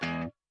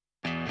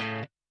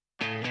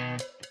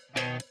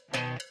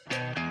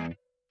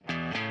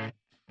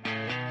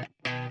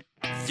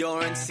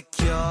You're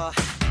insecure,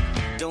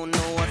 don't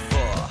know what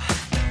for.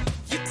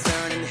 You're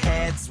turning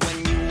heads when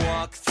you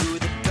walk through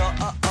the door.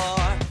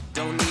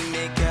 Don't need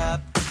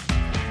makeup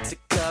to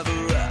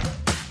cover up.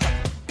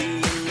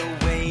 Being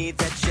the way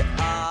that you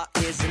are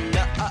is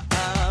enough.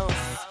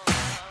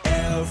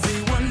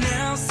 Everyone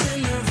else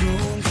in the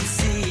room can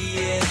see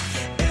it.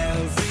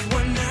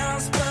 Everyone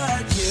else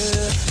but you.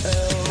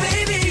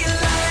 Baby, you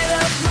light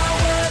up my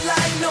world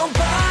like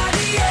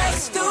nobody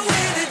else. The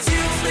way that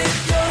you flip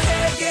your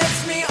hair gets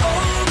me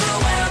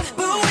overwhelmed.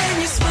 But when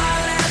you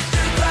smile at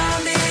the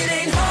ground, it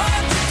ain't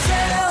hard to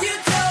tell. You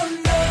don't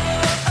know,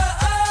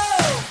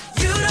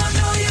 you don't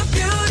know you're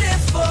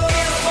beautiful.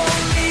 If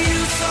only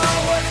you saw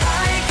what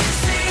I can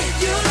see,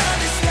 you'll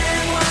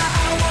understand why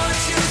I want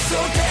you so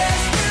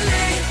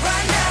desperately.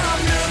 Right now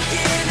I'm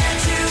looking at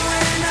you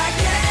and I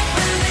can't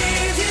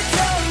believe you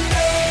don't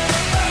know,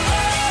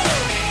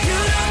 you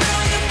don't know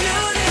you're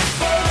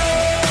beautiful.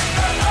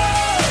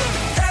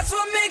 That's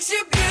what makes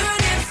you beautiful.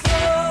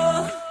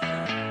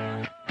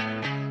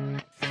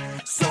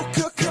 So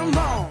come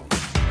on,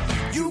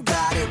 you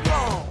got it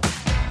wrong.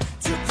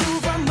 To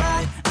prove I'm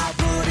right, I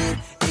put it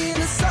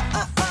in a song.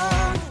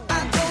 I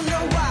don't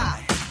know why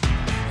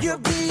you're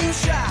being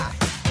shy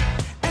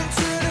and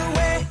turn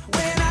away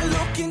when I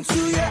look into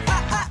your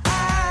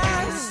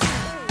eyes.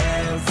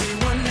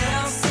 Everyone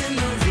else in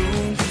the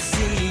room can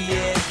see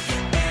it.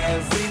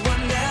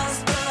 Everyone else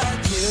but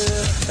you.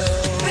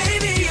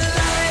 Baby, you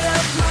light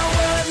up my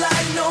world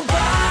like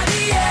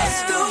nobody else.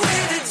 The way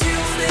that you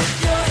flip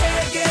your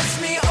hair gets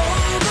me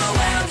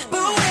overwhelmed.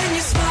 But when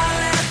you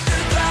smile at the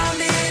ground,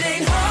 it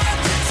ain't hard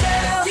to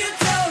tell. You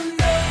don't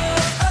know,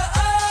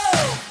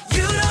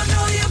 you don't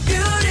know you're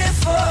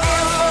beautiful.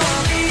 If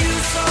only you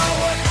saw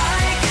what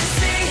I can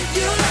see,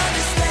 you'll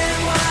understand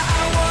why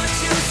I want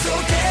you so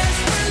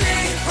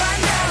desperately.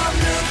 Right now I'm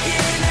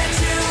looking at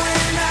you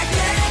and I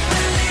can't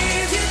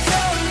believe you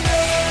don't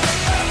know,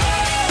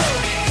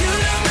 you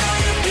don't know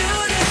you're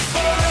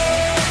beautiful.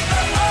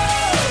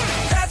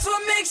 That's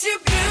what makes you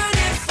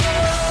beautiful.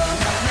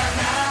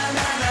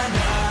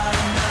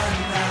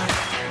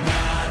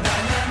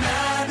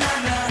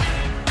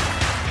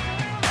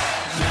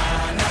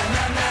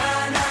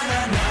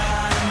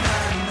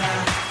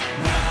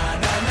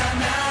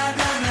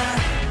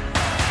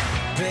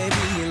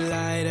 Baby, you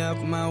light up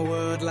my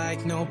world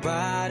like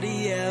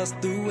nobody else.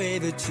 The way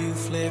that you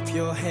flip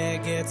your hair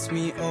gets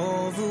me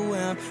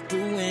overwhelmed. But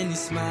when you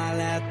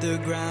smile at the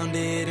ground,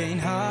 it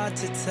ain't hard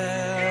to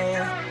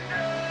tell.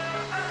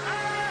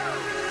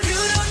 You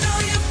don't know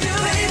you're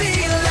beautiful. Baby,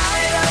 you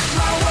light up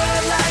my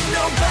world like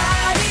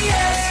nobody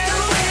else. The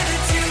way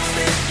that you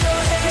flip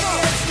your hair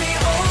gets me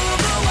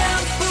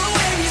overwhelmed. But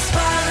when you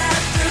smile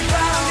at the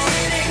ground,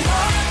 it ain't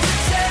hard to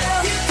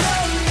tell. You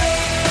don't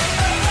know,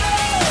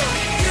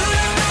 you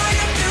don't know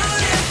you're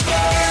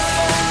beautiful. If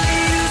only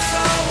you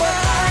saw what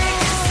I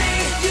can see,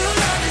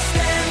 you'll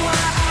understand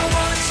why I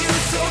want you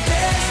so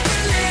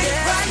desperately.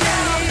 Right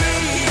now I'm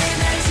looking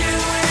at you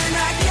and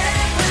I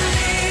can't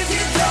believe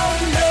you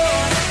don't know,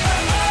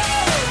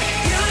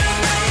 you don't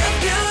know you're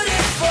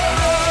beautiful.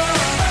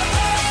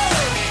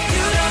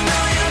 You don't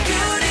know you're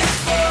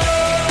beautiful.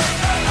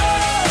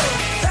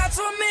 That's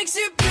what makes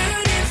you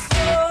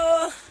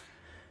beautiful.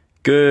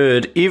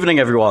 Good evening,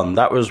 everyone.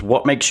 That was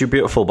What Makes You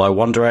Beautiful by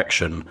One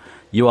Direction.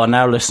 You are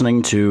now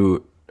listening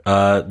to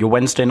your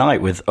Wednesday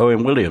night with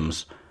Owen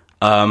Williams.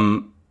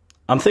 I'm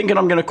thinking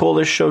I'm going to call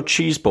this show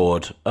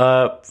Cheeseboard.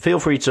 Feel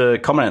free to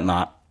comment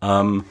on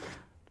that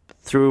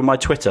through my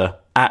Twitter,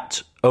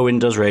 at Owen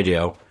Does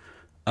Radio.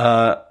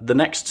 The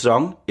next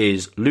song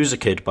is Loser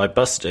Kid by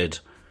Busted.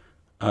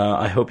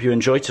 I hope you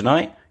enjoy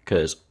tonight,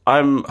 because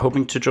I'm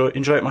hoping to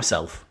enjoy it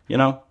myself, you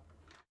know?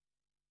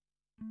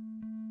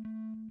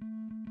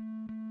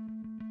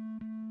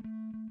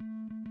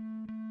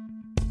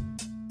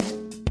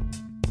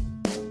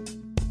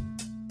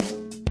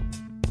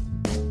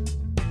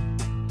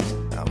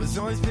 I was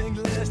always big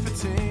list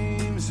for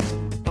teams.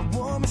 I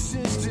wore my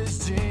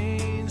sister's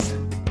jeans.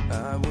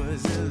 I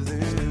was a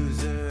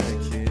loser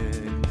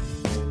kid.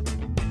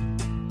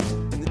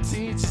 And the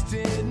teachers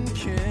didn't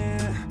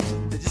care.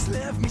 They just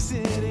left me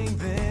sitting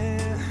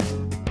there.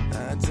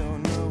 I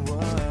don't know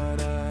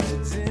what I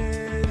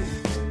did.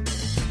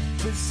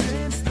 But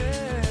since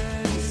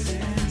then,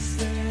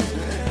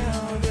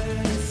 how the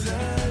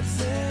tides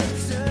have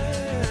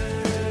turned.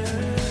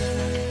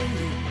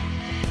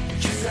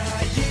 'Cause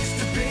I used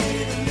to be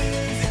the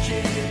loser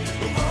kid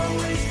who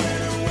always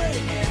ran away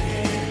and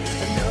hid.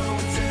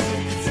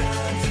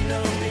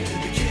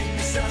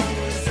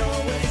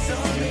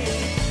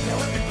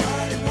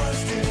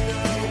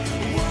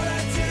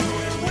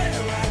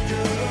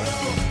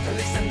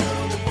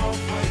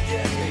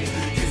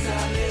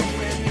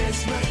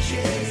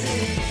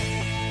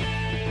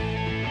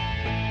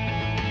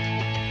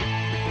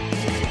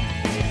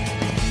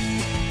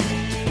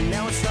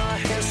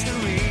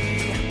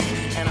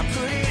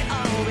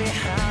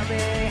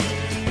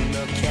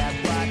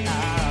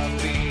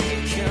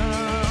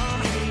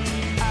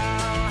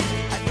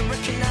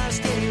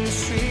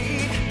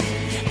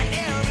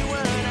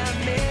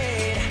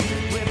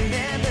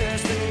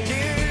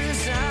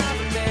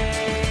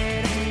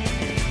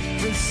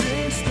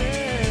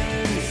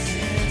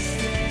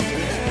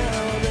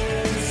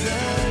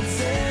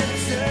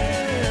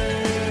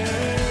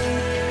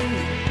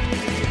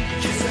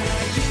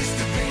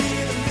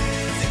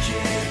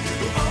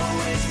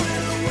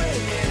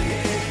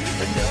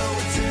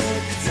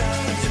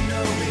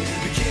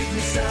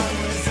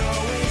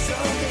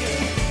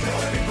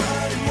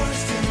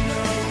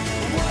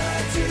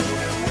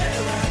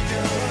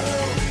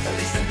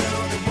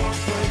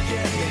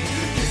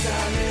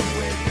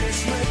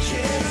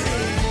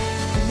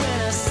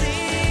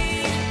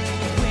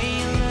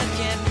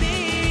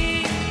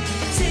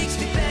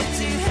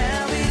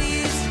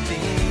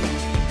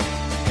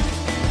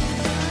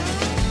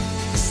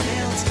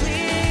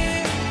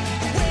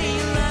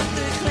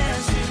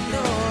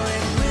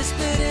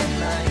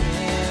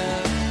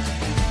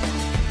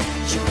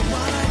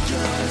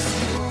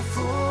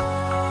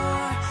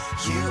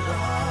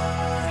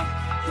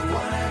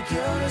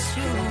 just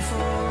room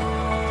for.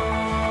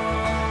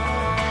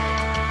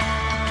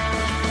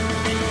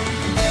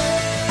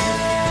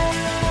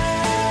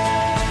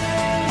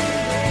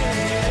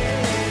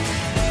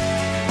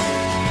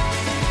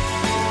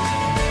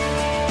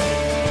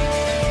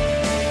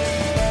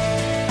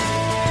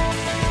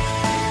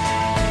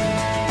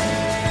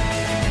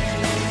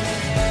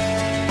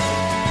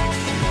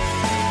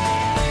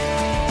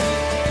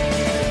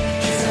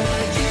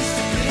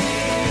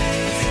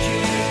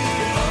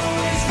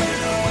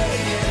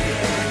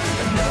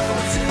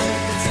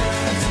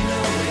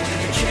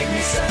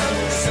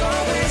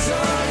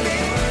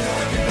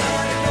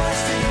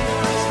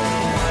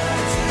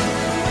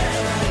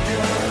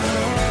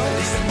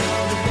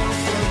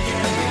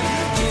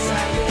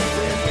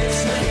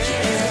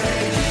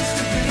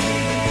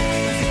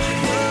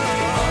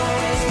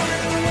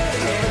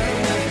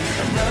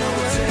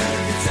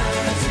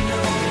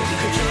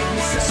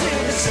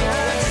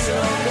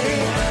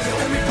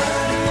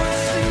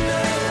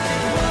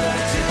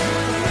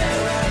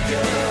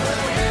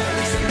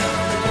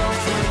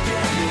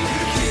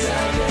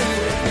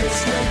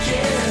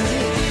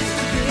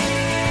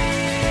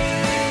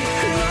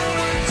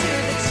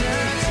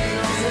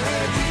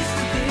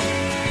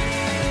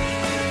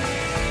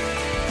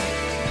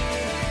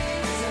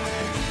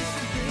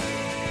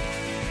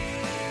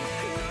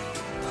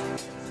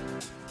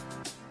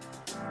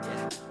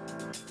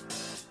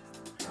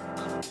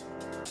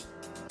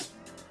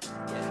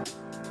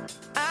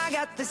 I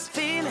got this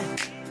feeling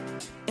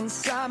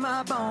inside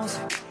my bones.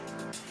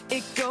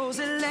 It goes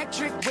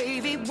electric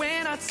wavy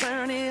when I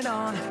turn it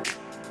on.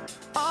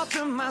 Off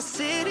from my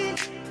city,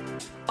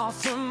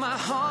 off from my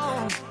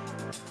home.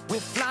 We're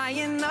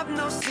flying up,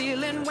 no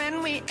ceiling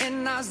when we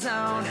in our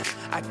zone.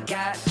 I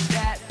got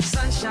that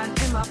sunshine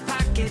in my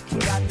pocket,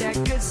 got that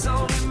good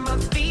soul in my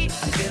feet.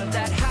 I feel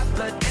that hot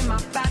blood in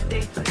my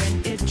body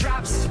when it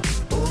drops.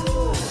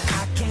 Ooh,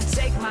 I can't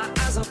take my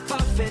eyes off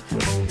of it,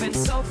 moving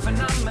so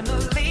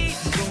phenomenally.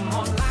 You're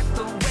more like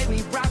the way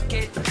we rock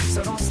it,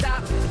 so don't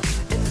stop.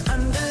 And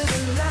under the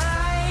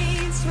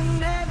lights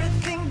when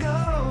everything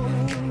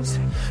goes,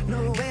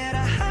 nowhere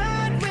to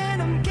hide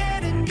when I'm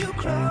getting you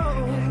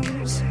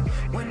close.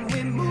 When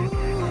we move,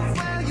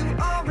 well, you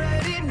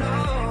already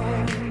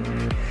know.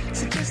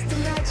 So just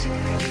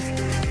imagine.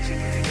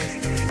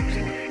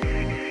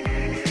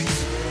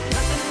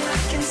 Nothing I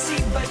can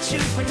see but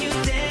you when you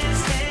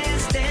dance,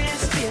 dance,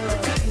 dance. Feel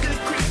good, good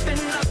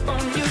creeping up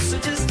on you. So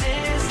just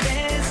dance,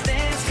 dance,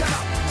 dance. Come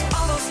on.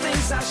 All those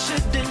things I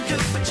shouldn't do,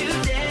 but you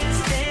dance,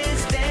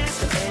 dance, dance.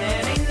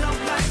 And ain't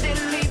nobody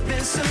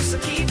leaving soon, so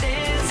keep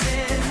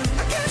dancing.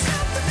 I can't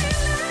stop the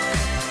feeling.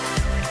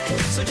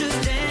 So just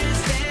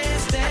dance,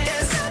 dance,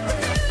 dance.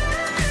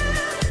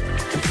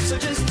 So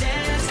just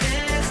dance,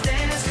 dance,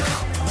 dance.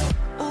 Come on.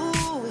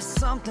 Ooh, it's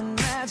something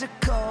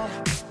magical.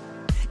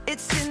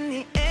 It's in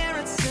the air,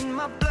 it's in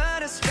my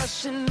blood, it's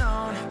rushing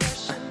on.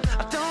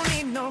 I don't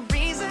need no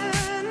reason,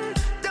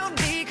 don't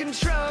need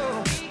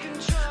control.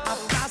 I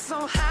fly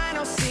so high,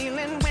 no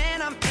ceiling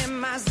when I'm in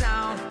my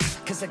zone.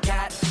 Cause I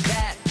got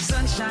that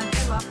sunshine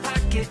in my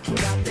pocket,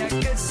 got that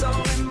good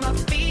soul in my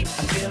feet.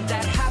 I feel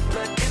that hot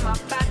blood in my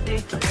body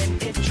when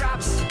it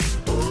drops.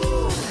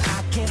 Ooh,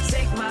 I can't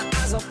take my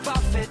eyes off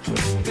of it,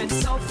 moving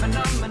so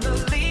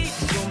phenomenally.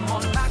 You're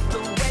more like the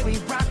way we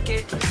rock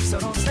it, so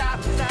don't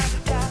stop, stop,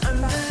 stop.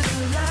 Under the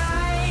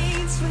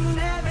lights when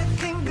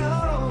everything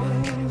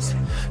goes,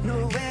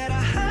 nowhere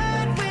to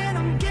hide when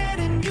I'm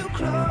getting you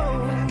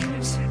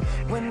close.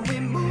 When we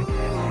move,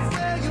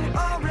 well, you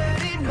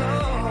already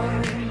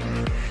know.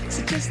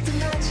 So just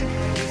imagine.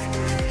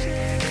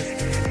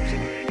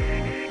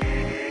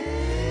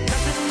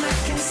 Nothing I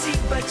can see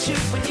but you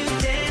when you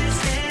dance,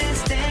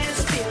 dance, dance.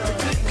 Feel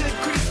good, good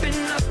creeping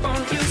up on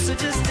you. So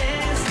just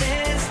dance,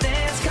 dance,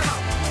 dance. Come on.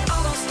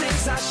 All those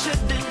things I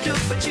shouldn't do,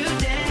 but you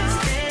dance,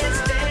 dance,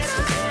 dance.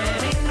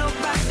 And ain't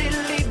nobody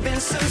leaving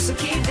soon, so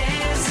keep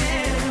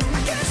dancing.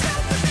 I can't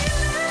stop the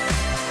feeling.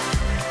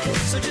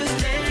 So just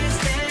dance,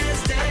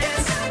 dance,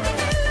 dance.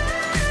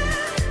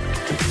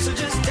 So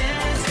just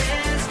dance,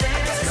 dance,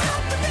 dance.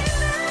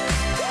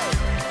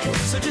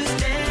 So just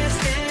dance,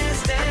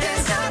 dance, dance. I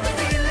can't stop the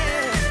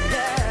feeling.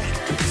 Yeah.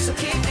 So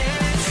keep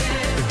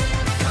dancing.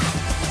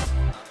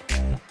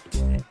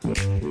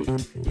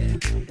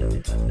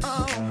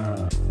 Oh.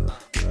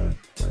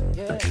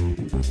 Yeah.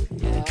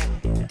 Yeah.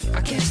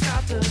 I can't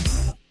stop the.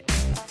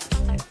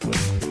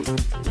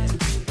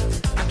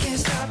 I can't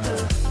stop the.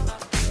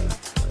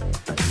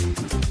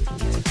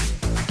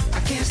 I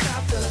can't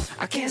stop the.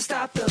 I can't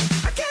stop the.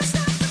 I can't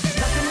stop the.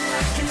 Nothing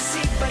I can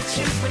see but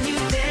you when you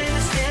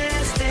dance,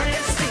 dance,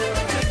 dance. Feel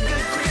good,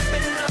 good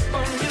creeping up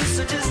on you.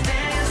 So just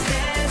dance,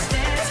 dance,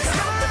 dance.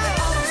 Come on.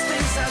 All those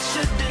things I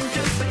shouldn't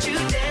do, but you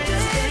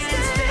dance,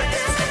 dance,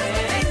 dance.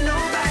 Ain't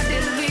nobody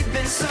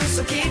leaving soon,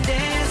 so keep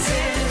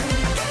dancing.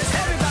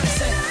 Everybody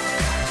say.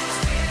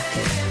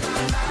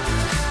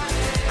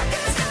 I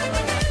can't stop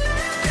the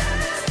feeling.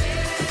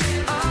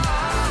 Oh,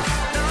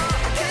 no,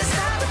 I can't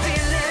stop the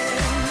feeling.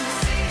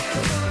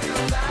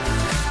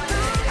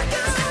 I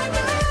can't stop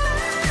the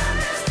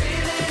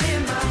feeling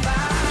in my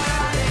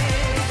body.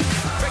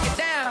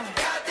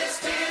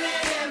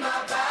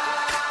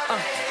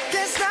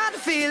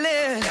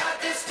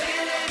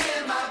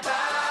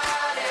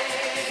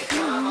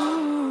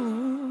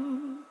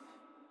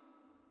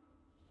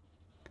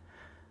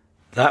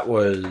 That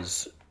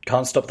was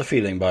Can't Stop the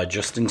Feeling by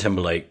Justin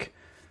Timberlake.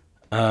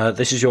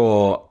 This is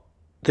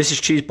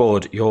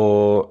Cheeseboard,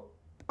 your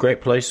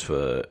great place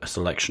for a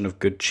selection of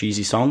good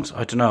cheesy songs.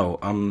 I don't know,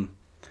 I'm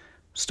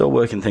still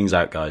working things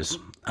out, guys.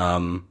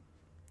 I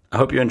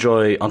hope you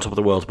enjoy On Top of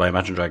the World by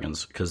Imagine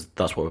Dragons, because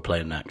that's what we're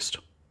playing next.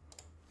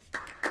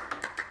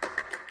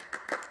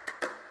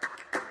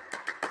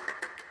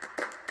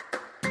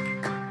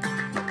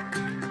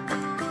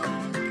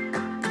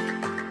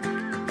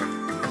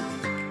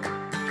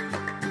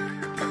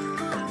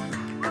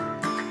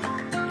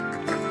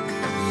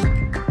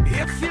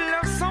 If you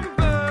love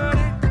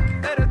somebody,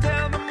 better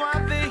tell them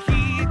why they're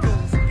here,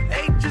 'cause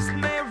they just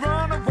may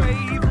run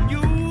away from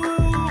you.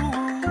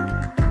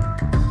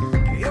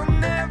 You'll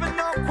never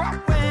know quite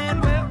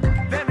when, well,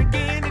 then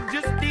again it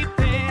just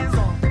depends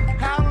on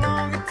how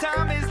long the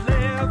time is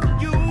left for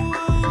you.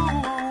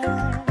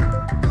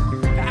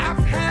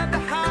 I've had the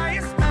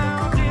highest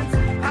mountains,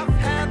 I've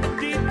had the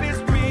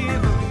deepest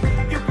river.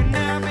 You can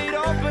have it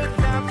all, but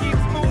life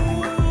keeps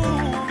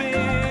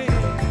moving.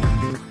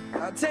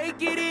 I'll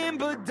take it in,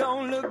 but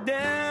don't look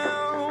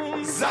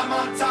down. 'Cause I'm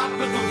on top of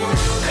the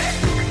world, eh?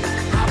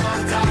 I'm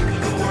on top of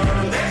the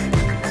world, eh?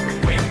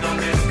 Been waiting on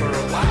this for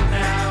a while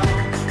now,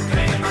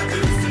 paying my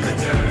dues to the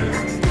dirt.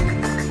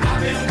 I've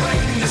been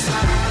waiting to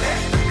smile, eh?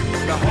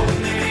 Been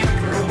holding it in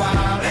for a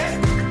while, eh?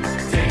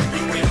 Take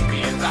you with me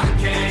if I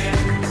can.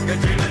 Been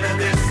dreaming of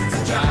this since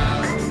a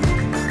child.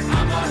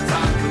 I'm on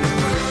top of the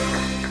world.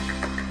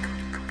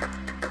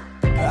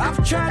 I've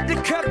tried to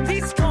cut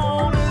these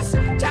corners,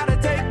 try to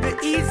take the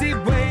easy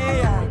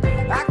way out.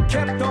 I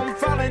kept on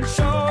falling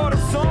short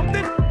of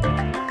something.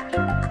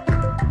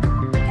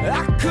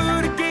 I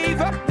could have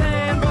gave up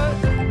then, but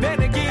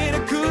then again I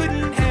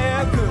couldn't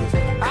have, 'cause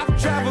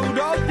I've traveled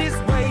all this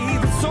way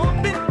for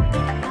something.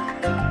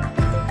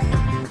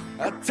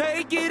 I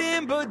take it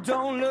in, but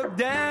don't look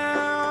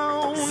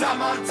down. 'Cause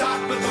I'm on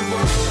top of the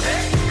world,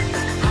 eh?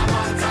 I'm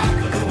on top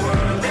of the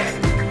world, eh?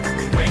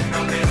 Been waiting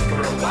on this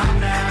for a while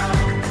now,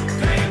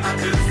 paying my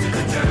dues to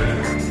the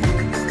dirt.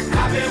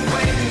 I've been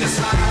waiting to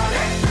smile,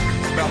 eh?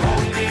 Been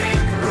holding it in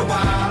for a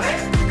while, eh?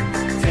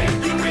 Take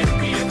you with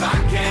me if I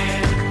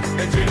can.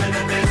 Been dreaming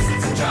of this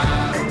since a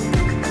child.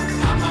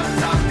 I'm on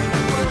top of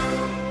the world.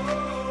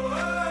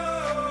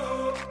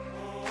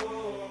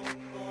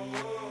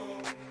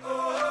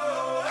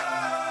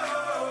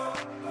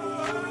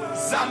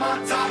 'Cause I'm on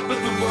top of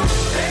the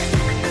world, eh?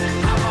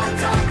 I'm on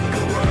top of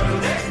the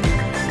world, eh?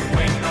 Been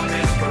waiting on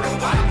this for a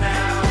while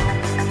now,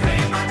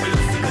 paying my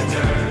dues to the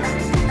dirt.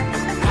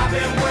 I've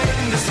been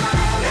waiting to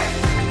smile, eh?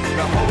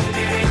 Been holding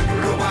it in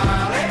for a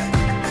while, eh?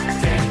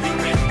 Take you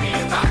with me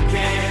if I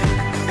can.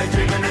 Been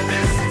dreaming of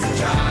this since a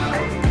child.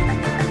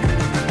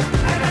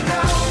 And I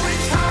know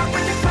it's hard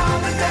when you're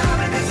falling down,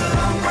 and it's a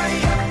long way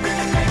up, and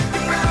you make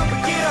the ground,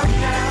 but get up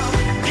now,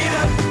 get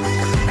up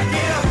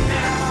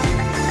now.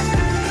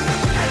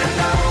 And I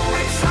know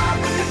it's hard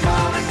when you're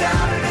falling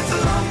down, and it's a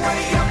long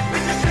way up,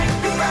 and you make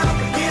the ground,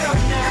 but get up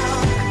now,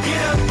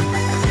 get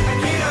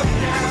up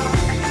now.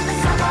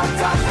 'Cause I'm on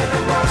top of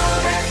the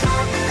world, eh?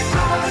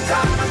 I'm on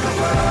top of the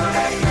world,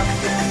 eh?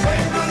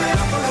 Waiting on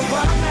this for a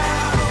while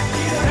now,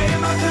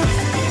 paying my dues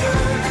to the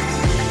dirt.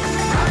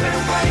 I've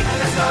been waiting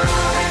to start,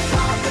 eh?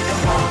 You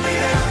hold me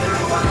there for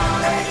a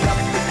while, eh?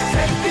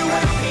 Take you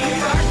with me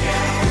if I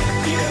can.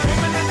 Keep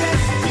dreaming of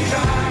this if you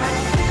try.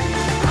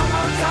 I'm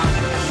on top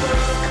of the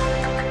world.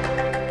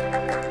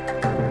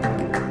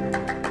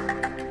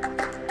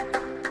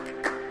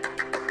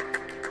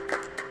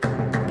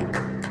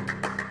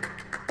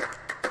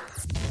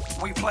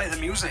 We play the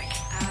music.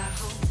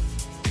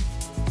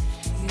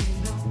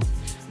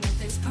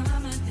 Nothing's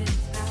permanent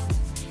now.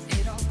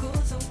 It all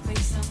goes away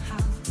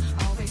somehow.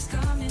 Always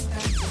coming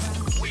back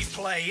around. We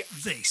play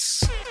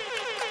this.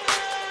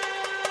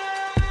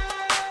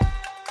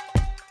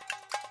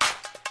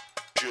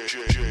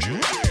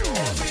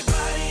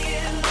 Everybody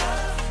in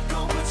love, go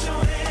put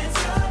your hands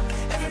up.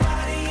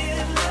 Everybody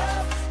in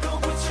love, go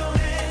put your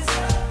hands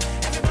up.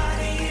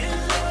 Everybody in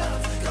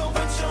love, go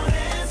put your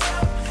hands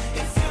up.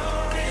 If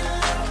you're in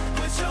love,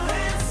 put your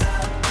hands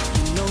up.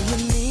 You know you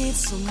need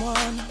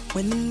someone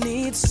when the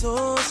need's so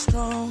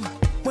strong.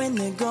 When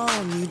they're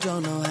gone, you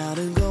don't know how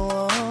to go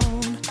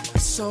on.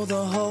 So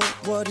the whole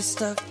world is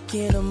stuck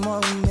in a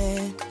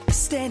moment,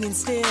 standing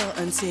still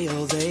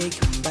until they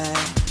come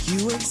back.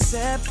 You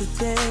accept that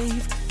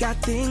they've got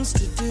things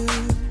to do,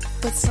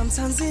 but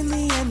sometimes in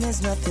the end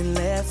there's nothing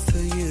left for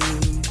you.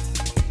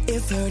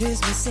 If hurt is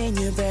missing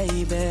you,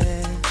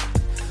 baby,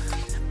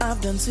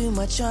 I've done too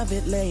much of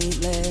it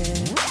lately.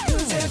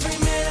 'Cause every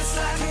minute's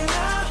like an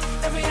hour,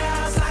 every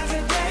hour's like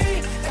a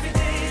day, every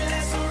day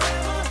lasts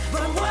forever.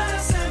 But what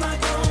else am I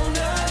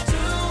gonna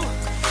do?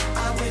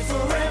 I wait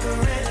forever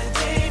and a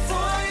day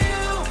for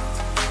you.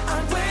 I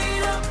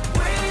wait up,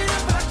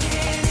 I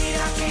can't eat,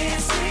 I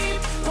can't sleep.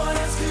 What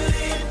else could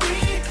it be?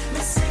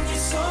 Missing you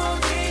so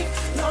deep.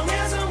 Long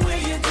as I'm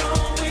where you're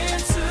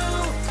going to,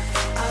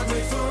 I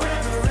wait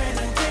forever and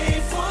a day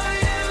for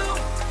you.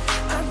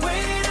 I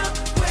wait up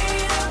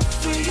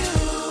for you.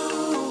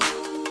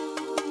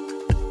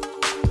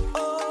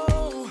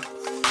 Oh,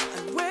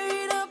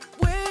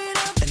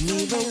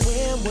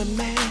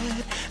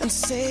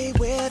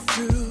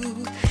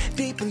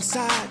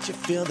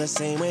 feel the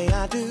same way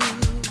I do.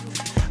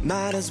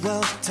 Might as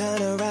well turn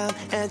around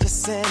and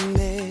just send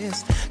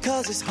this,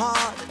 'cause it's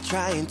hard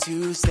trying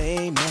to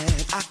stay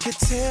mad. I could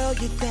tell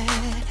you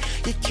that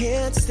you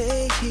can't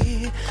stay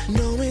here,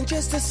 knowing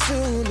just as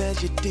soon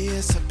as you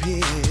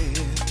disappear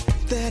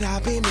that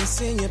I'll be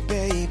missing you,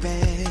 baby.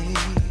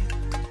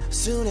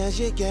 Soon as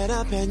you get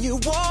up and you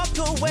walk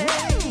away.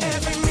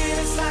 Every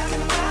minute's like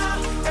an hour,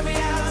 every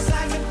hour's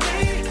like a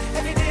day,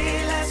 every day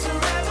lasts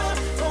forever,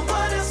 but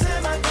what else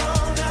am I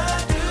gonna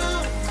do?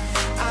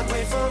 I'd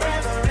wait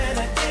forever and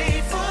a day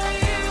for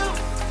you.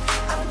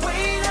 I'd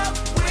wait up,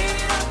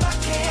 I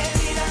can't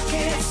eat, I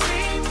can't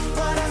sleep.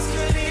 What else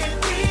could it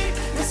be?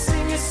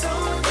 Missing you so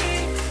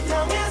deep,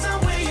 long as I'm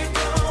where you're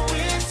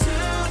going to.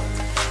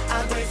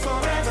 I'd wait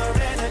forever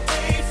and a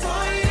day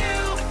for you.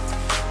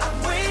 I'd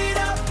wait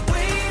up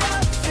for you.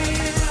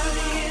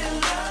 Everybody in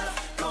love,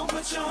 go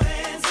put your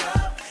hands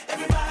up.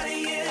 Everybody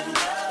in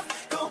love,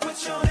 go put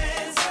your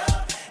hands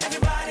up.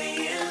 Everybody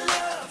in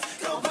love,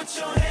 go put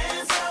your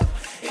hands up.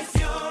 If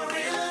you're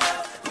in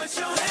love, put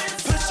your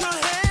hands up. Put your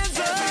hands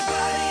up.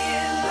 Everybody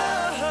in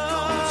love, go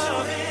put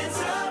your hands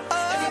up.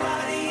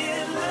 Everybody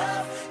in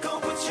love, go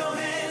put your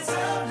hands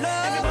up.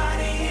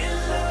 Everybody in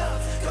love,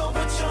 go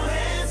put your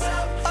hands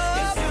up.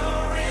 If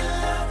you're in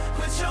love,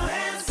 put your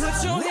hands up. Put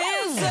your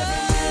hands up.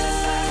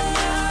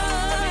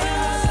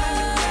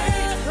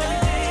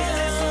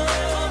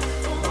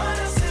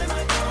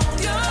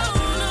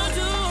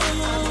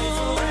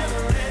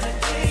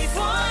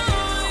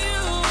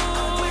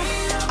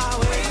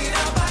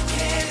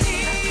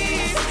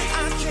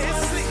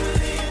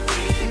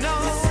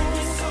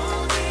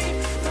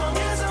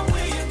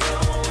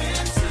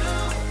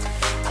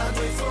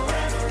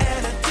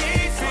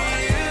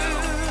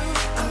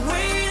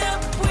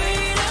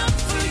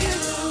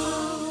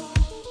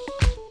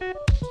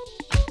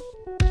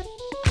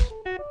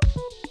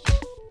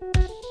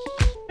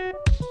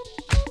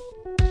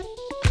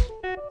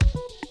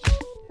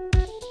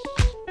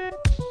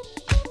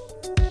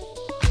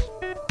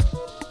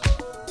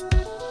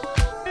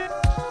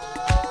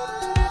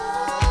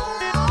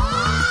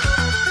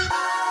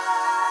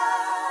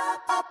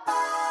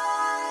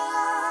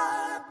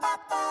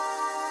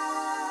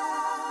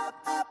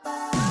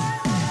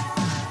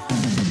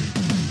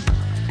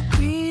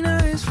 Green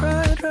eyes,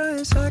 fried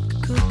rice, I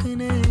could cook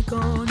an egg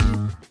on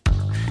you.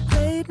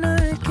 Late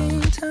night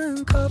game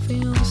time,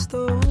 coffee on the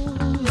stove.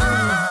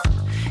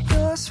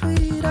 Your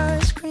sweet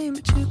ice cream,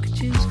 but you could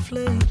use a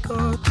flake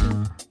or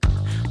two.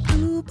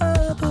 Blue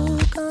bubble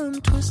gum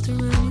twister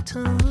on your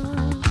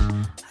tongue.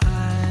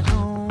 I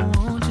don't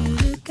want you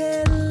to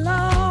get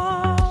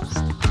lost.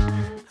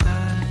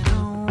 I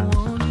don't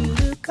want you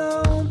to go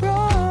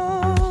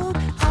broke.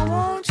 I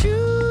want you.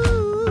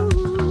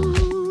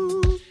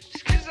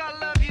 Just 'cause I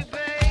love you,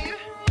 babe,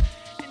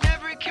 in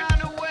every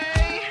kind of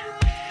way.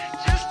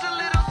 Just a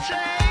little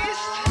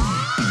taste.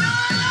 You know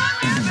I love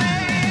you,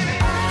 baby.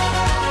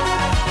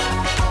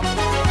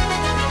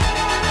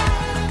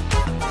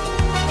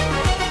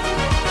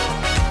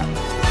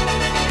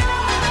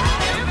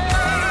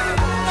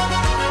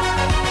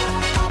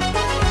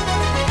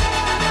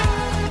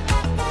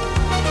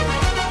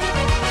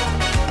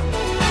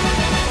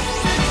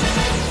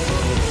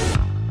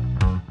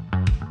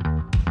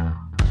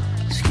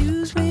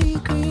 Excuse me,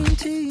 green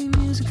tea,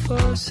 music for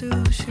a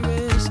sushi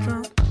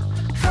restaurant.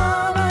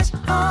 Alright,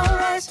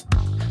 alright.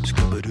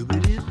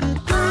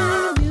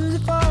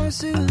 Music for a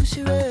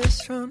sushi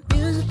restaurant.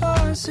 Music for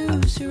a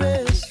sushi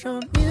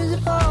restaurant. Music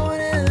for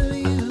whatever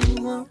you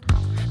want.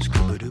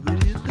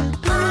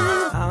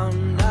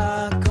 I'm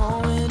not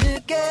going to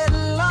get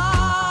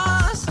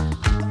lost.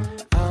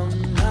 I'm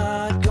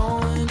not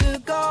going to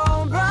go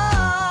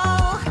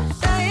broke.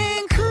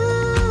 Staying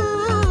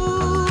cool.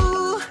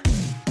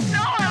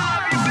 No, I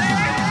love you,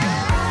 baby.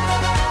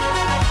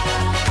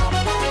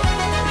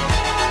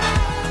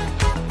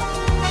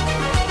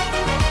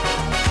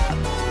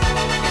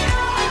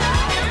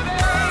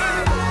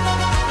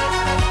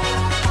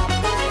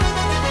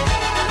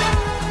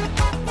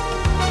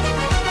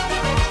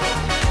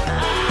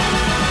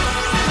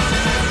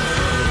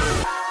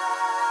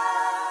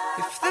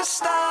 If the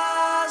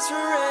stars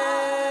were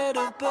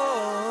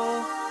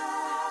edible,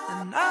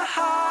 and our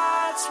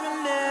hearts will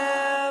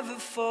never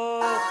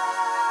fall,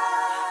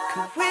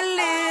 could we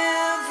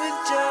live with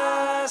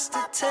just a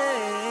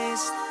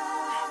taste?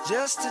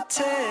 Just a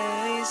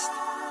taste.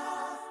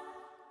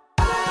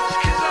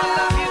 'Cause I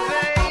love you,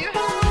 babe,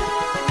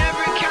 in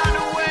every kind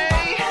of way.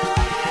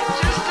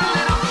 Just a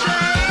little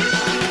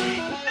taste.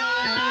 You know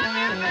I love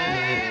you,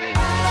 baby.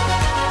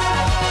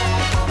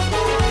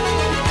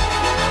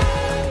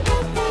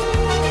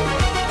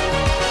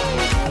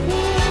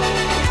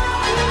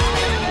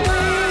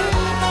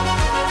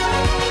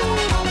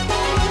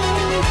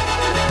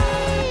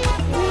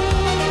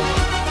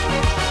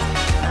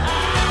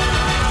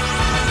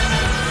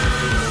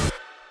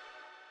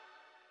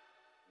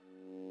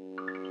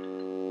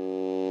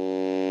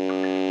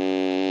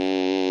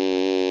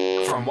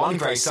 From one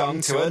great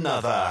song to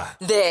another.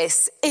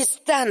 This is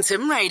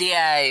Phantom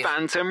Radio.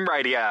 Phantom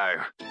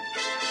Radio.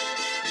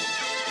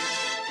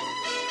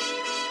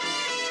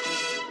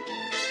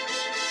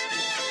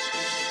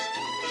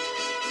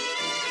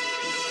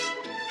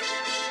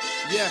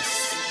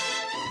 Yes.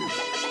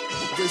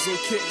 Grizzle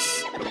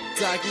kicks.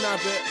 Dag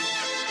Nabbit.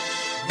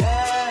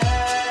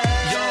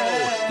 Yo,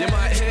 you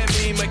might hear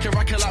me make a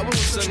record like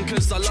Wilson,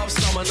 cause I love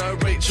summer, no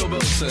Rachel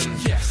Wilson.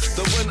 Yes.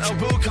 The winter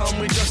will come,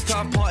 we just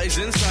have parties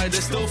inside,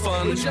 it's still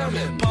fun. We're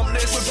jamming, pump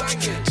this, we're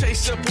banging.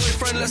 Chase your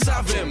boyfriend, let's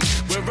have him.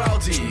 We're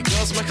rowdy,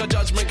 girls make our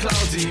judgment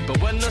cloudy.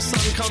 But when the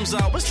sun comes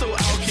out, we're still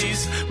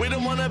alkies. We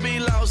don't wanna be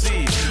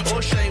lousy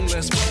or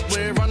shameless, but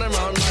we're running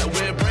around like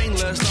we're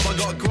brainless. Now I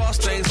got grass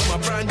stains on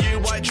my brand new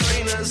white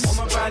trainers.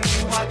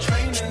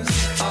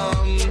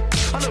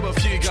 I know a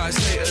few guys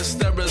hate us,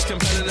 steppers,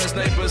 competitors,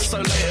 neighbours,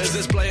 so laters,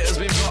 it's blaters,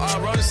 we've got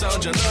our own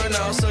sound, you know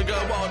now, so go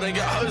wild and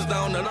get hosed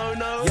down, no,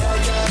 no.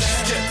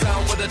 Let's get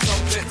down with the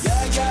trumpets.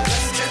 Let's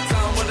get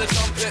down with the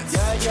trumpets.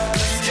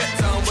 Let's get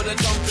down with the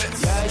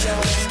trumpets. Let's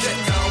get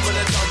down with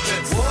the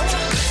trumpets.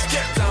 Let's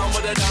get down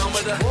with the down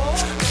with the.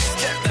 Let's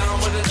get down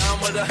with the down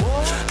with the.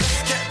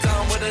 Let's get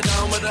down with the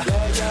down with the.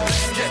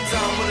 Let's get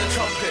down with the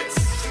trumpets.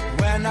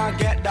 When I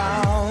get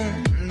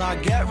down, I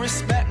get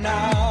respect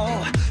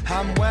now.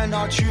 And when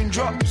our tune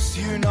drops,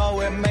 you know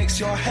it makes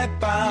your head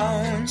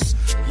bounce.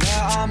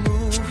 Yeah, I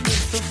move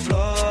with the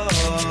flow.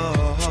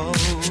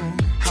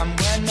 And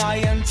when I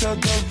enter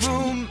the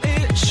room,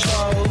 it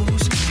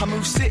shows. I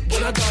move sick,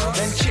 then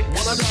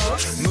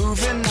chicks.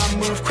 Moving, I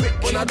move quick,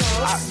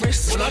 at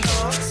risk.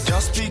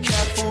 Just be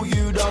careful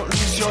you don't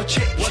lose your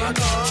chick.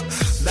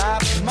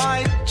 That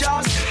might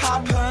just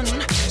happen,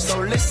 so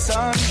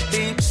listen,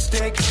 deep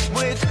stick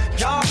with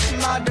your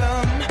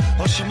madam,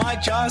 or she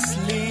might just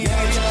leave.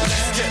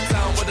 Let's get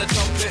down with the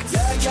trumpets.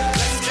 Let's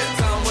get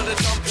down with the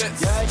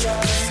trumpets.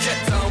 Let's get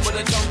down with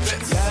the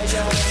trumpets. Let's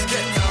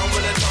get down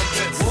with the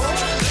trumpets.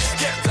 Let's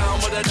get down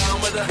with the down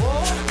with the.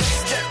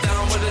 Let's get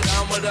down with the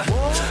down with the.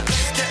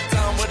 Let's get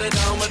down with the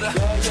down with the.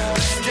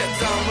 Let's get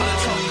down with the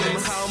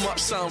trumpets. How much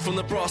sound from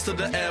the brass to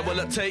the air will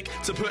it take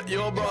to put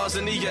your bras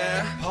in the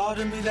air?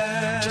 Pardon me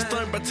there. Just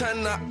don't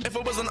pretend that if I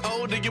wasn't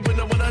older you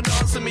wouldn't wanna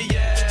dance to me,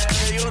 yeah.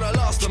 You're the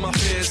last of my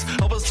fears.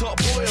 I was top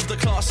boy of the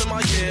class in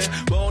my year.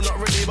 Well, not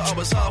really, but I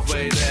was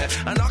halfway there.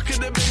 And I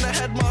could have been the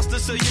headmaster,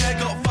 so yeah,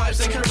 got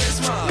vibes and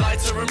charisma.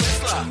 Lighter and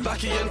Mistler,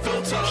 backy and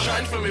filter.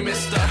 Shine for me,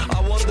 mister.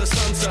 I want the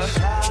Santa,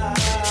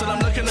 till I'm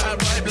looking at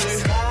bright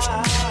blue.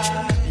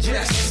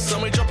 Yes,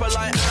 and we drop it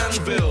like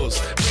anvils.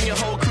 Bring your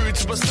whole crew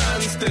to a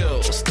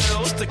standstill.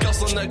 Still, stick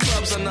us on the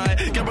clubs and I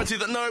guarantee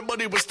that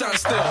nobody will stand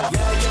still.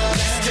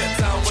 Let's get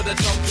down with the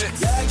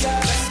trumpets. Let's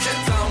get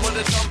down with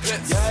the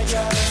trumpets.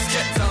 Let's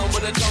get down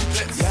with the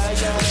trumpets. Let's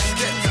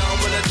get down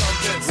with the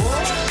trumpets.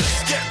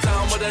 Let's get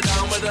down with the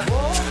down with the.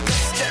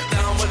 Let's get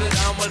down with the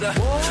down with the.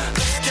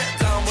 Let's get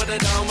down with the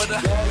down with the.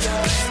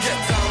 Let's get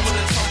down with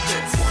the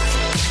trumpets.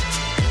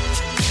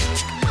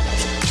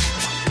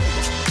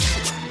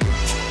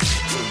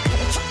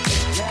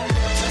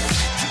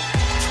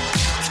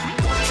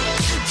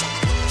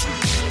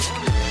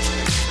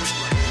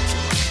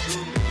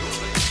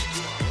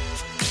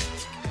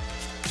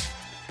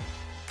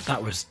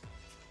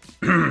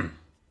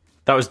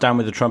 That was Down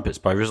with the Trumpets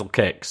by Rizzle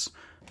Kicks.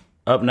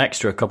 Up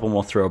next are a couple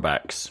more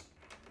throwbacks.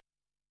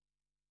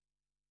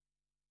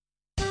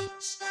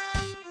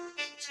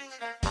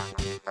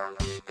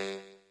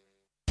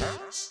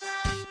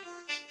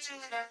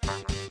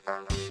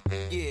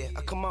 Yeah,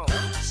 come on.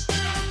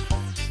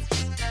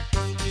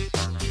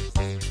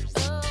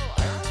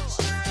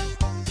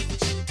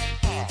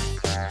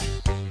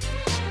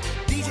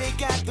 DJ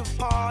got the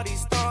party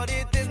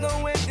started, there's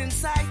no end in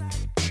sight.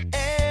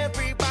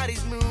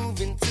 Everybody's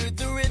moving to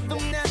the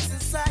rhythm that's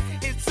inside.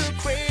 It's a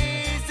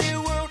crazy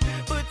world,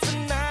 but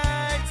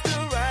tonight's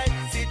the right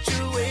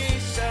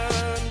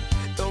situation.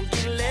 Don't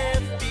get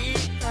left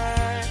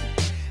behind.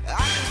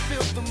 I can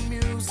feel the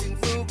music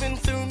moving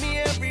through me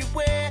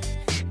everywhere.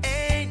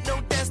 Ain't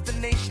no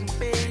destination,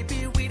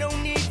 baby, we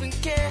don't even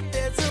care.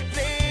 There's a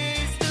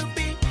place to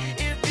be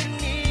if you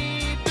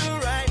need the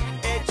right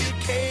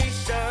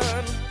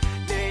education.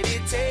 Let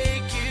it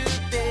take you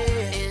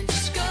there. And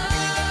just go.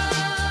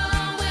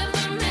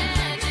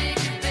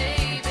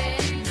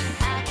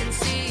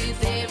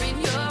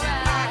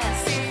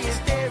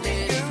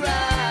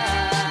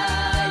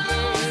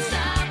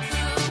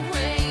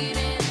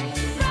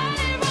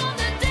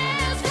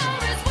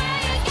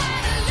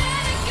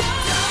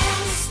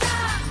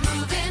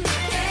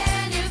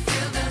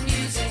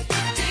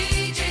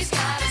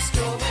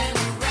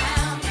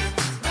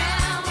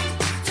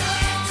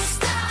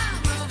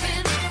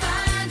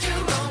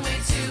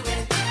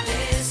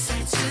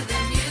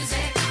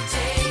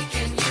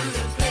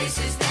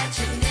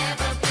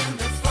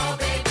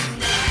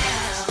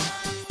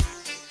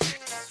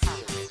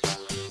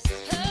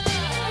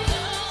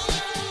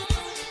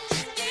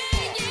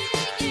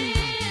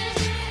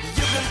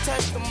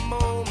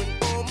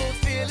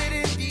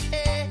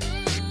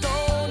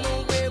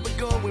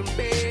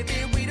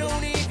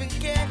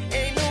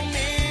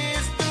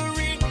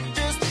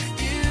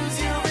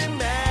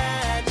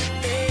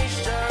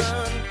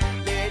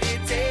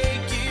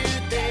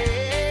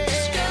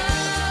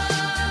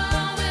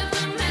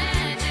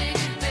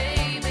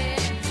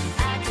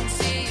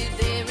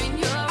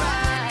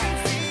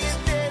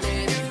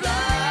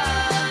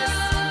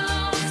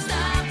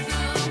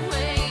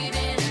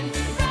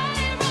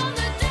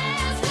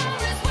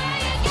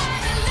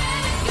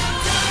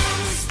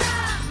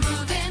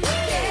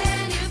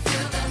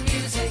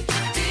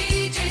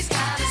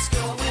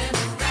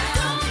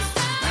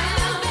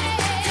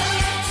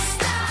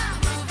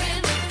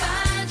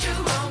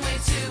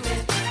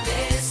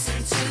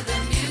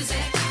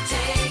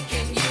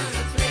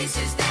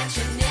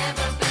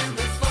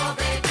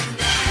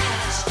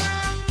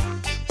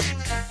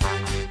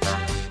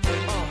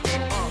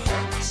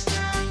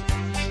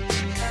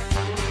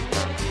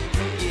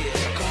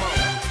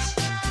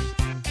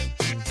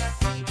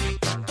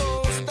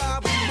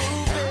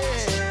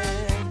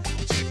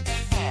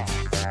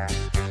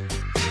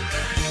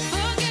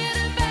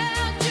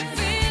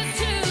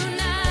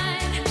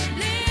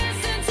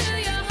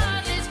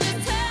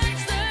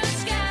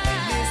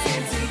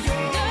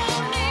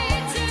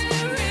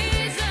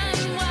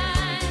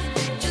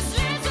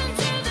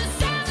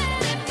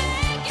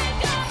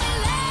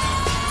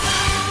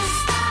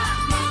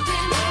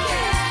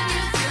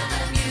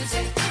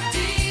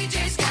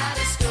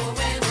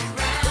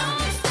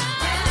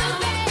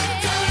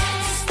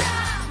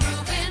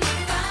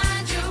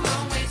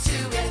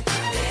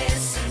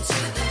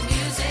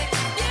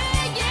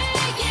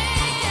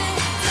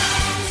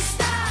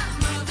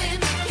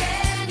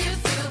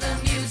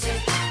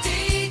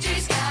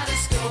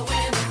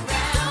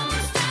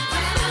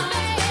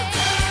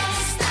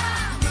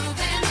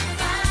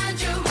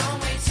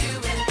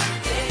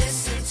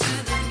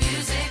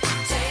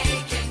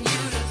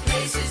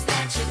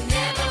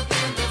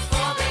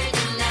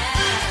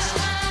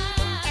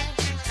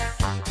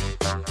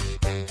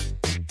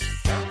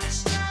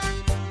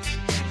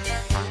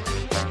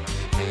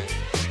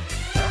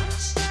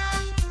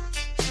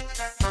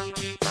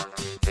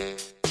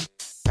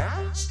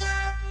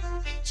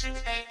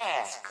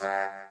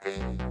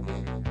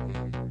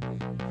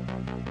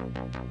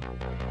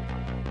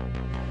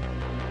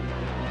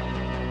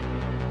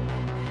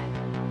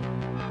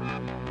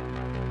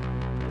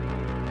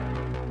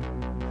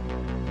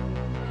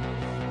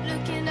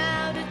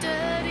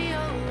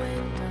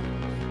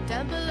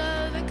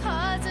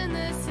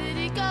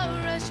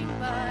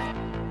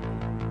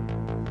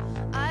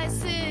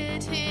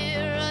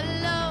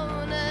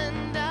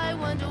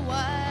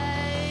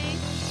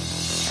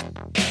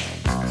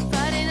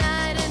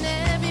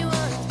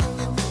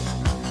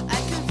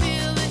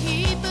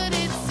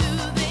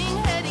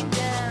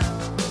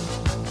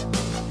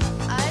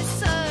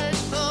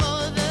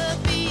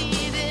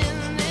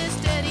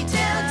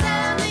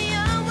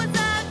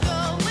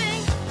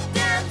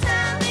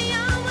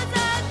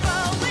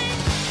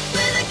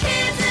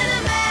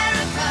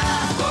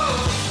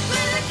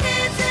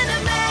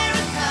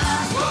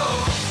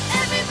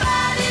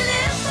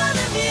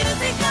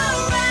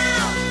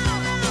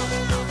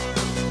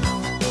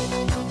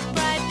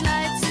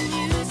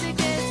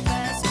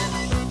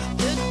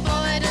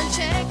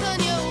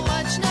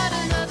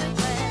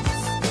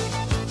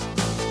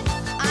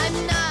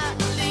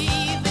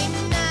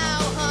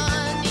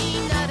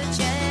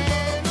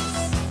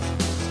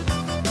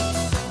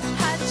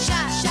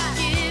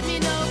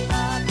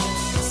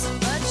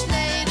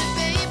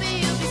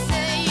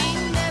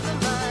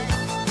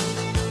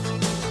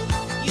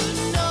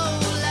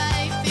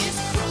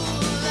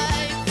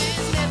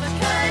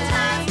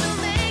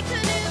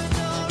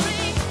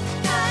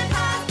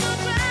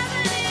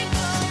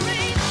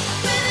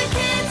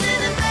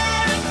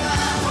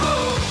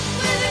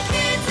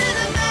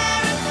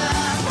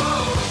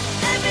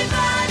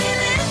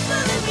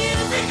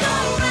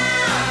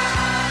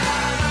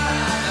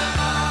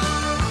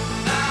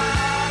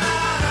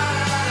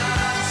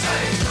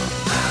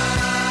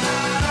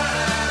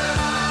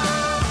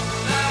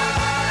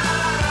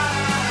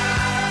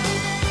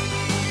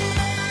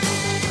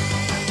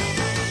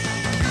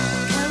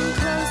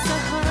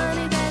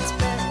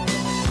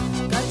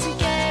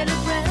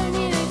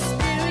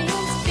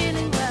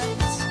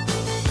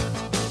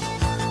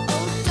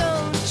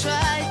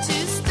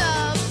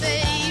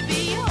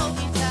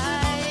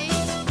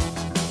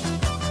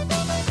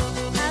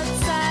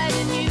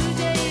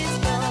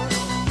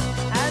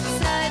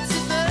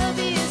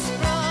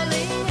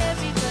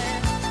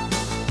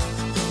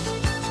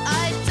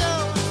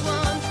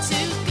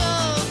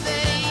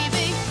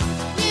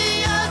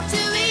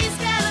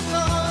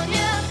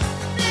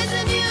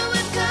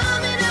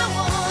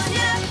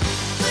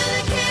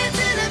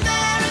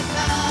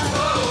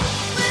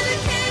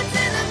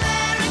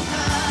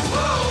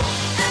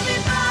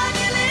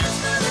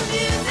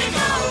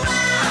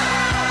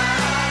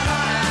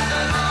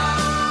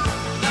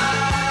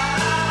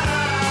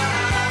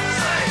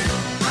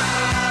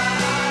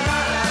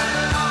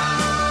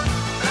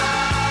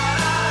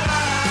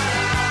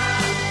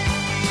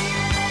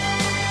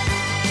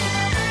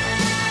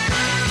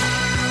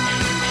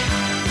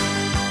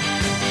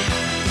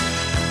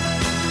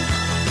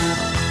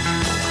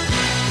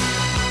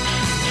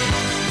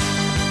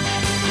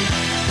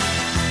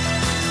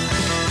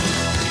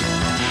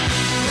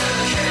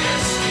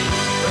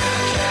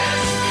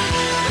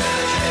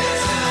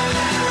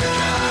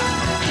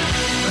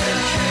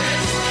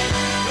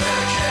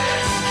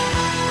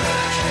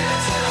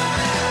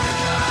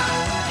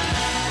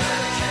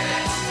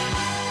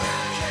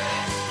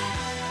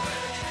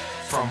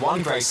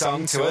 one great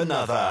song to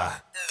another.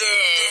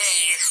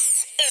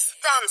 This is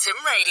Phantom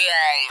Radio.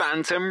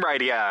 Phantom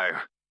Radio.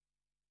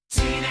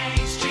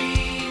 Teenage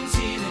dreams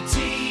in a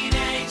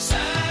teenage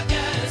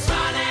circus,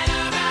 running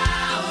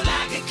around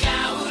like a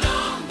clown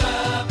on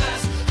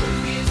purpose. Who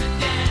gives a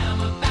damn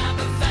about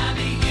the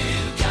family you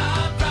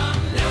come from?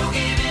 No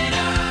giving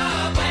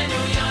up when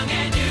you're young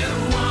and you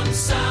want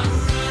some.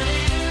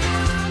 Running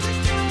around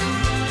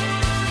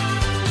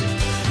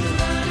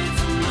running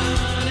for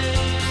money.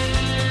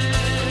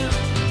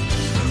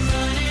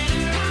 Running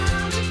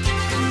around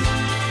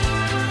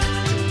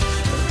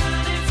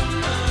running for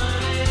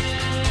money.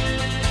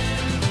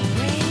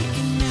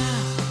 Waking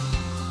up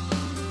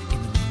in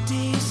the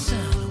midday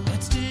sun,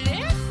 what's to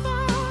live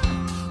for?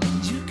 When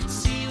you could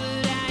see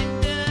what I'd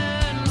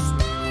done,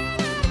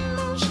 started out in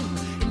motion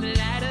in the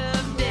light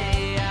of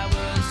day. I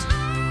was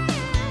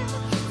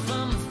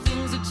from the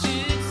things that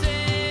you'd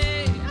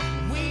say.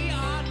 We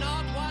are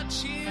not what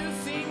you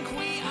think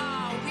we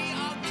are. We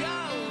are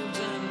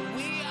golden.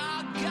 We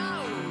are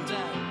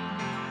golden.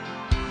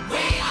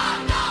 We are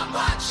not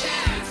what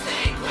you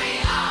think we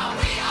are.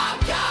 We are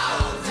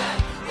golden.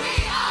 We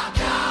are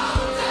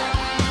golden.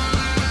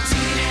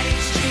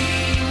 Teenage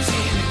dreams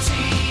in a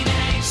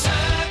teenage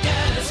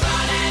circus,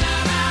 running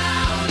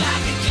around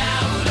like a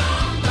clown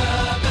on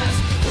purpose.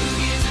 Who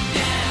gives a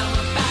damn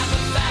about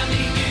the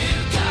family you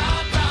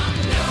come from?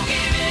 No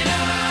giving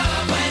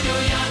up when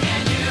you're young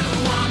and you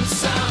want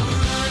some.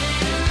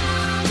 Running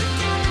around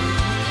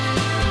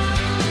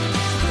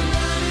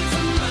running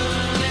for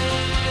money.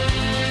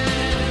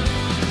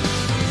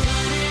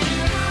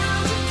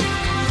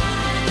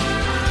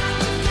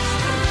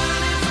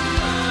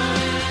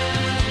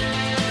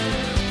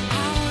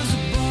 I was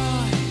a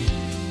boy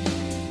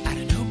at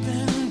an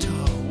open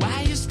door. Why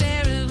you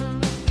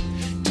staring?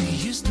 Do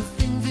you still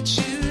think that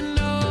you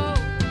know?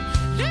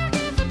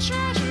 Looking for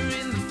treasure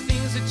in the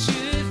things that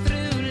you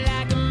threw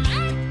like a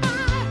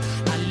magpie.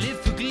 I live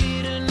for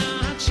glitter,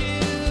 not you.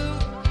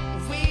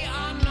 We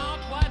are not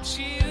what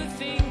you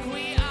think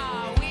we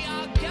are. We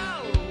are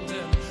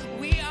golden.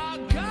 We are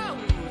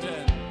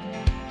golden.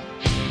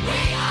 We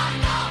are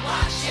not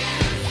what you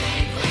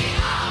think we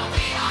are.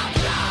 We are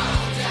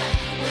golden.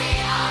 We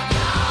are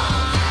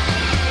golden.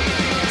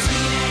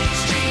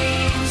 Teenage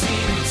dreams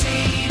in a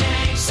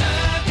teenage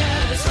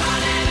circus,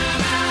 running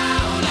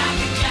around like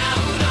a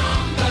clown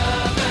on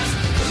purpose.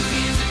 Who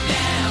gives a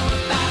damn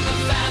about the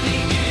family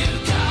you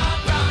come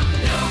from?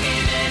 No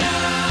giving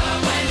up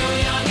when you're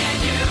young and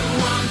you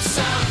want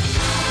some.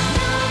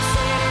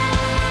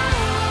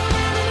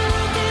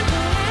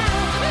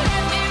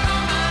 Let me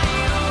on my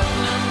own.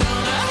 I'm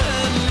gonna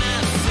hurt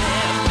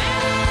myself.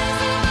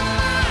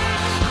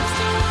 I'm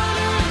still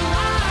wondering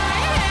why.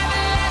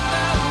 Let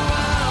the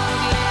world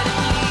let it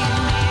lead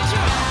me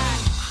dry.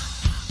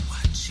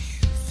 What you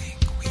think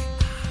we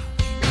are?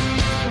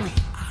 We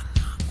are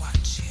not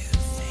what you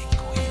think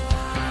we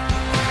are.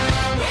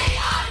 We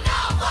are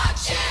not what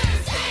you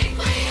think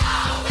we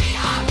are. We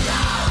are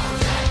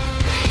golden.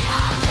 We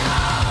are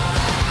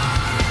golden.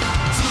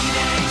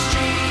 Teenage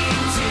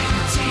dreams in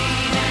a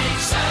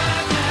teenage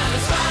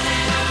circus,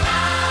 running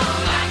around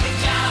like a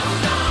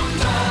clown on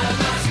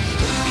purpose.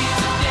 Who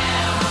gives a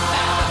damn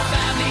about the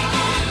family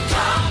you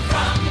come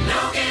from? No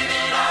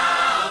giving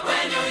up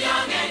when you're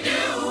young and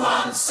you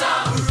want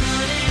some.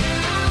 Running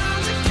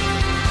around running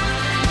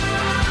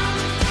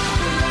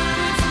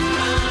for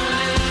money. Running around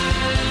running for money.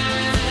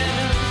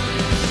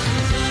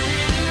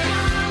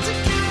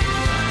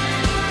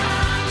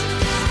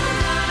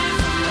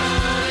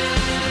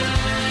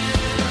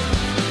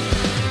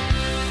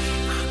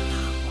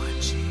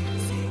 What you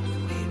think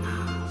we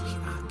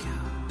are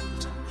golden.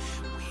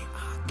 We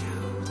are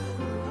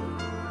golden.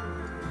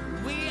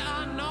 We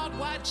are not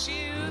what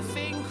you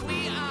think we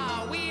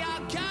are. We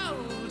are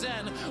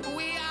golden.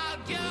 We are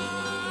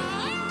golden.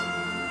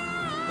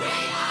 We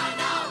are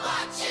not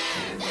what you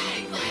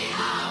think we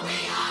are. We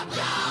are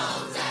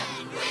golden.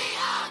 We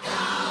are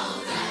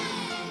golden.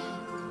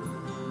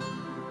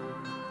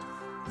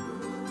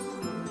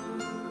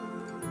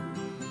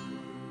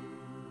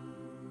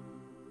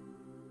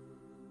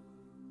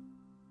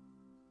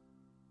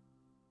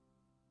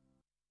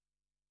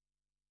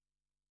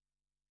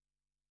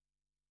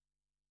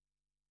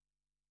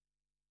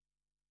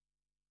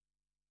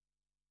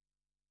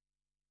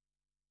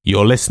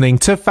 You're listening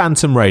to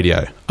Phantom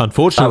Radio.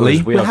 Unfortunately, That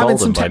was We we're Are having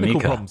some Golden by technical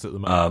Mika. problems at the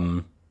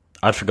moment.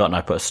 I'd forgotten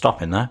I put a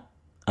stop in there.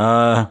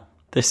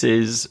 This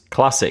is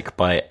Classic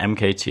by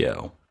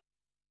MKTO.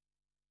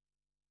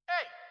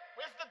 Hey,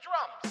 where's the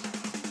drums?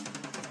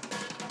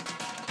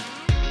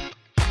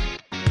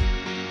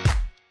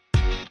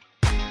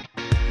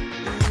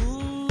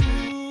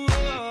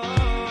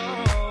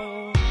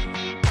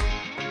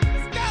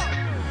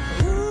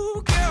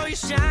 Ooh, girl, you're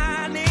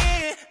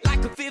shining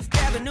like a Fifth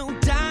Avenue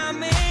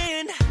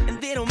diamond, and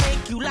they don't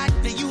make you like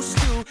they used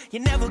to.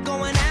 You're never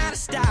going out of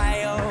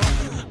style.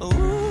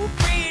 Ooh,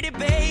 pretty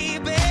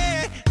baby,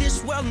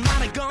 this world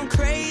might have gone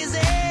crazy.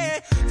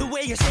 The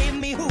way you save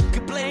me, who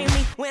could blame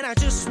me when I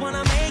just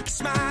wanna make you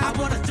smile? I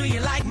wanna throw you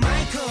like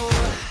Michael,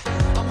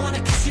 I wanna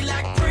kiss you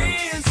like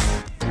Prince.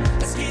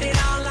 get it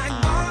on like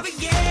Marvin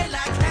Gaye,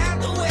 like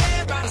Hathaway.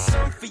 Write a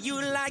song for you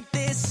like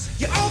this.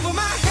 You're over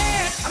my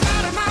head, I'm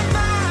out of my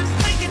mind.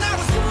 Thinking I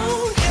was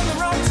born in the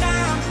wrong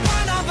time.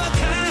 One of a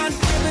kind,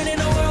 living in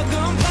a world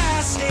gone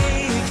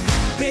plastic.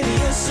 Baby,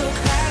 you're so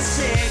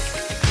classic.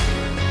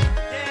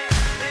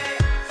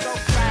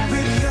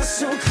 Baby, you're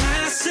so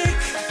classic.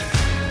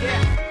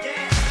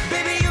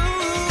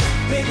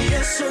 Baby,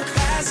 you're so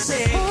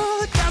classic.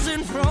 Oh, a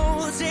dozen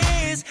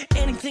roses,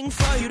 anything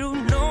for you to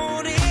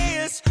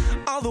notice.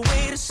 All the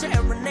way to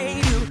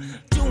serenade you,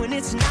 doing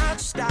it's not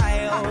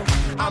style.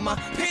 I'ma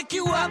pick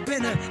you up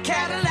in a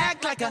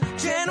Cadillac like a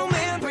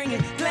gentleman, bring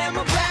it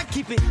glamour back,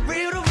 keep it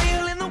real to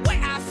real in the way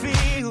I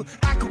feel.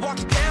 I could walk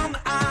you down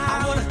the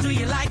aisle. I wanna do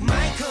you like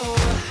Michael,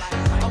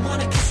 I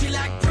wanna kiss you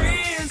like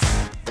Prince.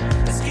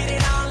 Let's get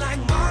it on like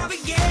Marvin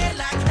Gaye,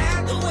 like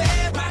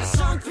Hathaway. Write a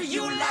song for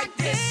you like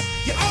this.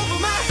 You're over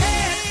my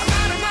head, I'm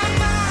out of my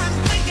mind.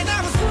 Thinking I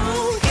was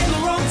born in the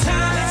wrong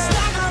time. Let's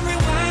stop and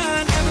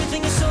rewind.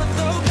 Everything is so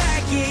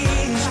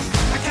throwback-ish.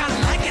 I kinda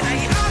like it how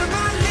you're out of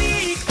my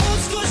league. Old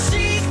school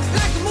chic,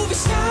 like a movie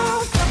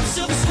star from a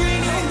silver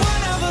screen. You're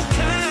one of a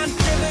kind,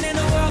 living in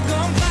a world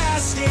gone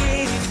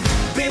plastic.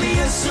 Baby,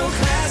 you're so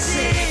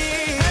classic.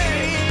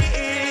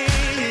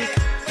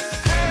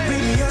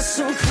 Baby, you're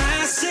so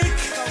classic.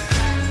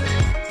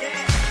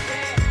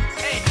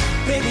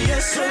 Baby,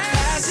 you're so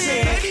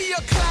classic. Baby,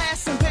 you're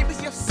class and baby,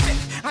 you're sick.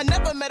 I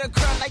never met a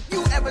girl like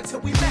you ever till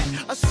we met.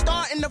 A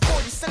star in the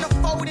 40s,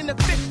 centerfold in the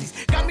 50s.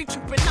 Got me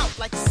tripping out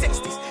like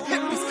 60s.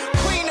 Hippies,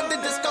 queen of the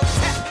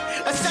discotheque.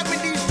 A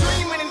 70s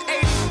dream and an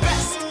 80s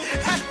best.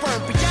 Hepburn,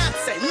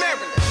 Beyonce,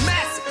 Marilyn,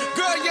 Massive.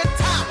 Girl, you're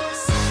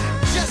timeless.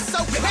 Just so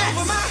classy.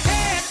 Over my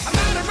head, I'm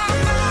out of my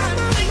mind.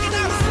 Thinking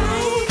I was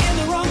born in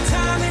the wrong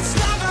time. It's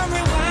stop and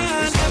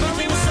rewind.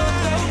 Everything was so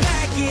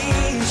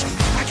throwback-ish.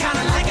 I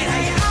kinda like it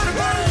how you're out of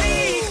my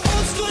league.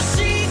 Old school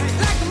chic,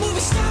 like a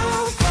movie star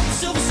from a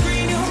silver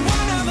screen. You're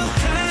one of a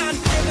kind,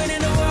 living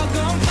in a world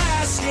gone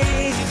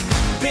plastic.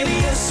 Baby,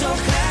 you're so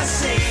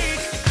classic.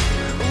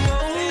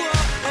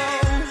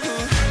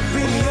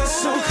 Baby, you're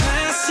so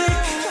classic.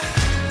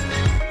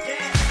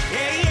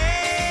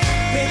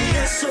 Baby,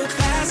 you're so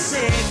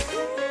classic.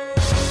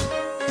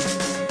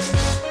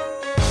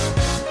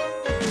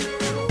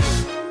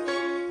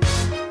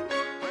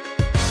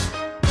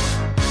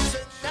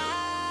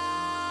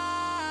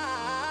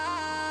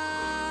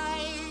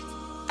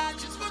 I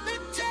just wanna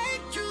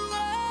take you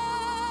higher.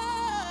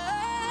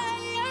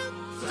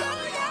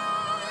 Throw your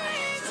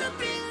hands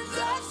up in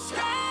the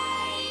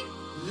sky.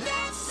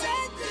 Let's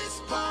set this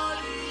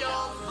party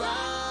on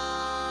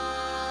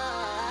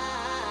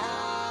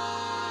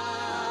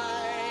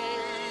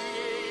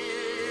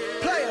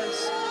fire. Players,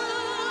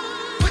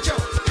 put your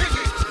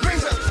pinky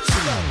rings up to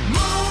the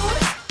moon.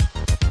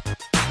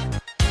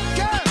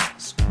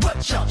 Girls, what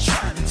y'all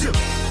trying to do?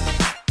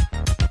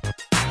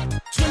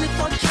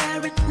 24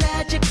 karat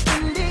magic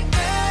in the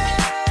air.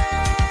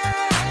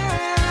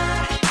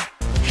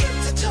 Head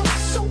to toe,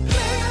 so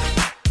clear.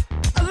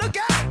 Look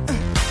out!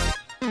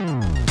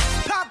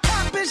 Pop,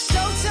 pop, it's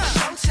showtime.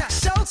 Showtime.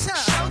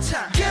 Showtime.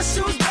 Showtime. Guess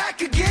who's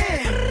back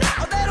again?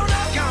 Oh, they don't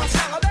know. Gone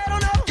time. Oh, they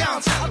don't know.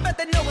 Gone time. I bet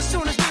they know as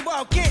soon as we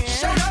walk in.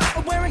 Showed up.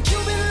 I'm wearing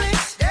Cuban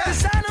links. Yeah.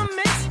 Designer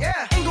mix.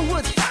 Yeah.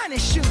 Inglewood's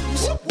finest shoes.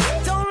 Whoop,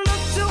 whoop. Don't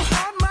look too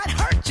hard, might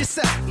hurt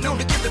yourself. Known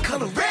to give the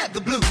color red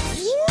the blues.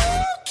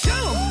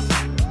 Kill 'em.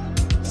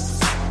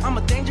 I'm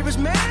a dangerous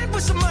man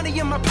with some money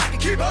in my pocket.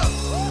 Keep up.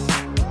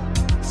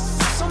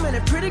 So many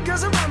pretty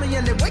girls around me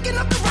and they're waking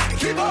up the rocket.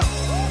 Keep up.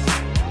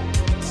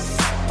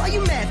 Why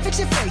you mad? Fix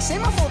your face.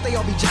 Ain't my fault they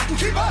all be jocking.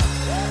 Keep up.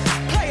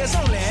 Players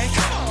only.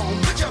 Come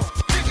on, put your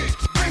pinky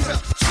rings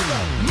up to the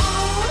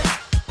moon.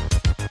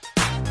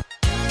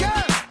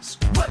 Girls,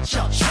 what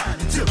y'all trying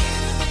to do?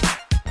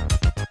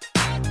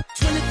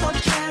 24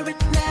 karat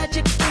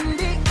magic in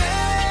the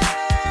air.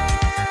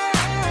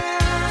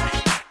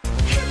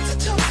 Head to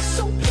toe,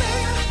 so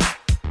clear.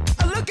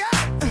 Look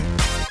out.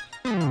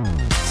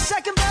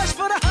 Second verse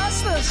for the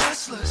hustlers.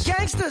 Hustlers.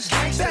 Gangsters.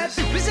 Gangsters. Bad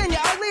bitches and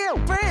your ugly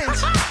old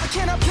friends. I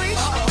cannot preach.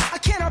 Uh-oh. I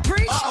cannot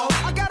preach.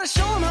 Uh-oh. I gotta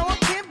show them how I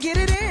pimp get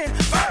it in.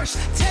 First,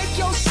 take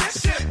your sip.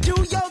 Sip. Do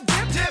your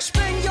dip. Dip.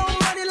 Spend your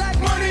money like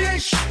money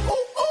ain't shit.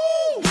 Ooh,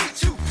 ooh, we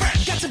too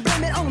fresh. Got to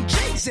blame it on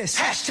Jesus.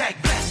 Hashtag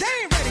blessed. They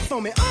ain't ready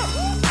for me.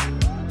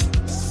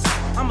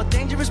 I'm a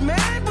dangerous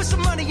man with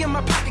some money in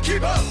my pocket.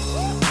 Keep up.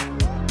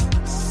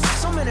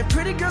 So many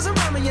pretty girls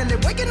around me and they're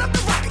waking up the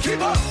rocket.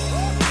 Keep up.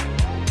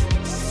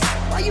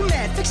 Why you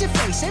mad? Fix your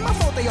face. Ain't my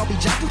fault they all be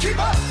jocking. Keep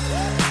up.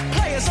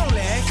 Players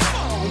only. Come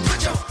on,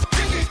 put your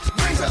pinky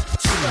rings up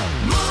to the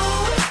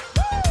moon.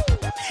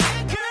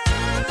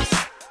 Girls,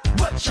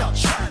 What y'all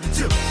trying to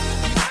do?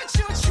 what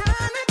you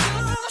trying to do?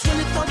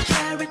 24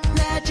 karat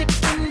magic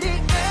in the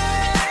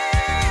air.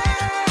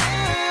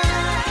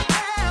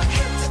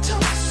 Head to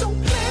toe, so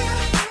clear.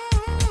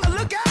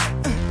 Look out.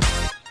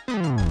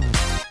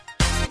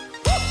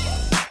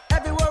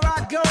 Everywhere I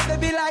go, they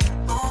be like,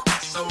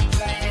 So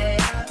clear.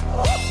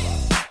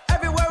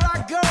 everywhere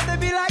I go, they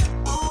be like,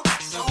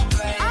 So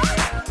clear.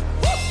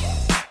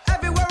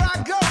 everywhere I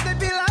go, they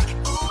be like,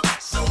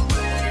 So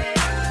clear.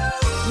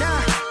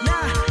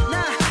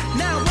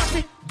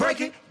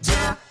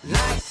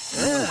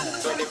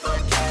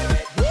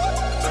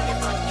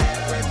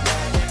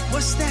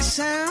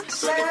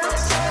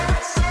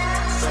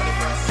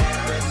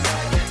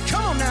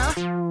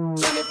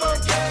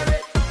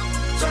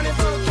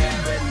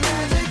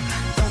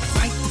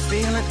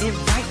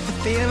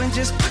 feeling,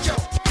 just put your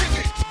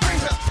pinky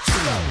rings up to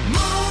the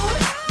moon.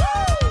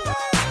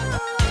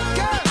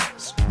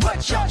 Girls,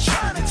 what y'all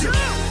trying to do?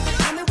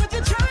 Tell me what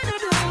you're trying to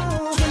do.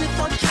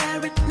 24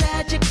 karat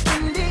magic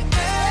in the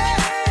air.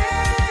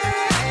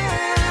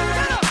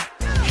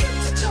 Head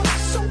to toe,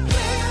 so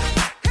clear.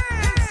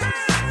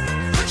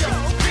 Put your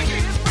pinky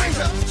rings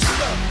up to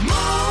the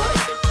moon.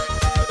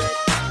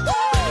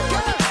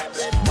 Girls,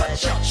 what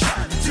y'all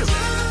trying to do?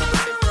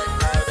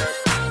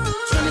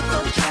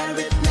 24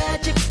 karat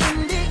magic in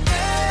the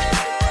air.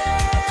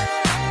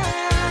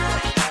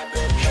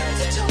 Head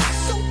to toe,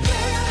 so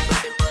clear.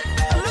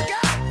 Look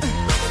out.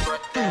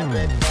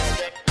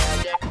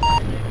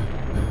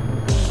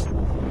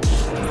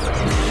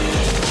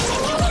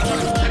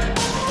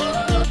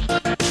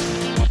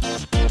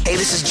 Hey,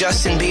 this is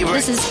Justin Bieber.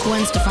 This is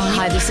Gwen Stefani.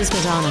 Hi, this is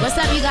Madonna. What's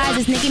up, you guys?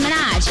 It's Nicki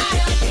Minaj.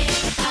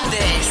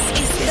 This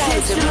is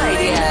Phantom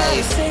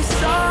Radio. Say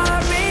sorry.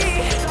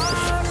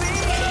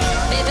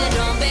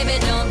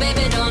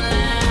 Baby, don't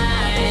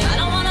lie. I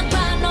don't wanna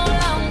cry no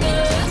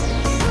longer.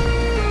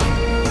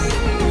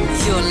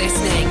 You're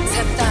listening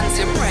to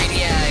Phantom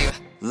Radio.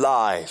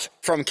 Live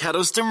from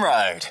Kettleston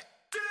Road.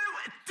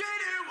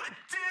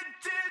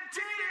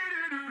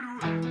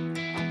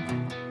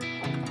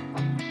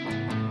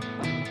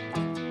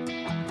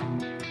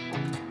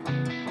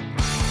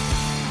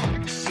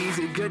 She's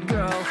a good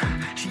girl,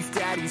 she's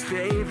daddy's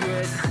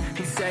favorite.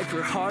 He's safe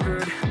for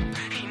Harvard,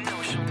 he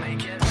knows she'll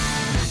make it.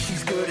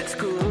 She's good at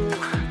school,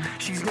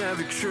 she's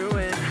never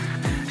truant.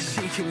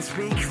 She can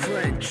speak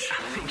French,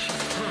 I think she's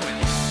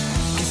fluent.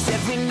 'Cause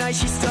every night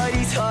she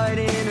studies hard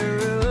in her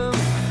room.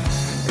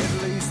 At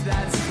least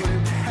that's what her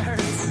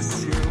parents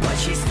assume. But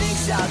she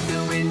sneaks out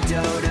the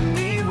window to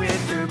meet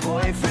with her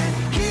boyfriend.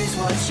 Here's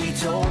what she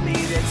told me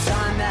the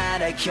time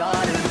that I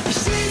caught him.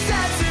 She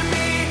said to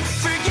me,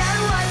 forget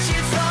what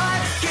you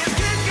thought. 'Cause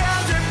good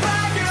girls are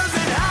bad girls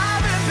that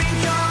haven't been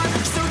caught.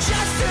 So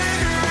just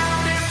turn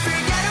around and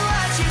forget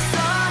what you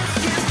saw.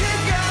 'Cause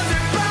good girls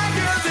are bad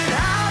girls that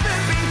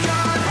haven't been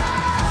caught.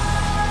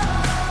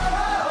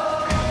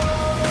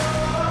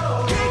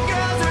 Good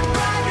girls are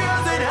bad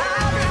girls that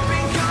haven't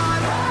been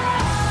caught.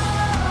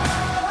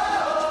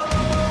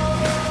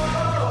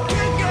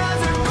 Good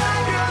girls are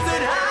bad girls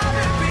that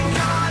haven't been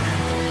caught.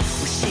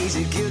 Well, she's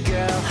a good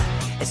girl,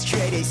 a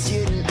straight A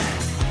student.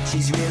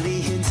 She's really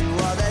into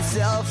all that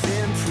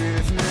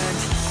self-improvement.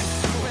 I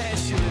swear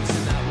she lives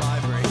in that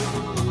library.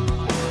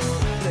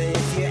 But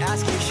if you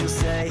ask her, she'll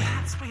say,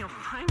 that's where you'll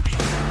find me.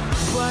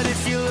 But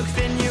if you look,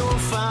 then you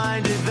will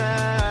find her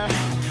there.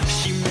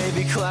 She may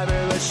be clever,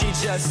 but she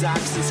just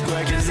acts a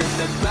square. 'Cause in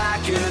the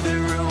back of the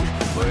room,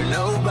 where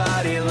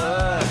nobody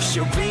looks,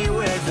 she'll be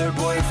with her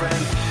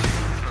boyfriend.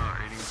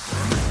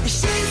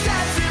 She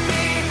said to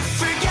me,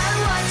 forget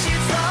what you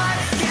thought.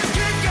 'Cause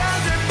good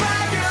girls are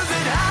bad girls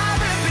that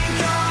haven't been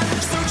caught.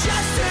 So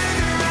just turn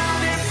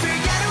around and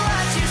forget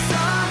what you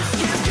saw.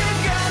 'Cause good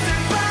girls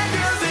are bad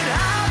girls that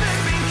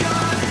haven't been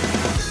caught.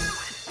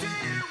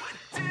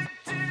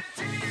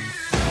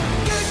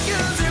 Good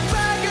girls are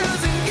bad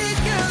girls and good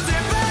girls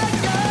are bad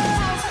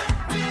girls.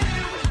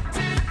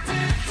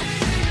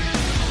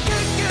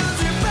 Good girls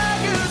are bad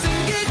girls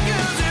and good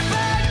girls are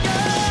bad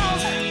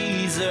girls.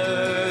 She's a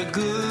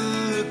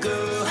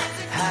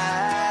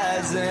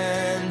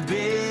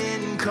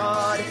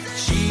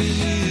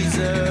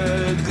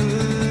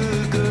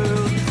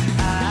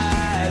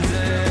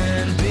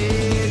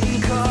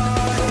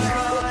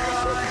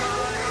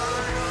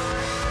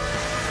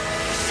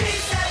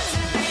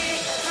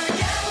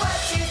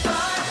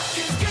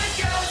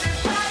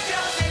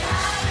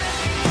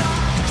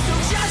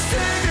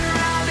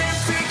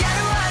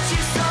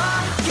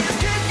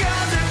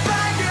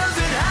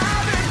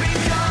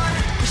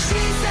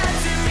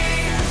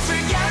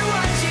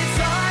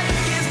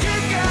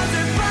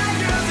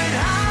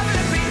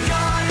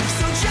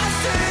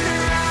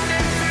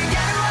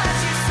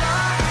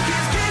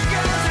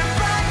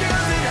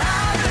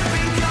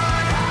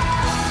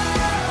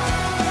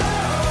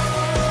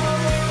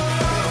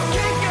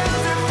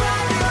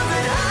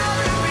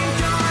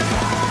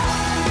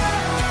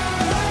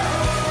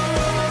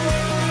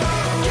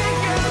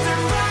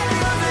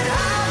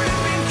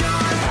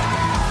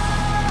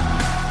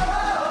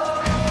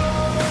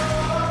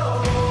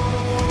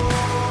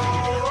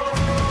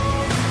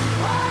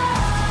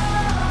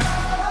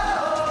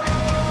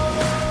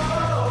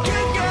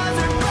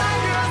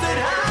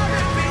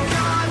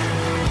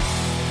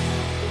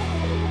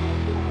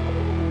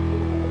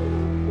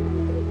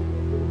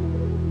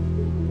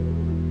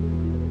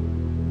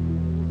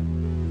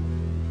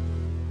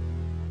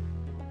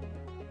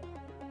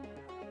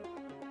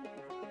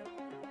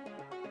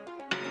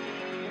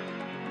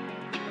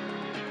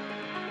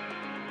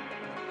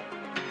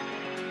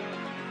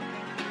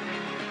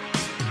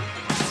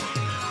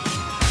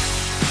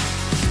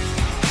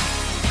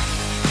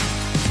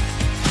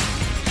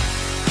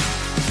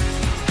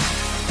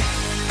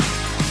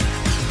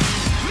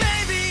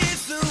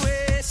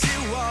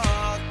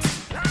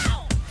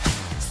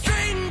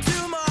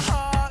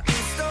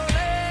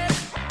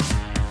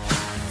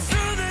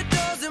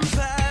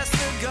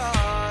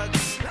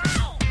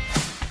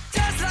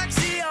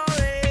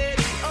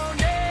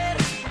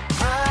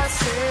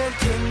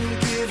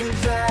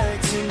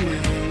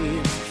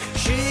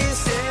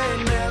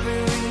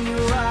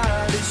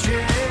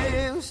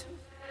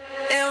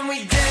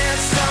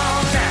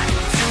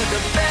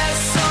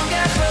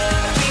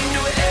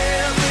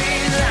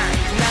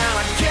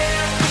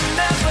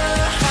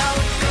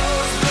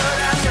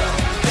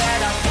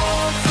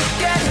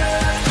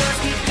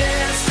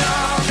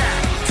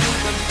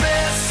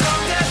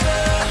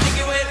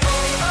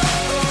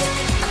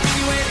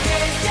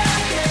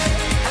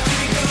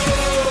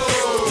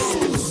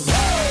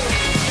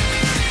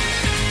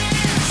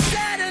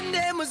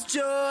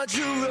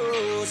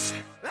close.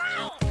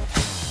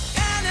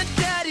 And her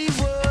daddy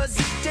was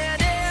a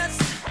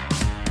dentist.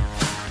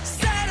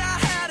 Said I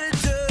had a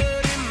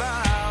dirty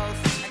mouth.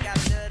 I got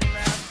a dirty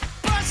mouth.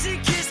 But she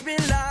kissed me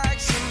like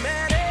she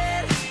meant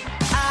it.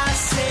 I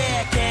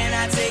said, can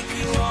I take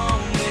you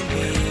home with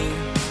me?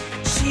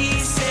 She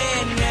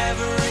said,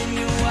 never in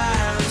your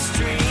wildest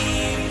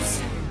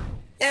dreams.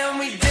 And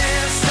we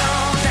danced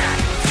all night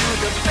to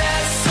the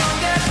best song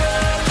ever.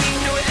 We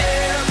knew it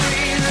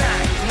every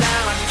night.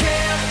 Now I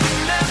can't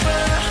remember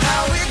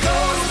how it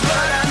goes,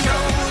 but I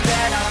know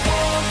that I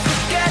won't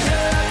forget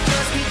her.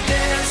 'Cause we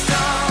danced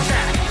all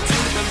night to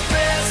the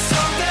best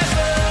song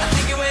ever. I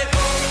think it went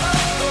oh,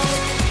 oh, oh.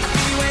 I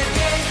think it went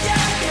yeah,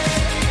 yeah,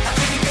 yeah. I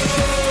think it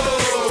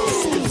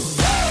goes.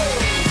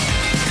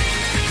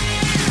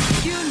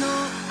 You know,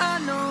 I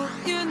know,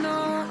 you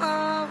know,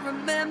 I'll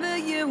remember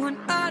you. And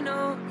I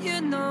know, you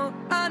know,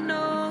 I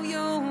know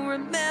you'll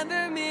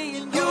remember me.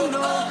 And you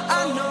know,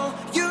 I know,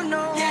 you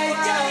know, I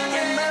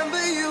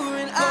remember you.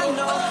 And I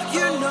know,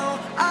 you know,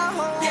 I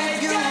hope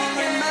you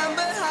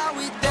remember how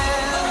we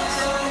danced.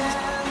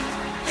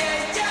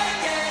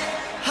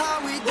 How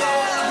we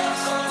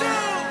danced.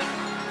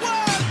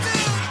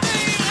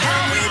 How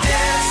we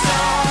danced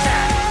all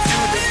night to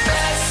the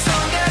best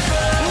song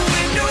ever.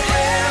 We knew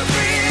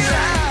every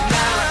line.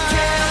 Now I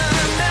can't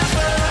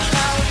remember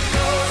how it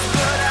goes,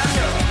 but I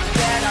know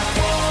that I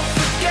won't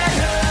forget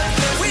her.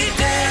 'Cause we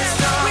danced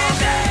all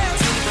night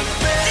to the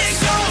best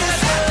song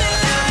ever.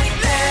 We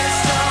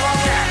danced all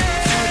night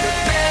to the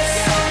best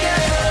song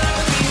ever.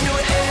 We knew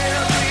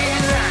every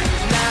line.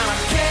 Now I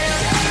can't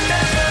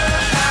remember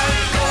how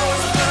it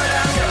goes, but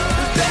I know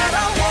that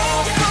I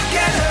won't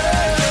forget her.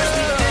 'Cause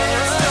we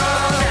danced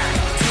all night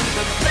to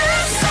the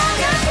best song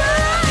ever.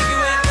 I think it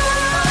went oh,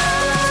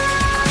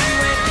 I think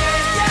it went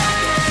yeah,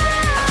 yeah,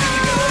 yeah. I think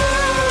it goes.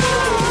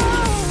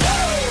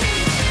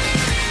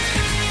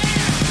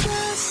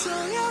 Best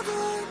song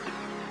ever.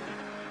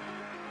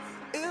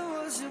 It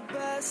was your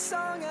best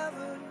song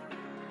ever.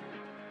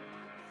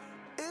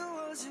 It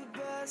was your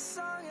best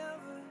song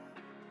ever.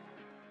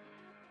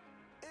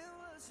 It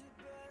was your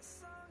best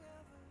song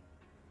ever.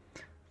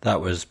 That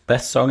was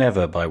Best Song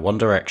Ever by One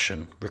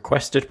Direction,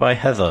 requested by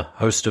Heather,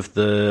 host of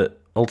the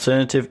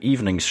Alternative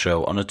Evenings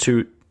show on a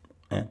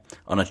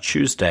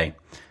Tuesday.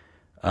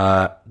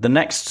 The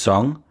next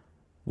song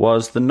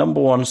was the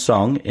number one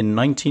song in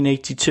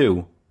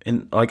 1982,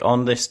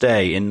 on this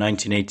day in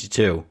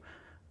 1982.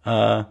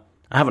 I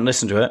haven't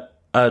listened to it.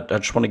 I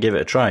just want to give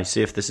it a try,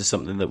 see if this is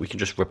something that we can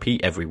just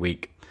repeat every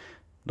week.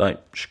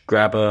 Just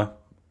grab a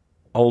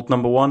old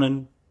number one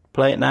and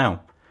play it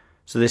now.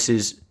 So this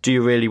is Do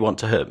You Really Want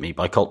to Hurt Me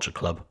by Culture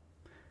Club.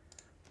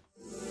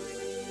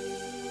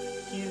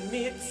 Give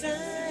me time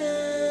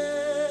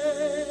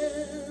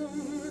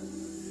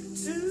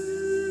to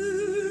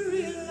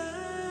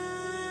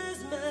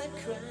realize my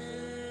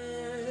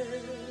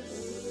crimes.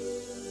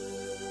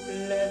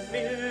 Let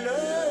me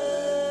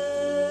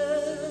love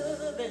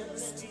and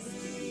steal.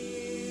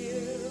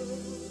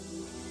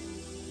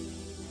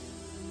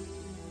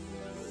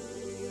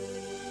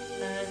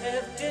 I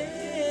have danced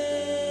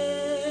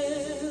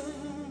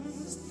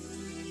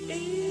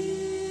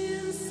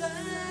inside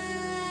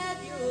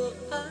your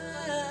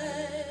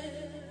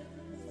eyes.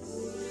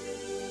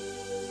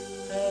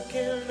 How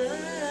can I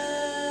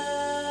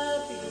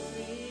be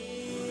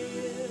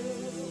real?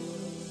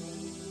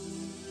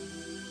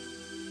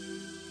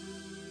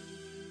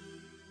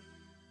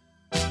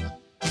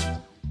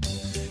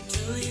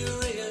 Do you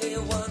really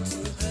want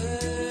to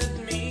hurt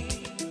me?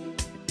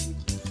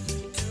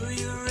 Do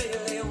you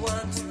really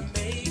want to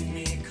make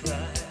me cry?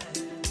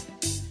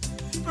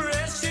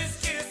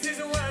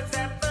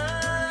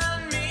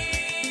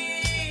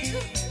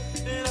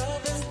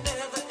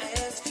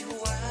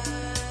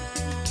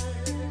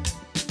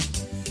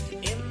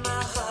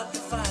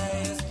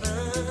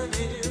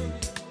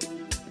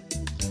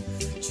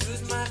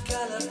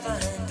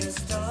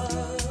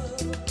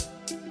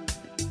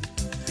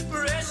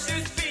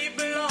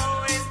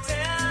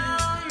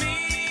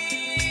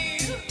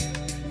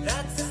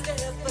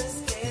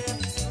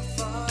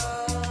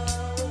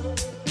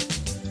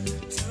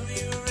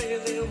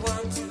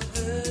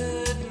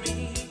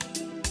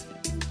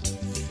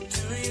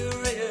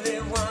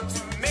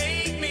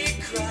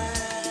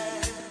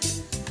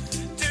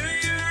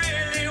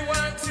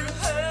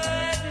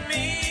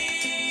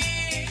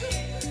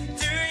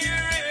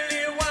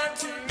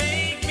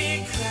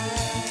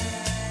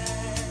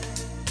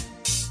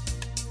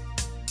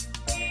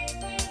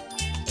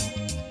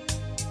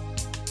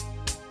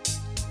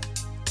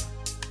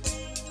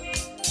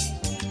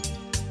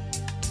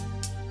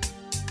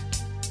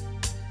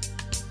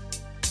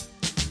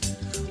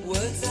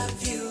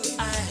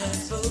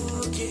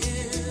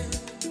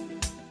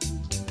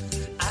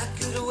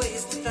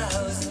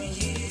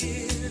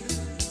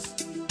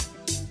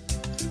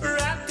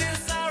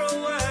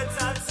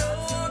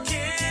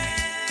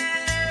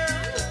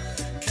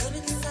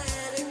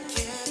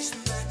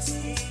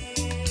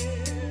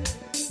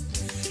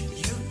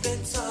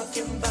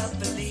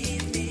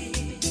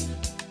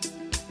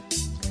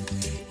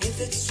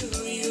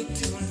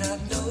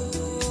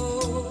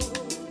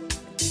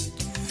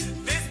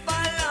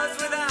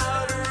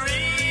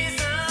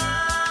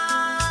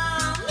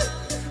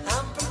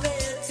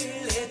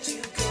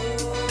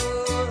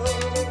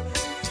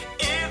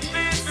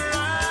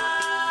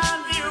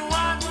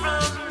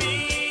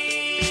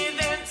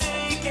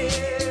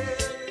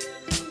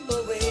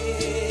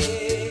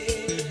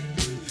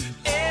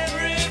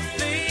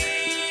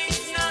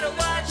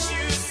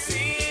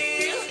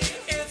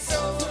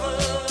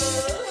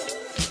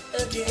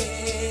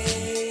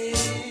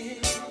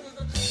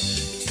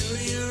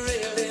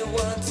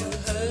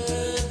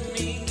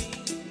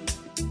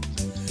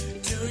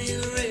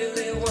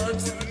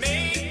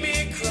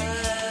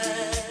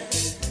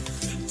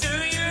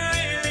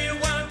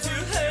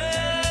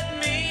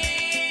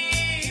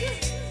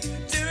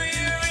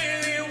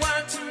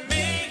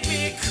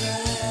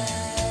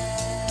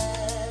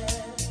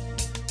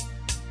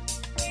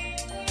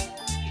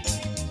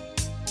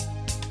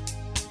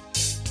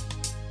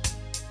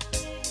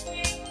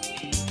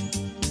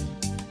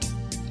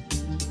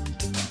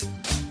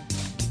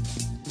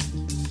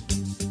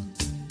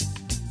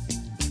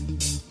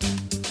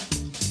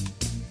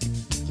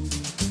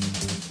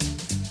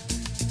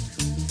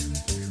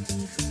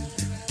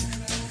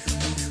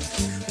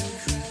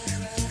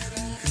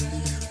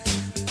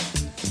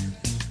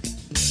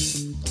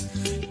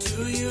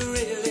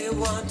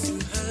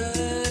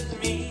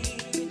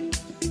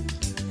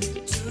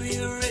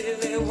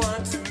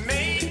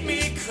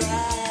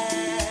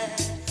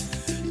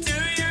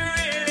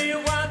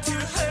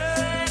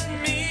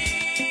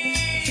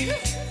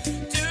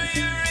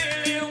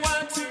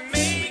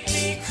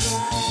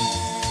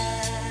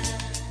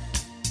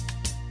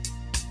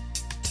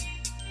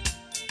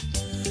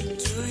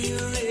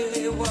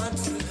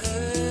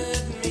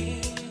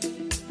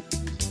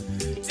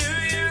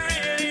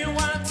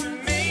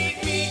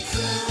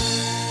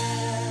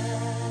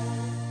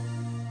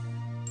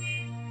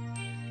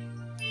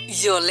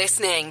 You're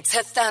listening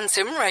to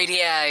Phantom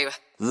Radio.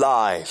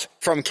 Live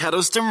from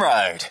Kettleston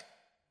Road.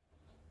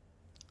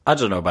 I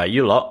don't know about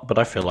you lot, but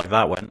I feel like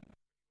that went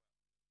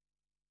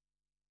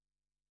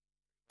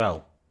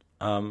well.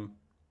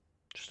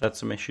 Just had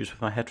some issues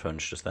with my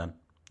headphones just then.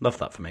 Love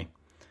that for me.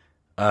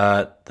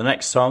 The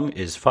next song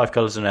is 5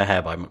 Colours in Her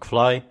Hair by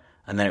McFly,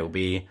 and then it will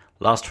be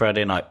Last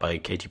Friday Night by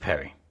Katy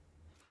Perry.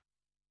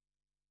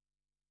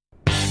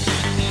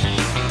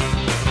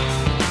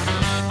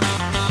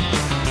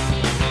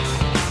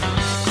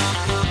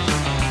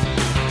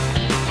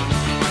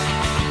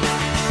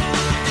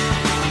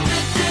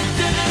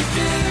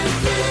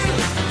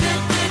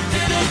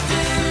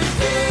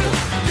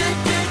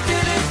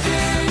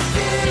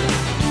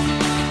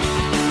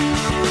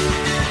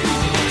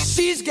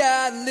 She's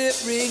got a lip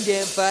ring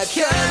and 5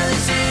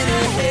 colors in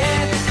her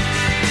hair.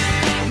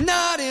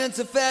 Not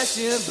into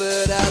fashion,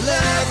 but I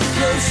love the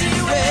clothes she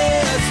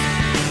wears.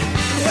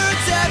 Her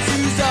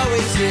tattoos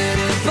always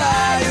hidden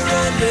by her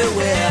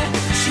underwear.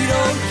 She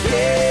don't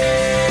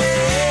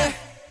care.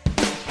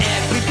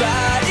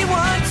 Everybody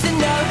wants to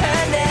know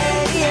her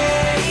name.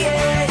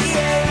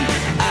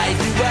 I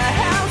do a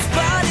house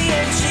party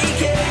and she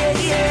came.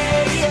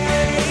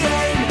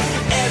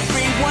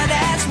 Everyone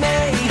asks me,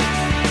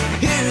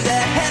 who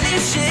the hell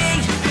is she?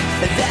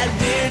 That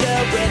weirdo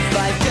with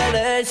 5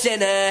 colors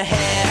in her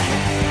hair.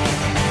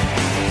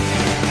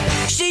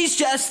 She's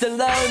just a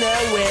loner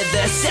with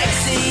a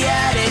sexy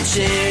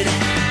attitude,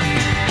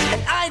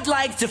 and I'd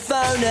like to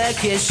phone her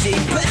cause she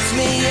puts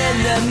me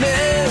in the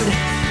mood.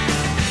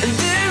 And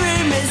the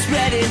room is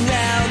spreading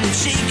round and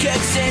she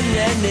cooks in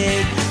the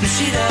nude. But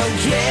she don't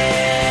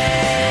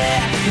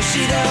care,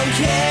 she don't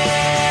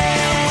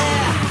care.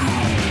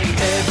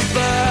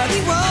 Everybody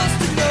wants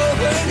to know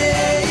her name.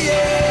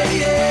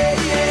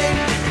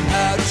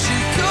 How does she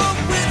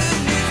cope with a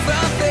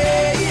newfound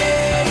fame?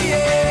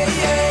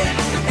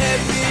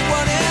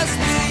 Everyone asks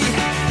me,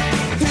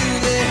 who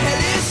the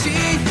hell is she?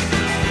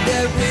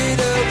 That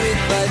widow with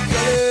 5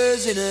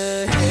 colors in her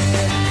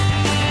hair.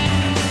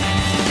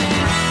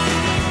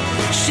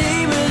 She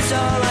was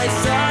all I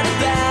thought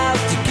about,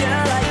 the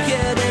girl I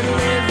couldn't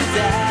live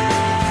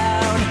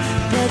without.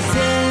 But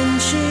then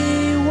she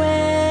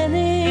went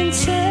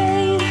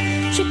insane,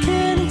 she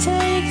couldn't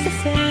take the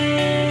fame.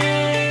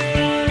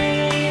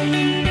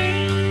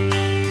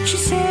 She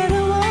said I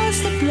was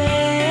to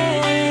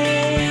blame.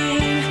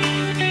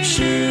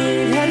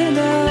 She'd had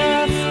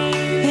enough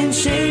and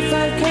she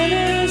 5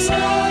 colors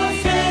of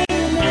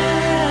fame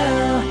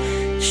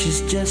now.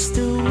 She's just a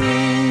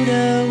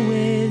widow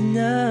with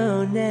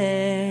no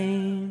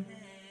name.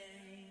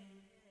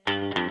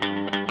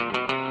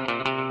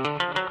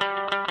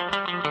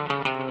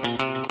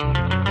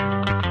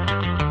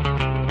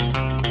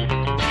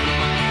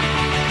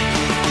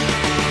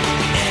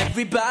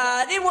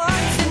 Everybody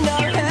wants to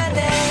know her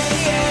name.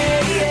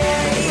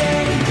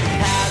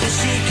 How does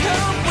she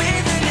cope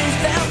with her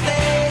newfound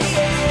fame?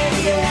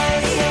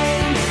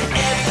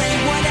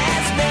 Everyone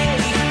asks me,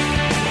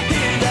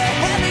 who the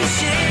hell is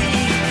she?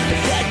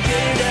 That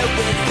girl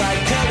with 5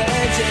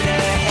 colors in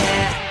her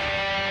hair.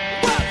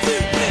 1, 2,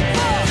 3,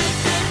 4.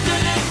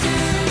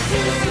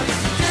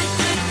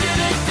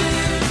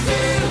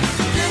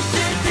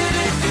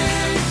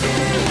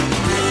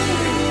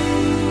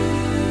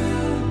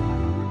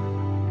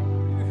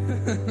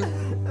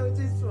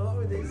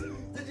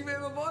 Did you hear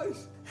my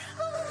voice?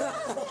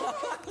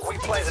 We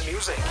play the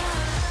music.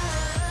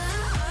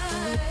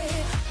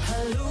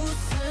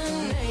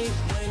 Hallucinate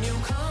when you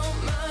call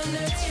my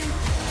name.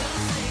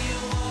 Say a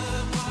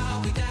word while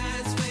we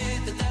dance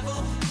with the devil.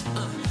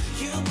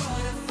 You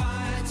brought a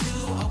fire to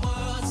a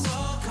world so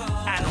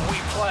cold. And we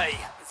play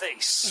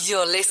this.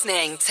 You're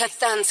listening to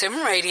Phantom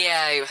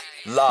Radio.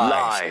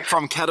 Live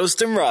from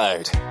Kettleston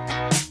Road.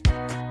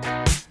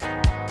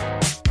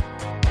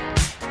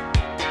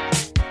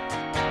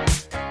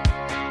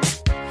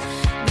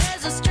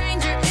 There's a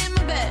stranger in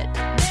my bed.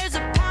 There's a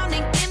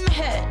pounding in my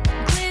head.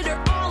 Glitter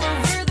all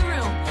over the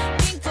room.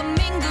 Pink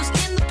flamingos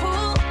in the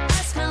pool.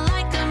 I smell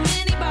like a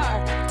mini bar.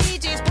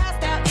 DJ's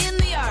passed out in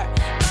the yard.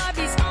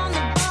 Bobby's on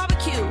the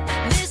barbecue.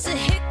 This a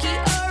hickey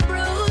or a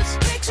bruise.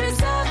 Pictures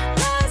of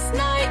last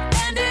night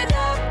ended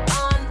up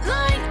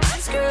online. I'm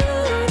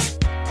screwed.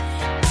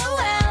 Oh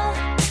well.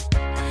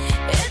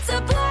 It's a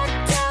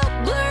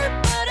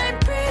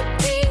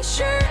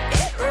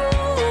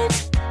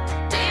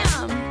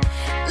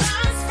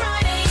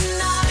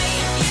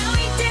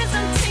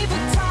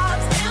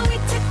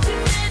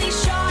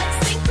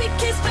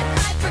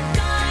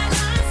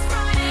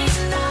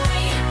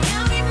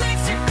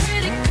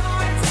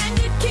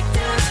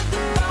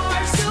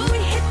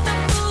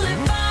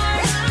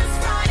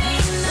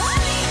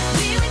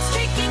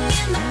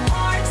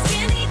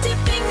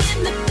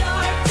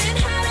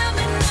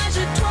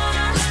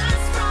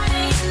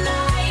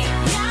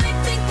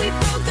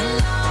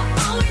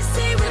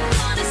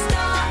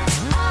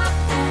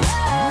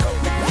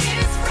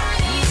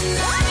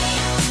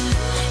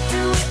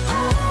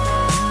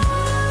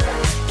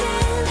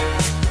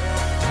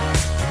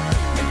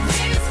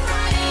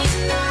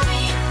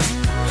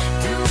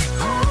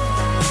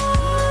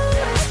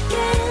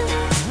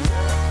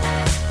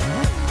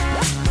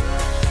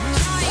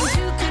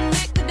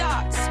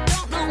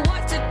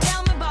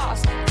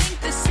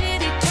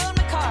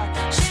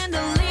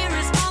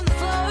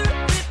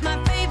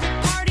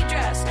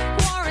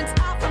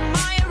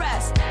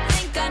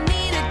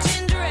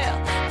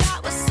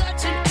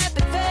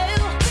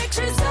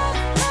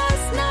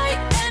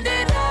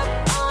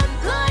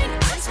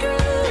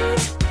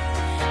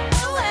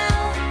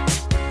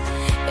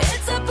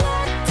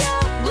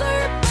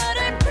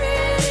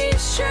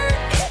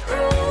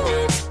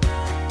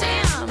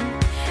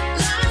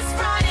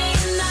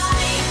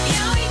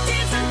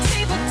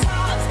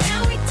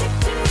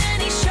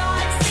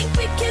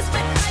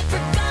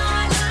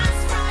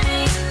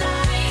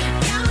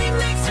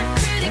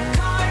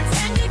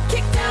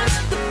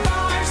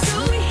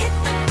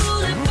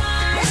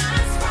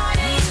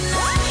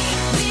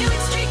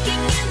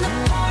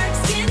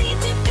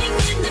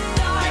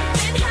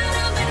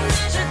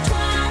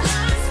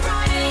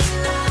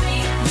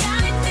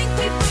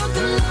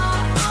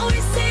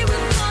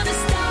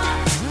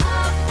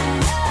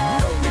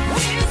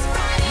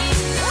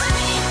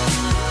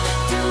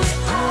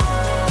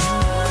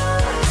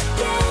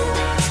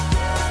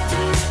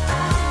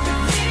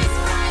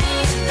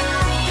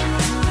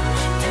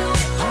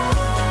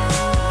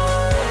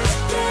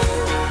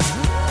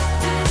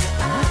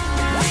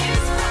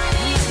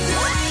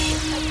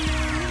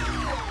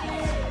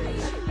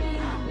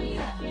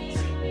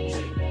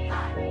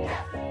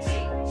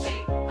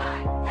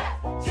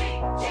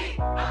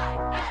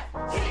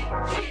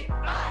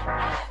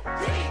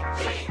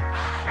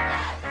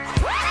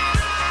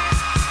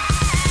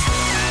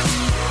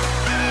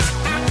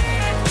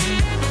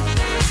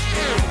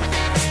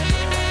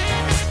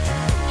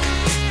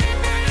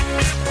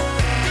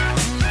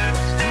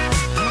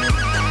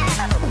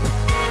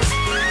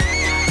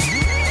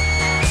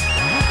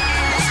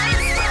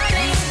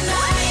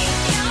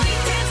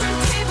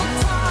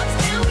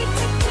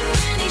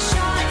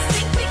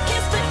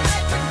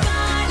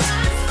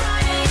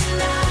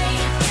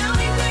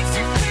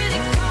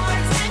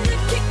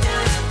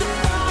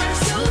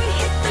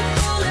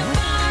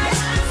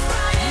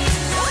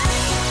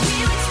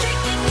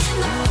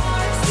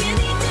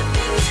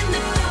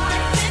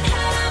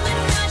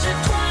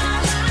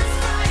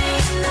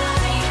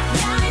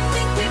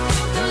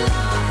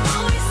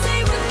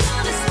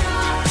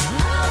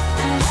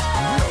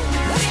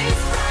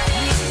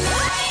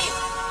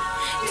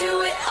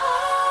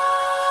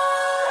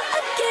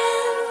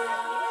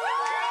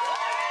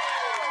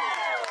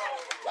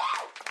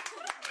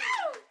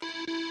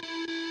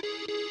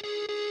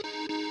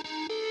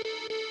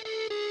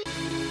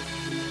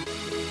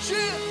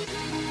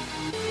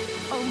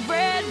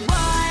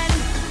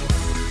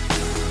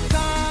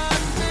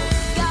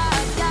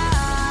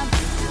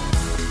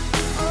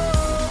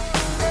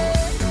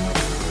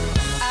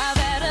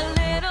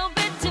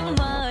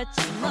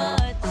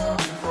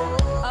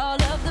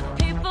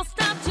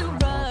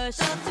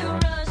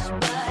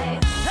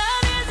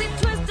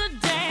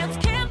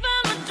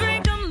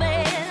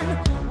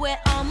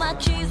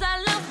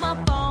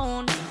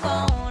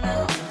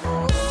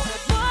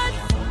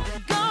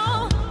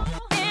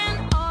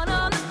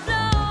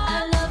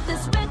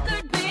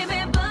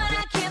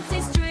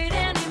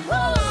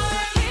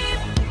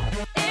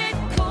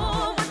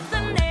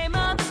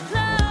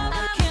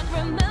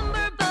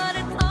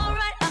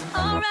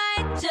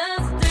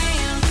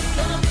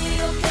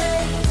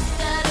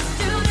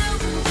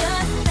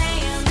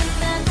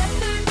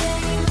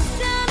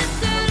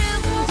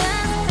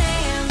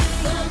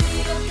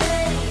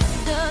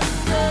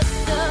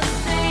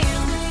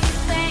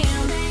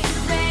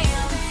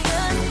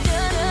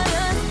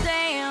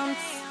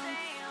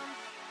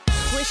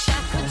wish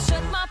I could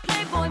shut my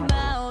Playboy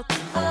mouth.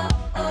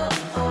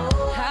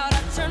 How'd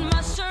I turn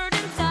my shirt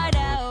inside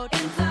out?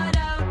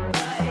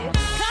 Right.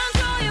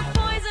 Control your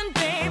poison,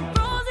 babe.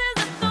 Roses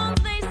are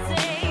thorns, they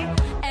say.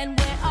 And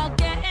we're all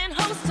getting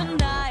hoes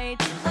tonight.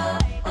 What's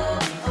going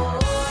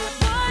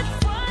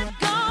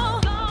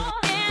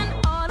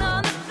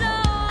on the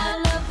floor? I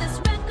love this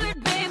record,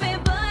 baby,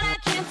 but I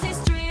can't see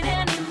straight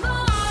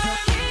anymore.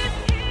 Keep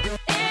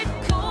it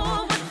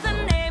cool. What's the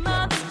name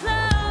of this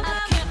club? I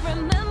can't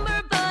remember,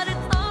 but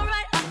it's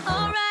alright.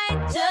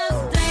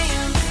 Just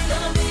dance,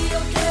 gonna be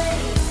okay.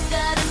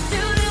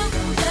 Da-da-doo-doo,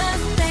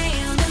 just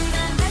dance. And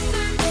that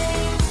record,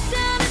 babe.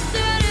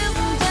 Da-da-doo-doo,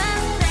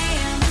 just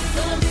dance.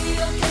 Gonna be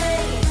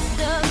okay. Just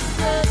dance,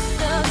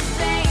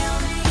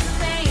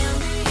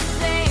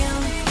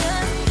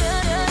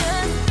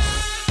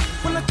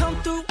 dance, When I come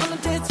through on the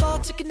dance floor,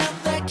 checking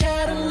out that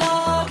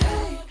catalog.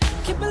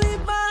 Can't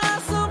believe my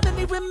eyes, so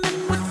many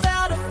women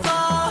without a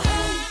flaw.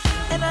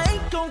 And I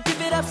ain't gon'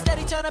 give it up,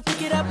 steady tryna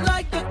pick it up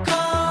like a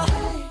call.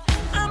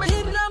 I'ma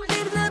hit it, I'm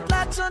leaving that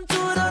latch onto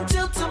it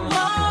until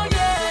tomorrow,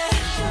 yeah.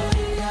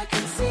 Shorty, I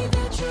can see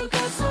that you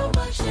got so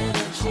much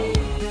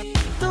energy.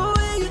 The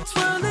way you're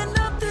twirling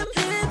up them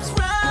hips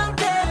round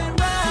and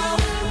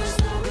round. There's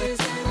no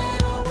reason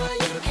at all why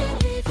you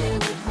can't leave here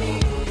with me.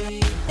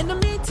 In the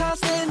meantime,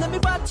 stay, let me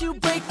watch you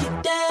break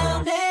it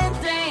down and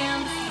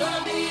dance.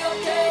 Gonna be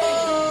okay.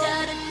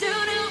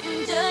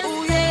 da-da-doo-doo,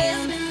 just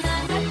dance. And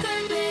that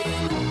record,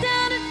 babe.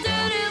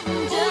 Da-da-doo-doo,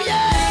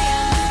 just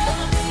dance.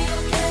 Gonna be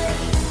okay.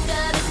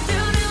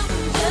 Da-da-doo-doo,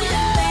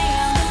 just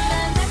dance.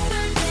 And that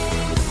record,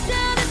 babe.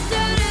 Da-da-doo-doo,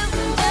 just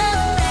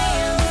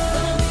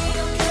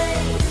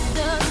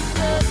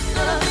dance.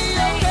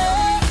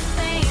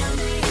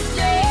 Gonna be okay.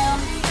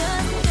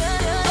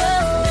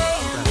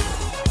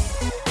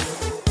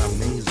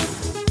 Amazing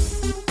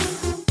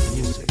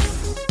music.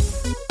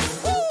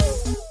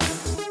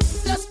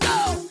 Let's go.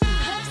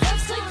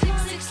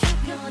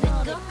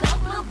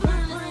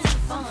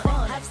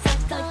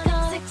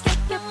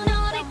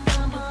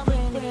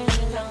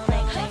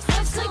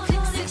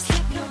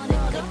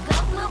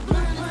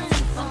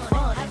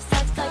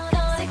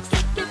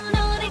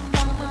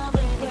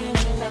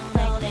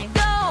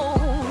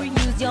 Go,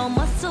 use your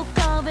muscle,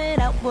 carve it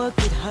out, work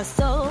it,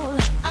 hustle.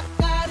 I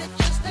got it,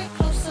 just stay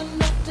close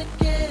enough to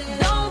get it.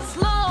 Don't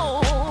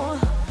slow,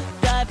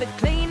 dive it,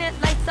 clean it,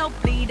 lights out,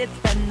 bleed it,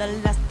 spend the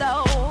last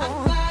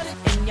got it.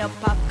 in your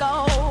pocket.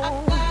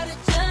 got it.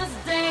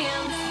 Just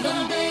dance,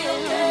 Gonna be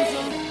okay.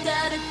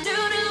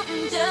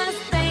 da-da-doo-doo,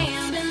 just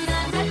dance. And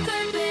that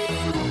record,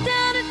 babe.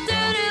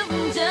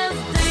 Da-da-doo-doo,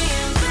 just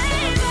dance,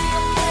 baby.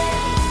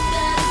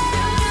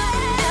 Da-da-doo-doo,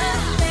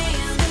 just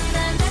dance. And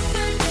that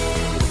record,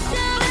 babe.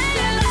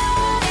 Da-da-doo-doo,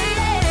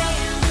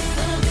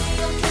 gonna be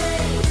okay.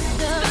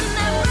 Spin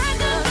that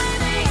record,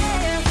 baby.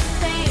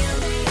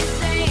 Dance,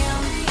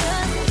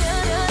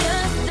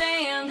 just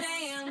dance.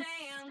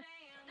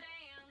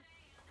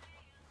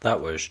 That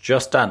was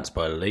Just Dance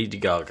by Lady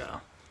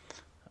Gaga.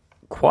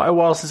 Quite a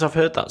while since I've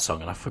heard that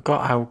song, and I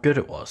forgot how good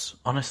it was,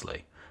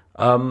 honestly.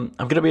 I'm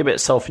going to be a bit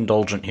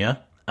self-indulgent here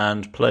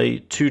and play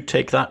 2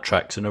 Take That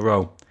tracks in a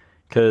row,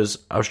 because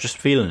I was just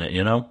feeling it,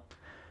 you know?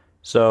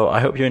 So I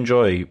hope you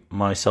enjoy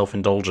my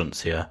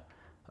self-indulgence here.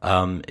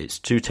 It's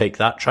 2 Take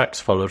That tracks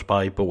followed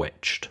by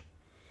Bewitched.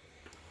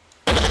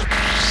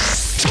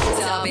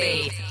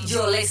 Derby,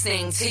 you're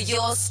listening to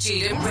your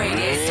student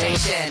radio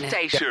station.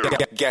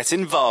 Get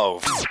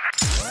involved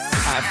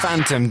at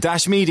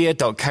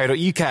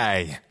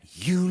phantom-media.co.uk.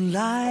 You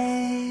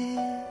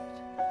light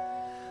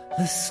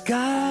the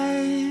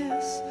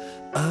skies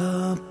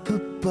up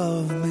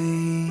above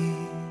me.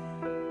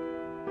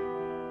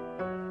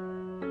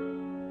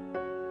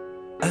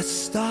 A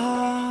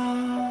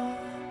star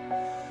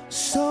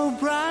so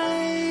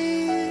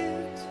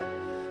bright,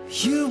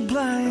 you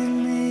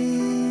blind me.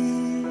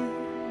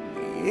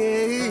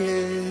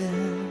 Yeah.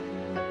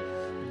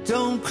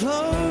 Don't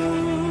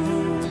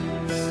close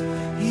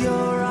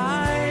your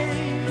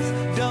eyes,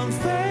 don't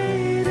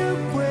fade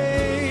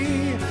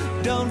away,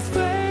 don't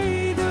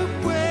fade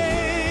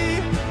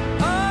away.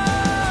 Oh,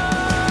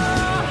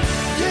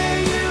 yeah,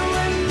 you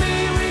and me,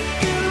 we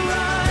can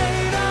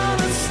ride on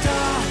a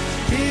star.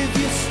 If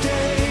you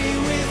stay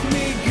with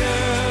me,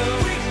 girl,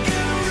 we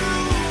can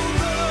rule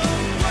the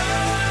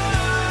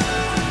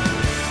world.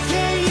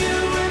 Yeah, you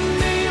and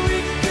me, we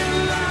can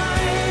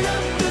light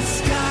up the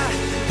sky.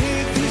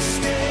 If you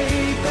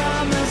stay by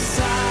my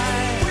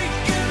side, we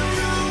can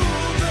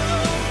rule the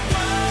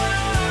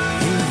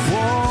world. It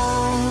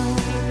won't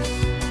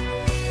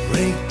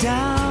break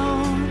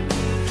down,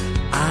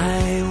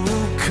 I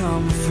will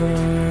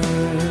comfort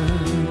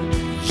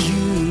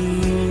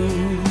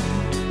you.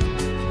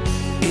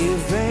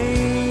 If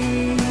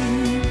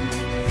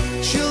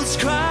angels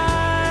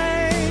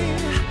cry,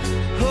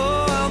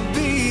 oh, I'll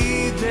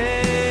be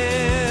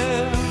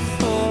there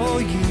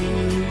for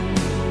you.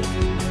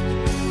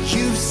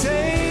 You've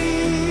saved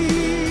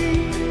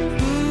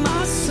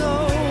my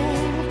soul.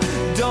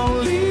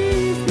 Don't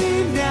leave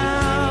me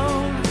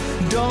now.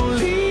 Don't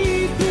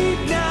leave me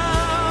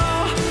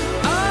now.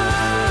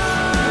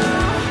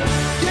 Oh,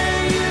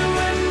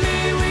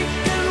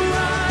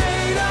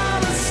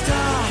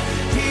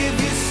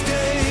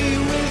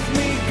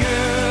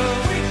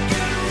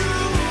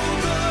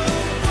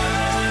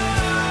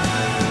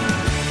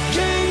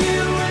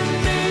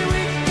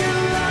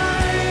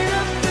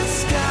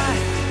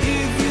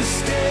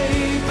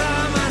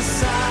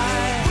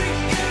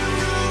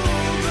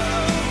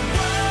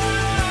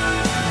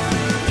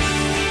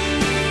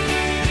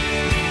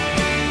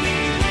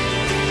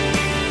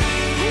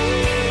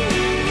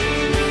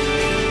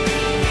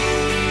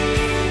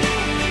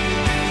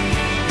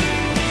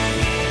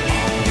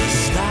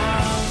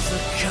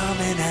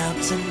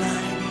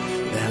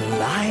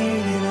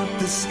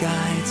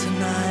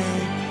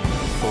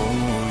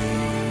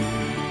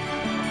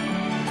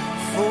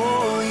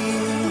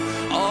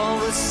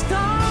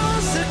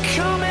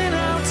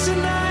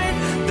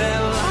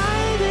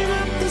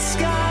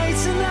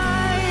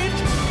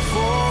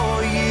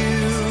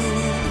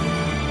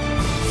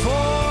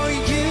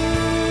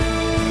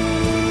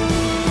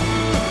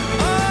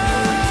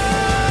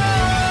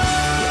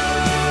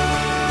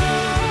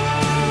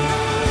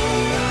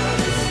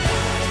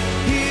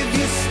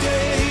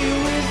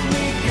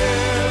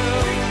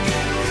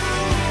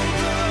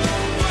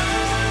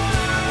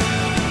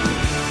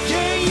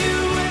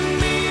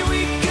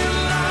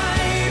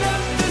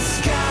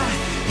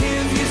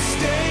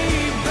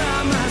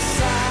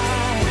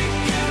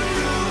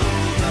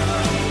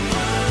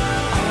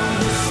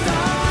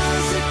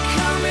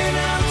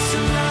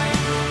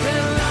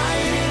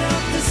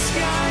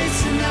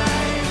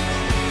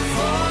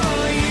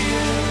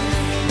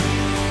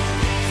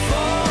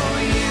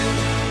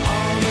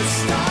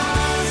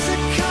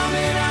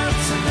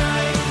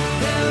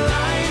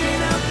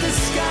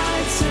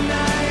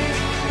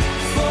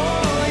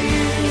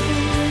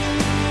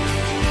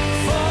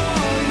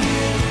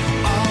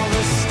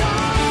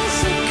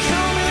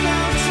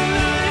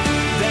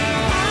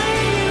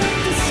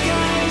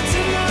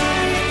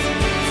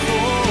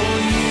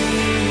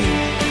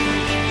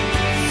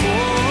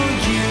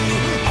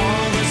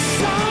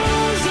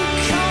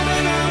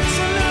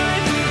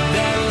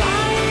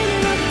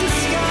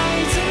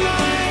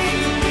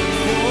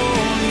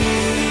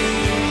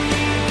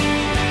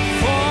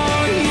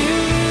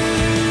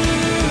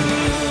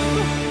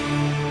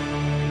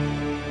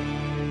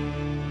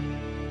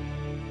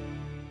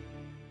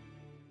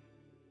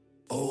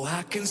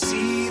 can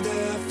see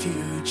the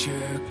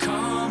future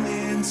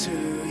coming to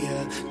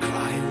you.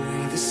 Cry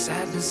away the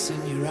sadness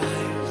in your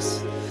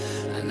eyes.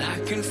 And I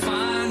can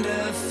find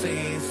a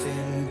faith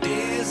in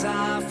days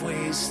I've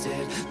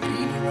wasted,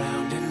 been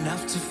around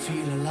enough to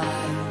feel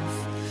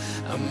alive.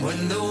 And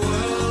when the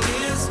world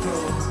is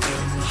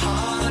broken,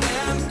 hard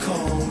and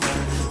cold,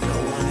 and no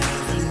one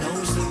ever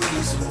knows the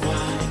reason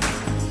why.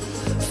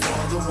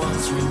 For the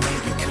ones we may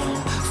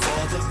become,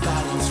 for the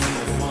battles we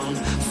have won,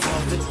 for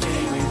the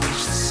day we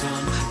reach the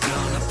sun,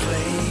 gonna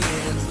play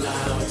it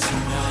loud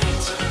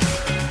tonight.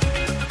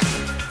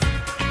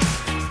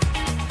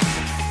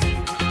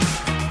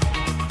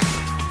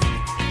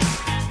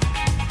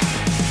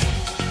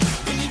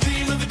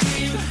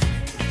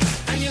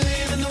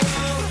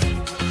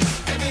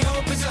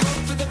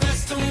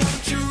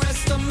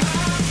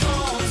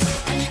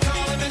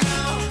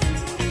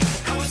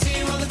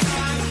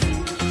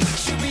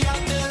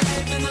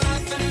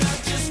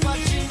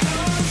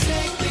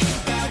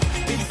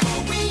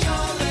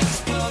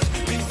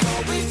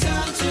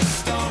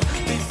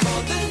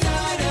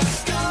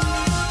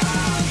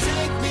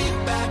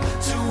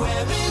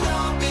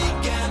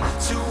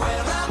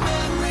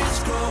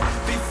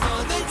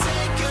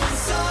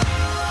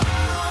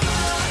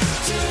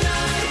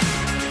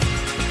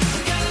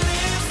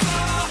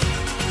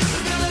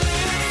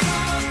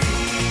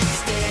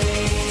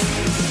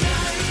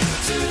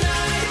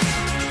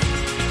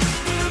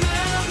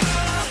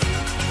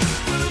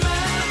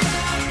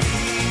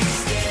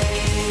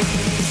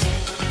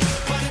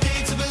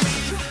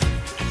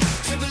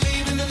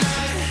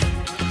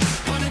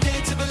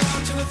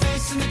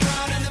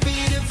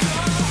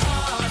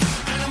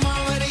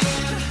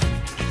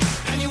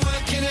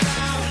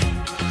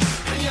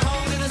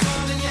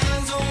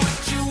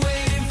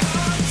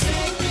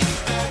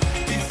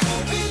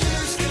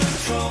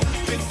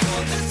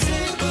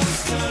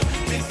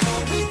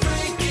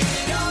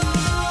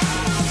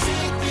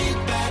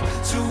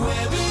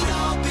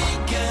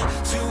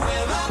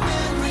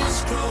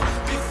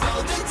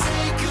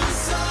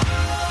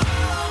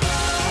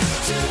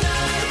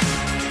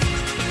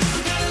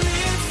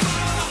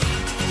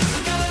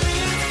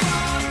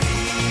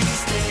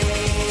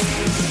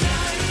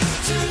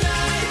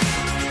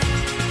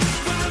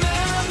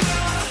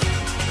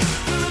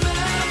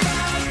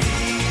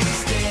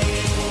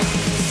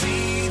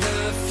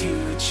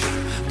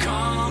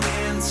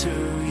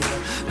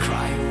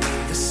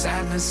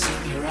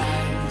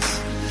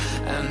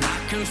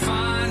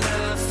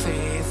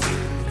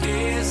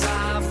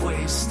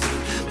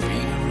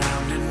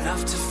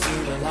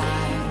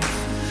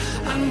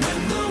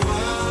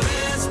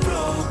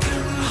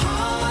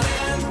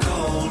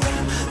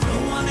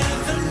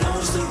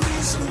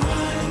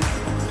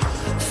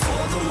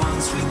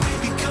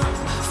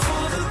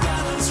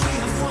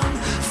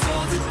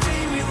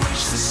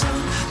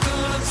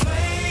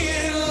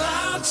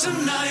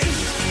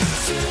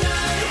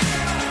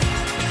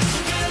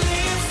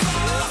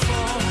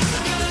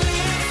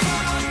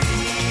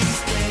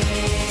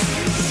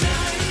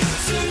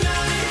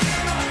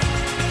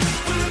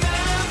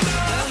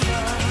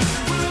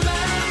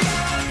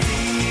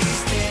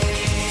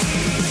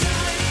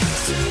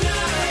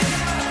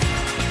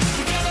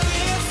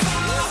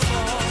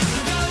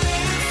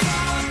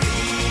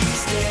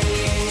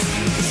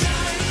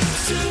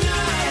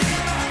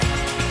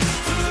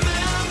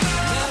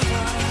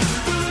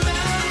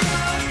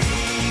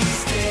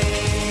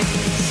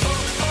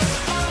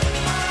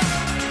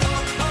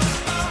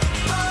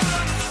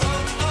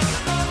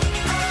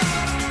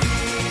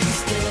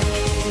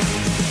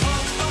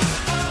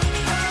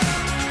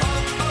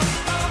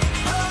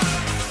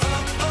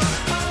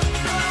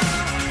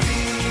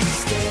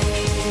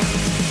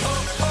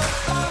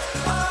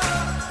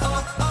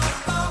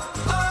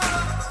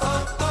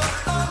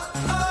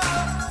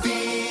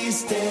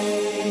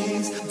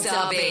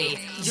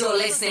 You're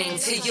listening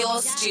to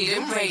your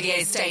student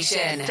radio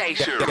station.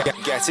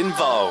 Get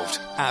involved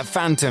at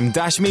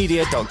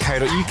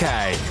phantom-media.co.uk.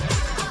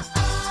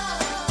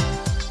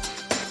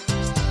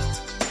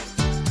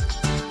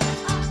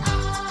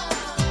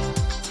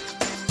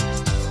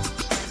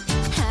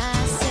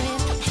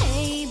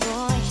 Hey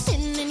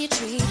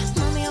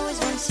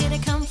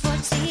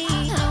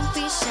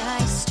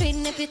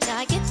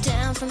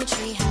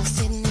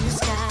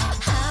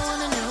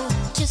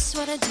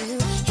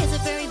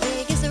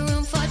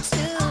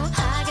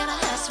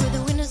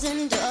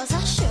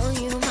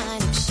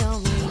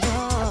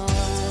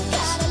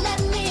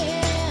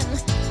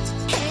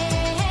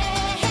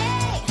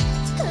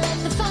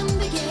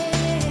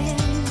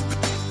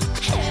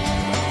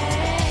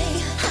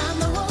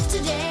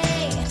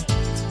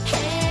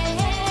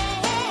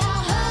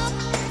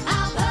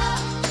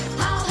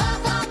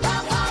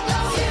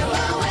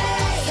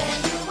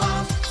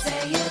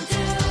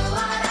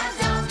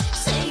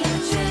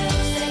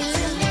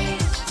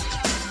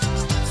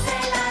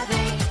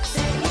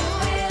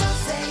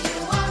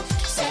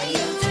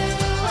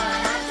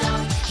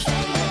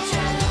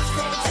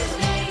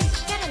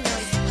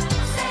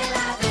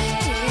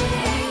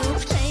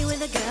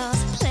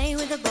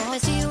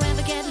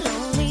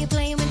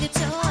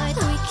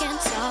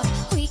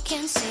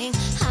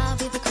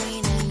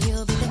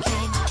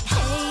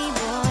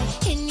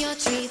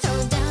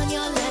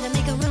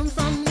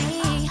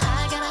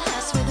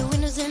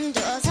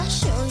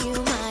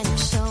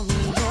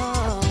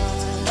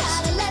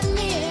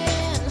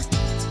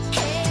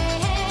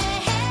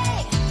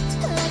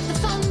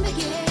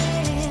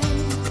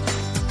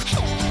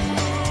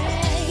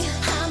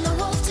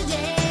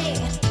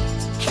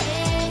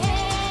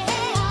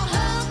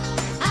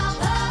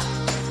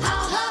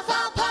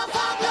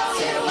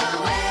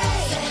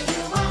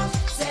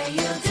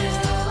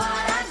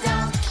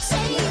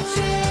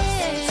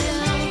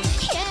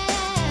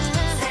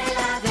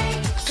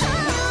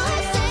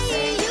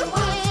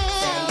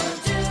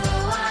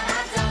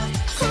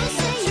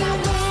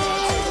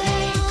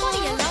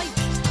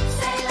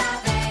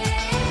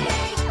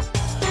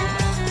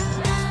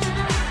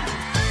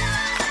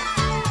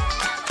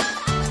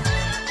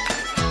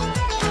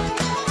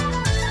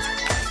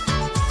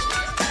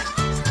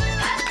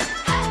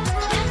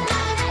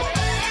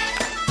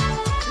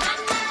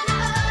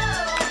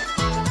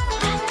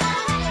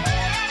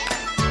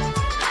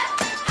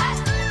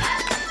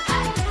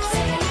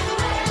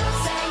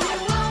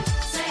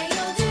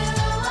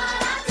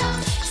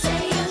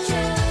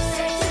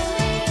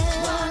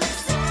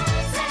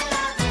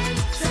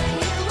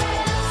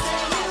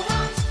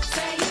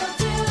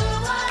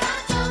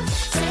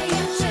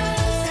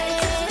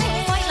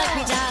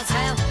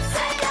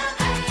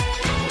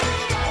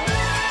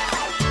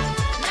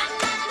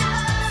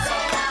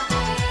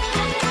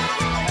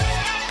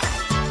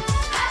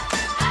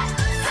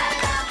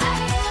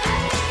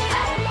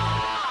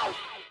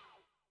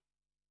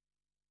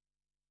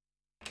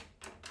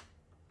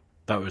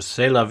That was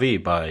C'est La Vie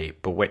by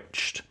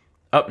Bewitched.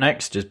 Up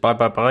next is Bye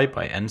Bye Bye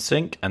by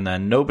NSYNC, and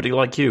then Nobody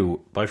Like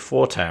You by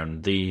Four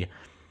Town, the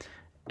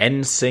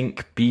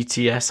NSYNC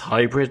BTS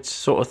hybrid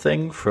sort of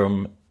thing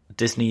from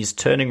Disney's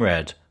Turning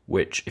Red,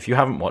 which, if you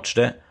haven't watched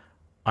it,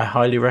 I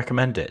highly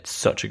recommend it. It's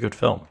such a good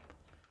film.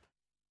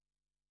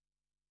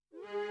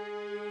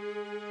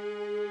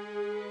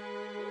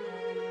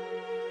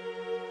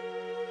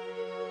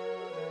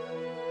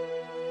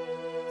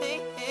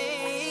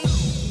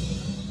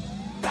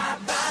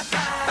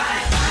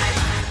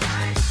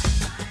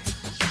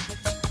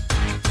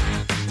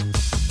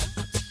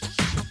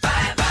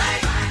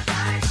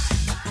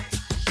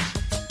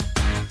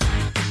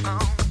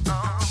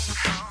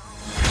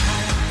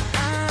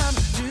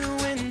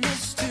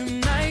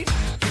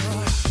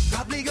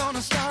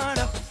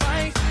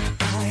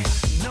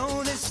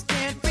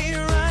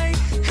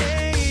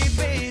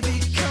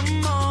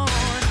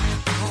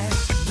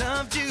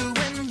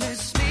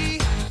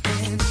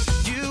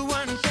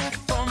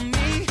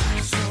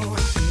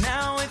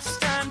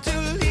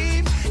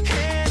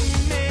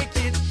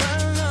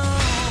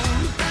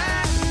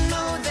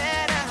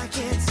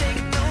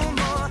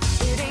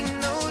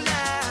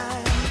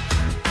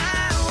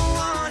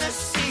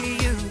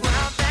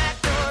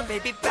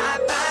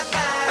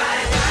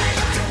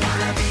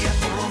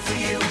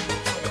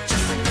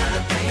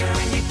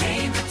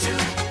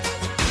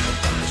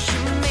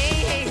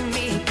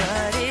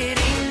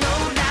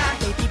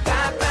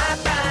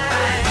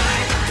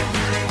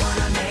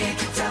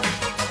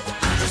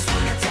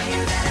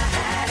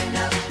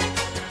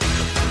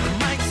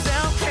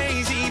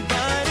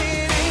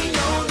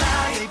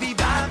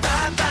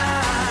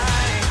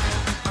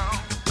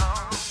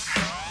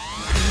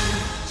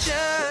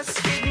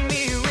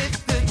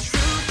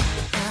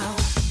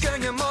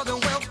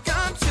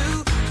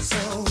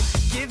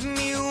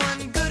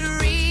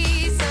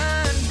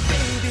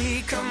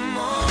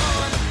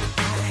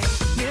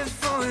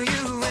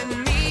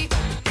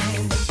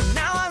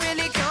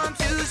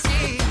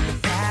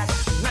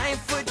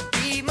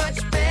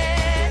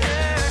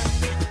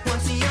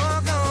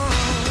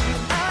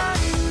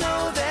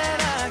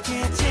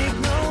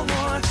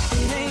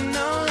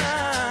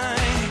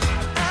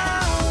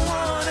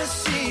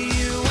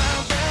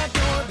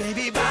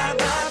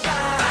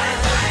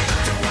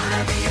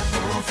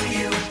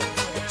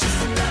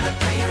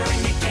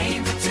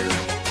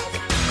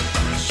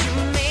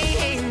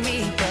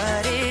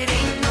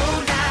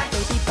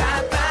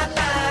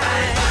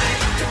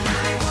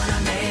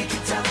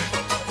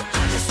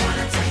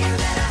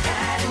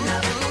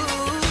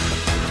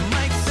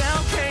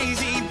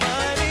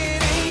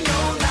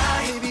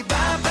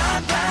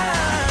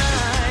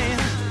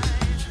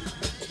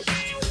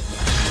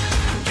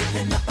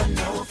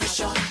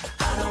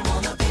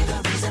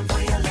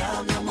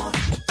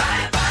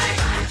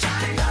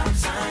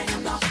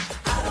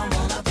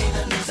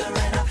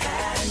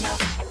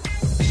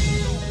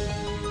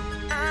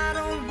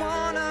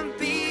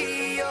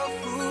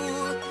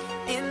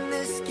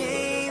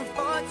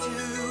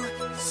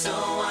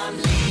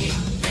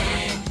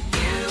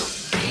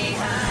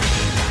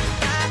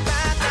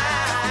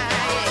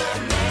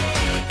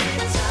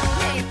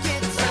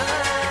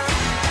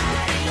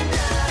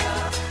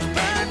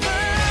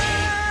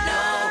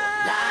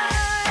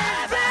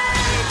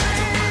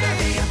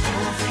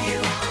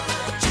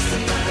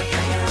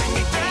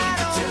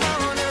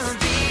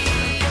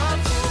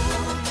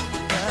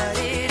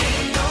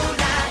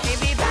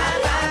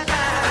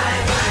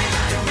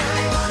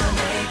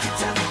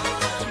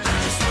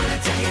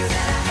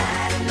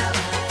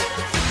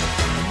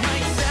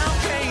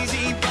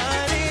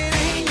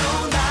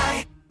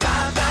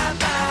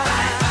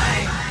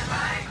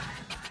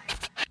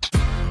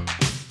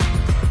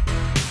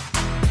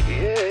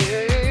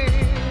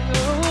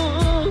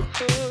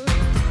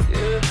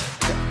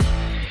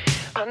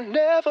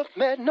 never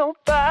met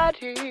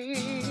nobody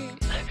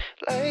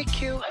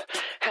like you.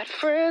 Had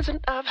friends and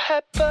I've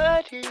had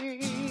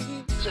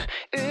buddies,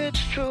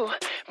 it's true,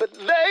 but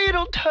they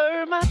don't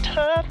turn my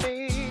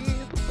tummy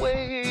the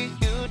way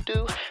you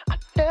do. I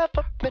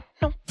never met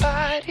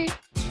nobody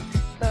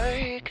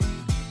like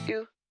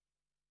you.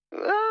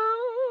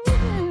 Oh,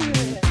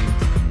 yeah.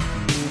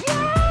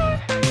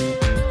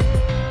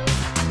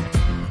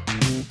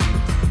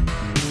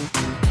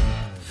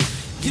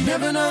 You're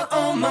never not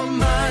on my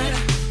mind.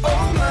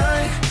 Oh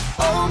my,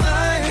 oh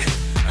my.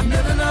 I'm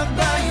never not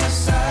by your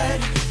side,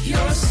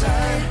 your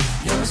side,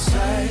 your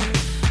side.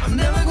 I'm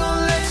never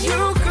gonna let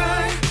you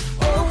cry,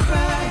 oh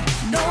cry,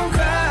 don't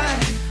cry.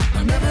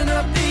 I'll never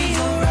not be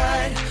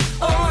alright,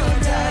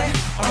 alright,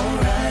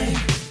 alright.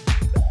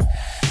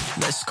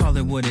 Let's call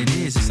it what it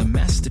is, it's a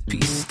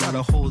masterpiece. Got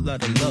a whole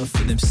lot of love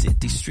for them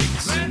city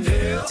streets.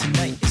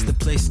 Tonight is the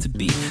place to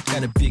be.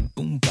 Got a big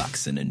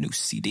boombox and a new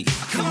CD.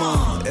 Come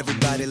on,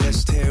 everybody,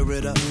 let's tear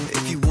it up.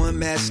 If you want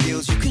mad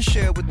skills, you can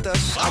share with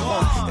us. I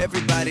want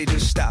everybody to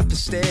stop and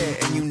stare,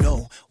 and you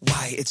know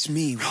why it's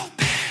me,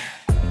 Robert.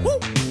 Woo!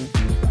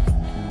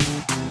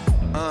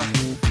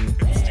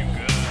 It's too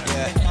good.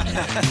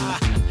 Yeah.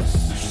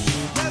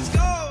 Let's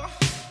go.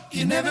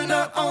 You're never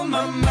not on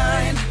my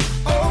mind.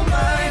 Oh my.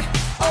 my,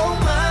 oh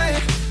my.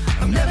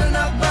 I'm never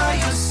not by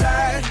your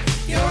side,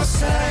 your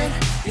side,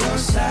 your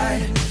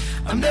side.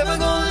 I'm never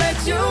gonna let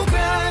you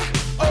cry,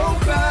 oh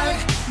cry,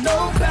 no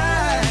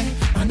cry.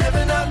 I'll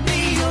never not be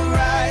your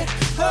right,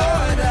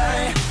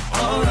 alright,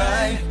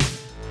 alright.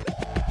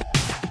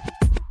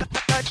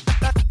 Like you,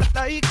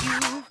 like you,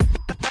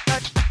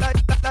 like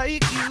you,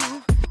 like you,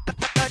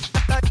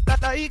 like you,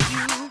 like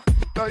you,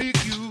 like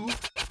you,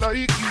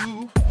 like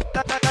you.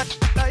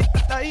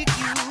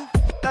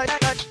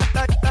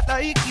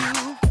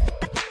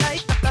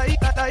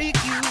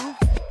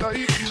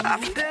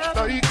 I've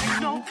never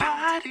met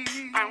nobody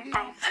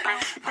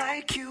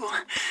like you.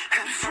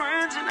 Had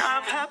friends and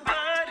I've had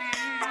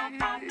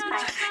buddies.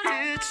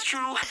 It's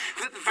true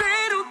that they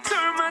don't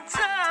turn my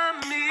time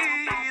me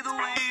the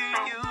way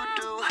you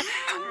do.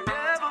 I've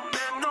never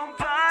met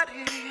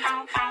nobody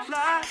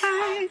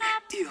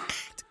like you.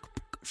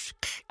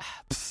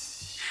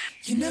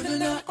 You're never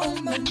not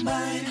on my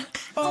mind.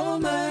 Oh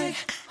my,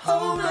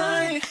 oh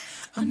my.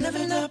 I'm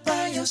never not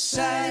by your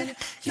side,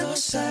 your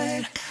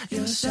side,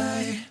 your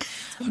side.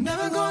 I'm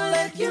never gonna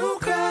let you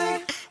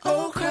cry,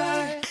 oh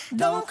cry,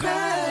 don't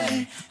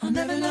cry. I'll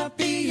never not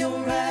be your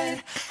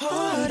right,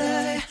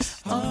 alright,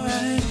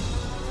 alright.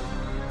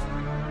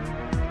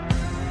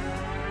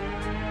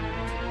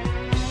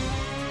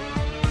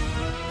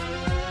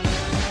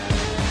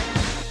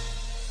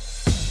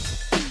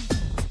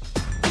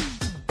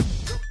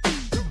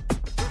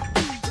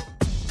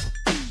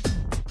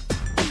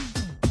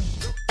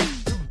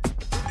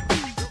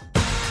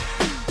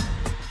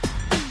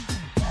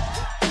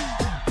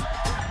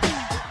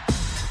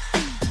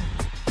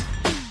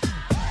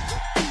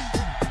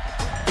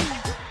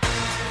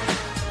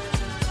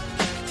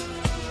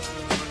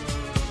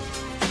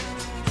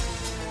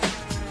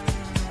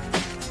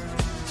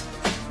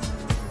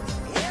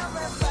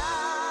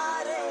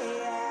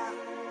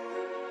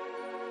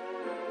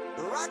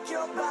 Rock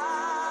your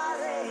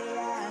body,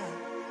 yeah.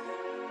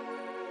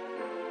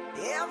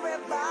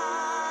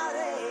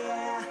 Everybody,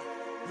 yeah.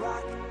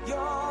 Rock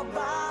your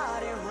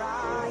body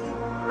right.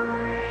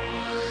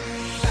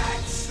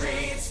 Back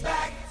streets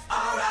back,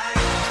 alright.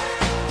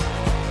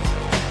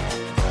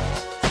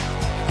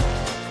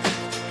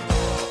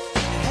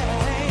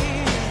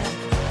 Hey,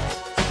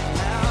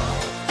 now,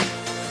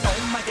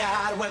 oh my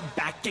God, we're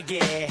back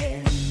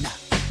again.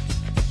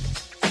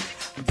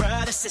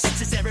 Brothers,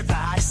 sisters,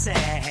 everybody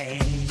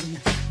sing.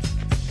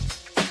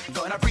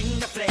 Gonna bring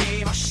the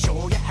flame, I'll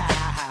show you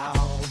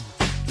how.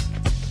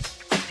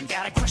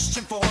 Got a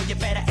question for you,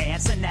 better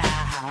answer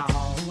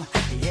now.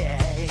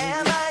 Yeah.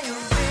 Am I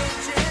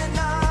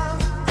original?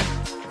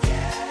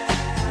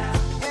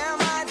 Yeah. Am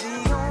I the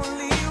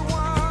only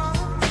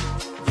one?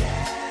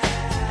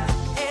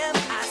 Yeah. Am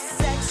I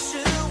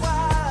sexual?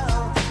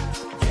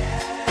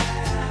 Yeah.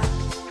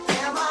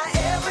 Am I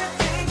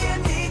everything you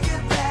need? You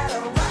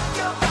better rock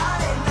your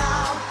body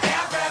now.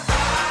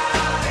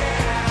 Everybody.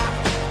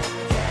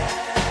 Yeah.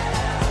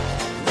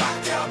 Rock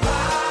your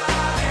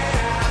body.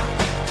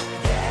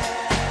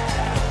 Yeah.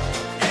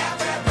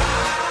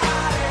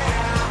 Everybody.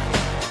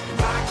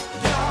 Rock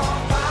your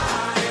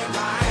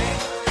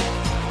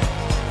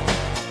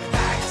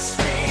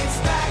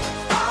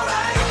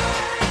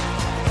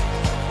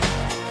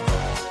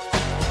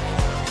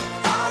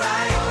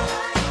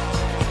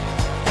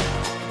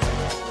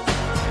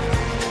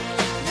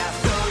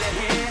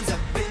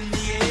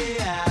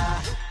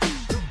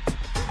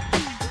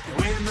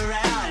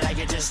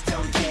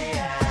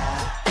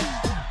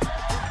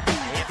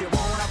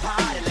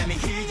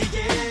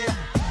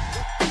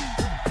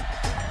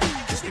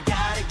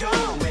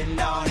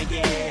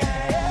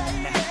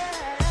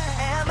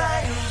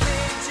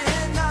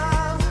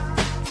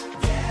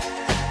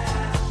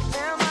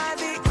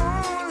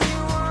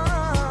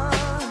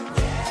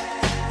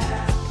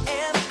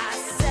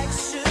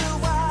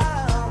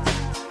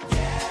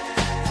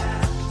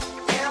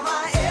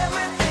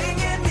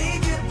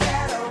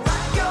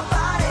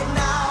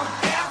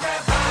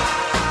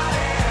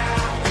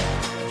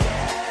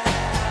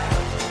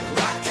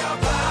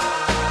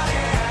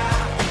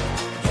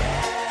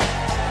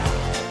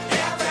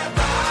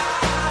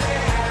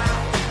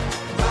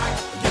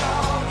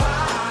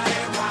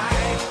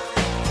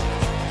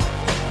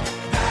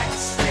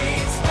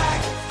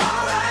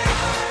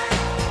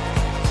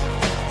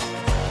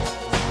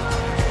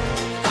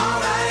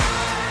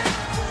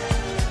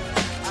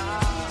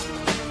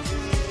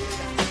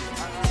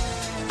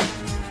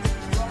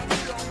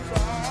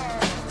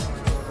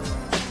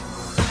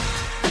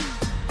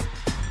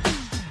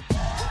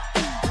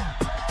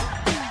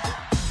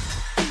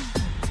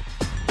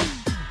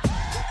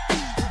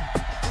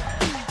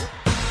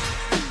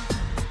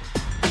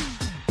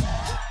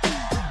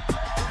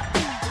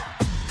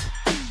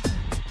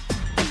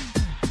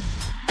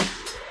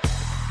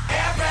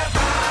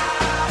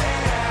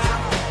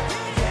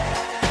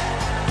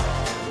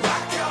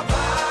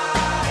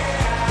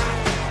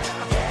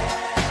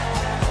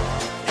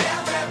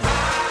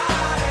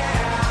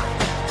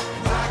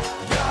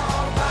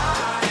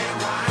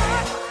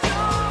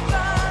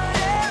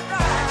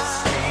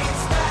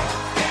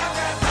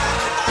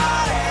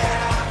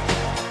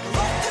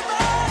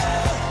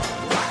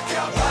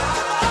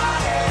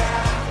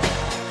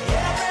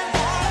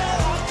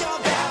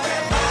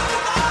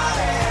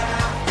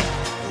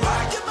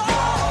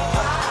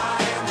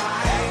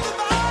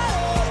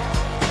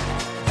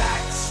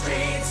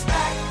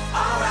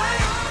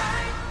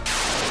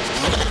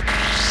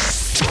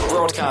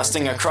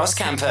broadcasting across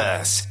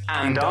campus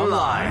and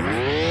online.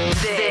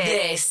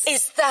 This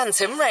is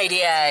Phantom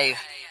Radio.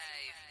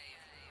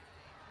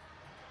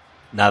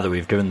 Now that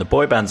we've given the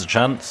boy bands a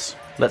chance,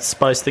 let's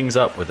spice things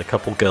up with a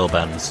couple girl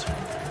bands.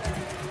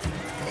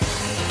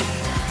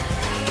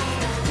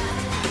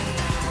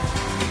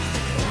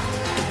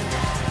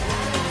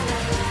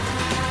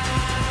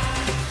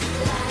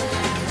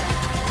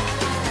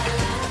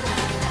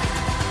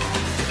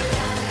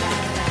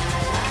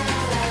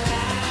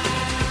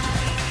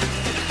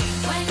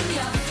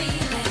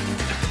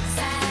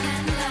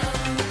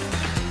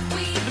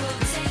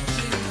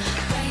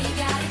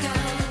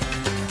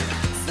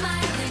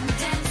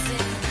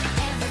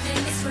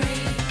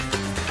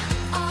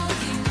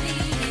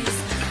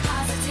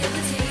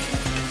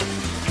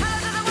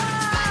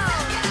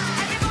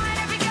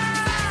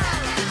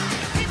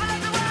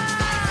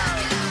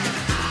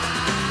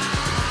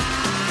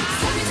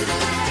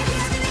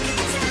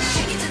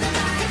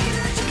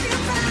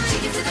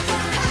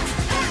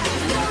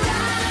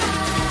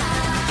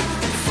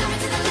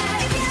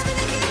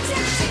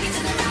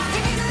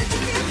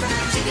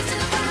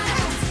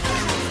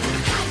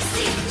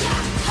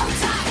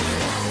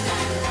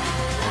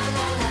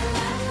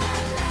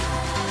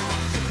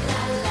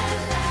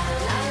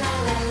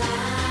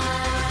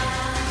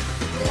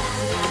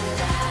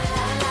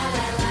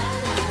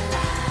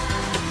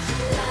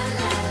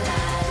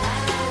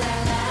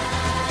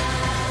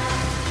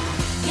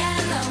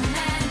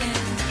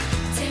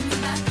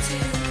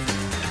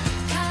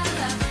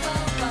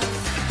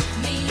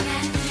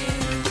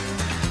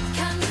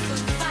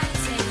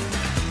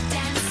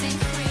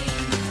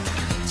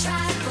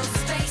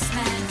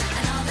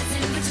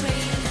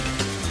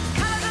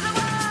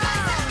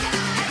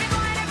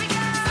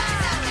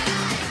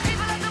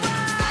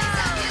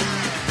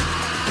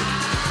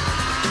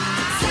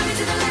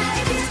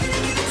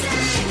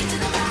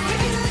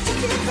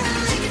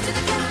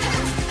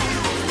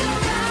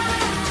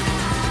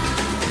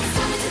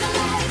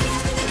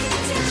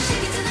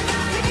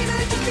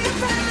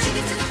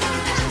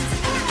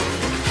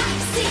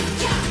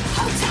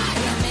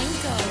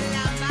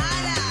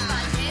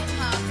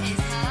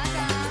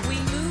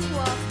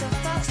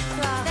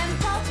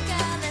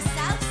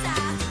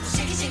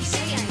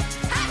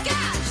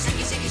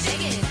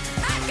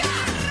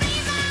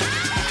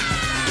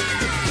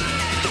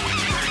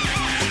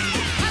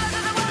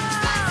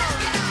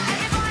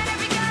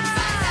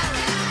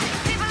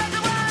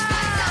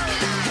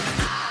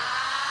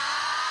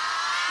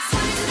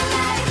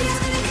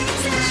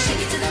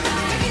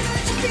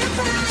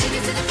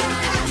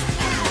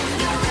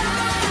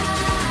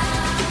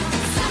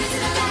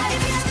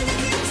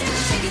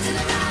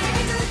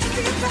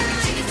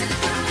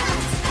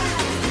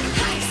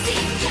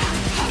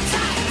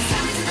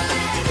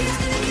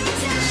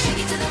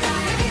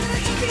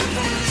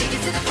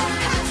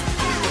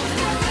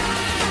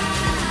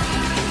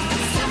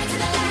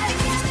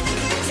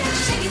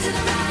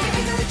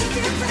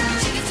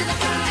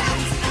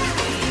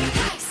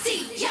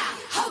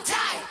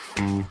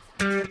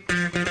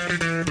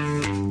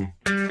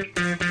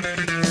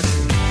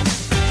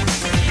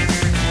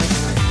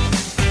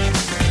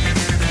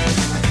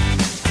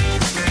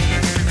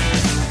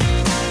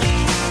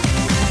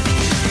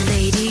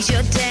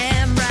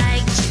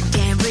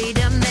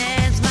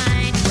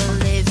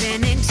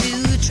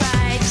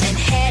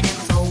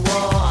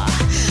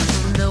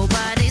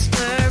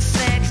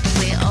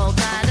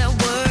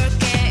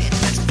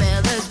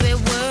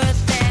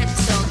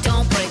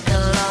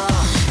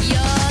 Your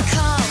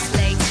calls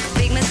late,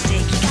 big mistake.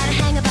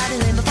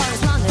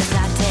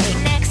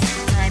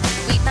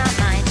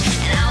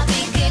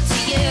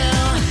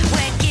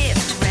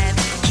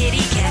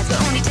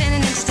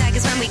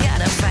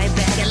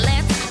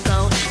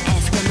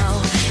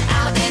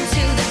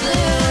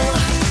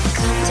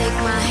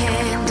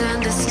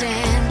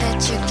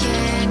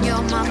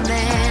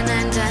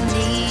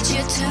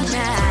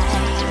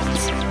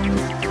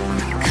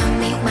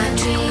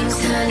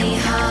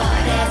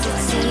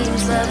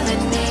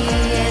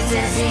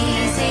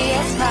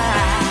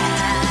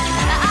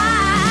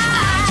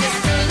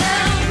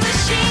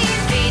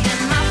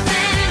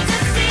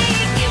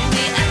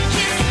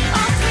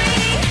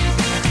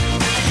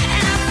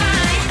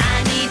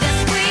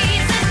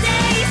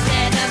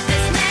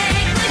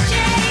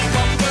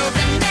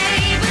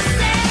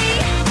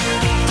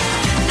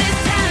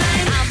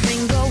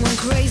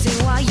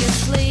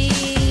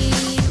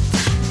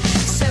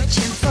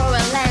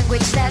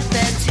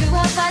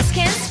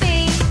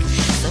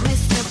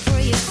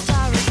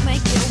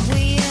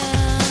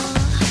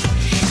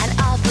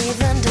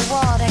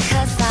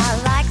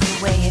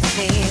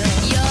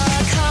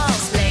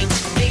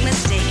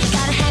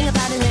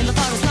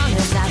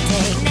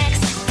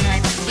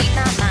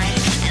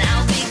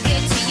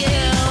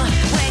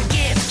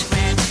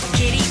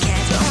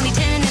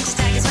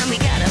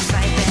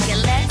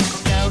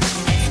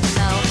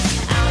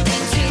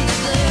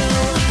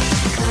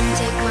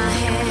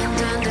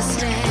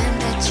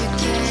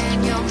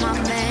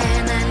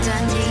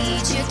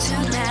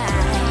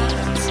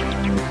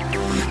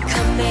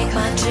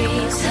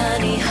 dreams,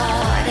 honey,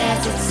 hard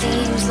as it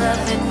seems.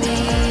 Loving me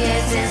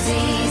is as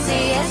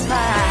easy as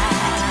pie.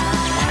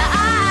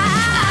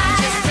 I'm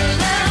just a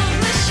love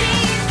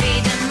machine,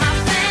 feeding my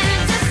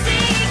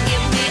fantasy.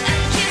 Give me a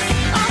kiss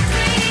or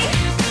three,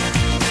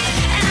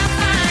 and I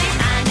find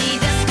I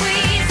need a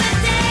squeeze a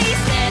day.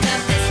 Set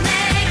up this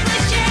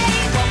negligee.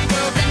 What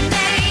will the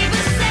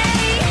neighbors say?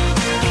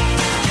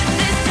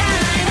 This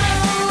time,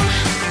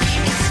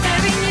 oh, it's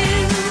very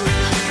new.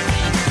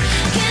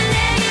 Can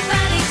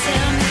anybody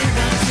tell me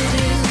what to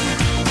do?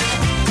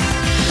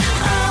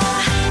 Oh,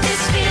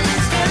 this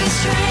feeling's very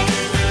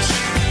strange.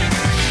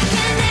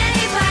 Can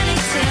anybody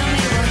tell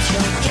me what's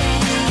your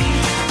game?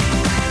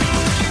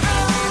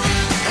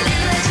 Oh, a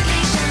little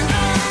education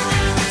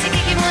to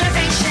give you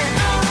motivation.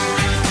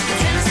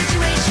 Turn the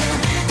situation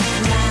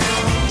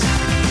around.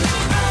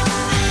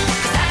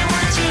 'Cause I don't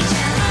wanna change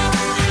you,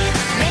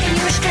 making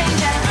you a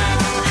stranger.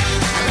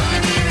 I'll only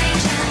be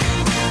arranging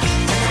for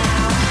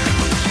now.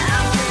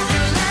 I'll do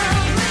the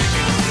love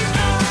machine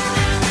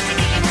to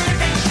give you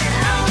motivation.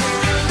 I'll do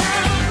the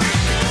love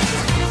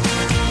machine.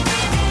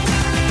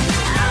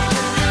 I'll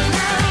do the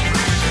love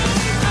machine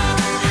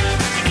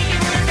to give you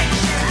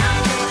motivation.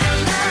 I'll do the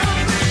love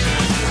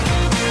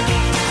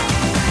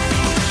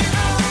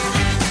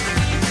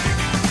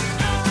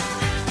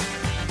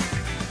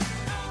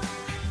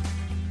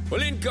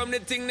Well, in come the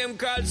thing them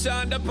called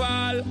Shonda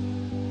Paul,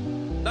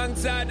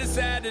 alongside the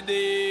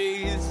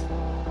Saturdays.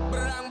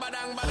 Badang,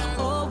 badang, badang.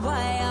 Oh,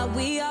 why are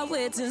we all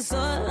waiting so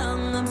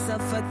long? I'm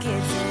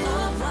suffocating.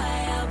 Oh,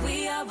 why are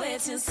we all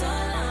waiting so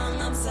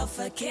long? I'm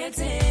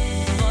suffocating.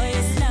 Boy,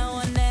 it's now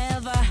or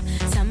never.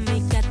 Time we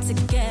got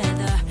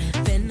together.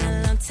 Been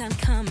a long time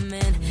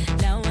coming.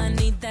 Now I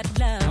need that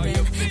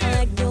loving. I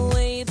like the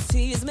way you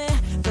tease me,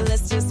 but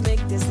let's just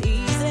make this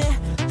easy.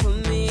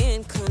 Put me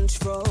in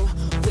control.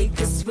 We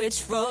could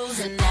switch roles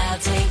and I'll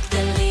take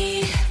the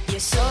lead. You're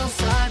so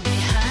far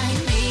behind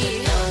me.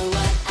 You know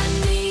what I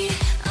need.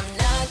 I'm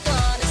not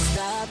gonna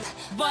stop.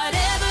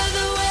 Whatever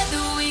the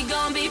weather, we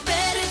gon' be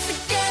better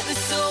together.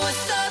 So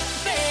what's up,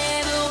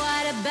 baby?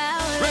 What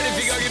about Ready us?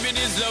 if you go give me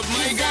this love, my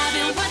 'Cause I've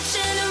been girl.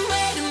 watching and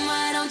waiting.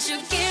 Why don't you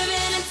give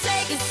in and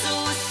take it? So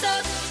what's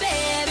up,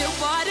 baby?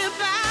 What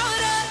about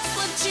us?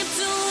 What you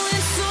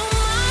doing to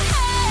my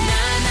head?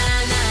 Nah,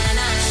 nah, nah,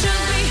 nah.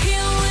 Should be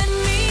here with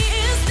me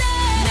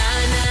instead. Nah,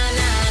 nah,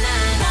 nah,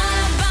 nah. What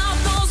about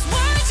those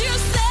words you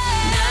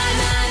said? Nah,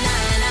 nah,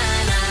 nah,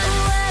 nah, nah.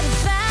 What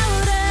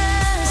about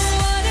us?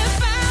 What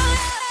about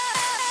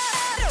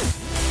us?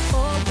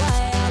 Oh,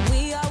 why are we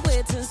all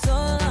waiting so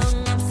long?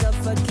 I'm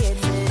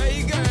suffocating. Hey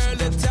girl,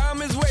 the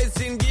time is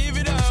wasting. Give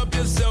it up,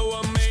 you're so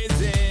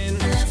amazing.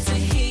 I love to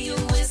hear you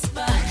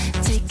whisper.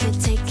 Take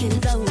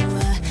it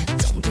lower.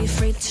 Don't be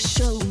afraid to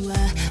show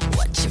her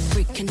what you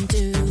freaking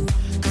do.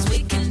 'Cause we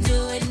can do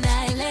it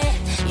nightly.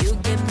 You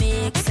get me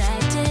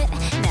excited.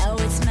 Now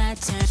it's my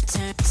turn.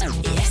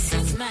 Yes,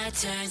 it's my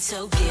turn.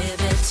 So give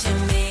it to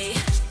me.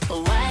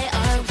 Why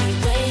are we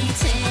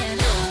waiting?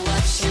 Know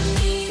what you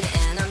need,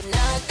 and I'm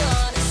not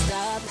gonna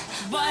stop.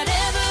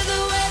 Whatever the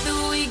weather,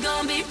 we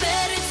gon' be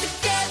better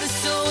together.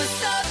 So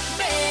what's up,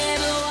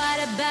 baby? What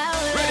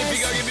about Ready if us? you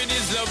go give me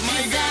this love, my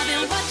 'Cause I've been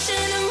girl.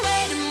 watching and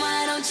waiting. Why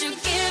don't you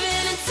give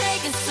in and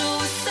take it? So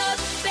what's up,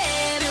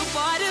 baby?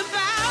 What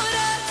about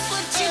us?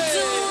 What you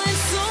doing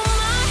to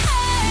my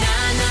head?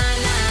 Nah, nah,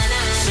 nah,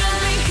 nah. Should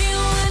be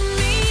here with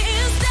me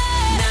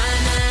instead. Nah,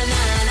 nah,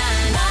 nah, nah.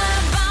 What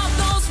about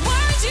those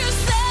words you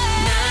said?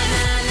 Nah,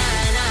 nah,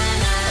 nah,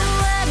 nah, nah.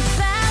 What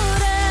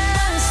about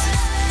us?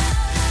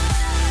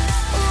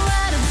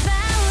 What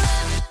about us?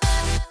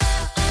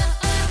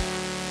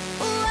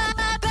 What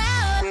about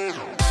us?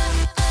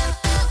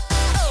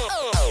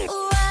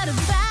 What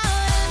about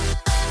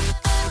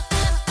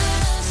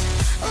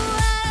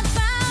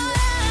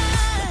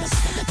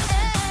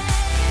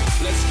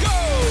Let's go!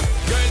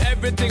 Girl,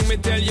 everything me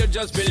tell you,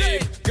 just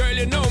believe. Girl,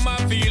 you know my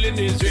feeling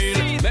is real.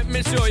 Let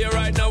me show you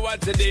right now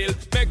what's the deal.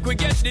 Make we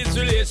get this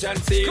relation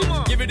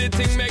sealed. Give it the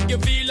thing, make you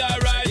feel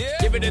alright.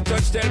 Give it a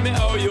touch, tell me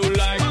how you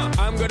like.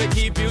 I'm gonna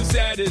keep you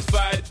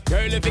satisfied.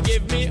 Girl, if you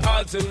give me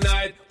all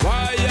tonight.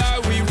 Why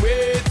are we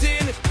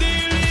waiting?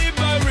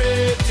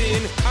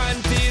 Deliberating,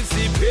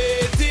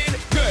 anticipating.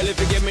 Girl, if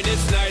you give me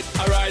this night,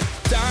 alright.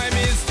 Time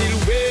is still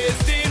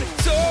wasting.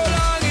 So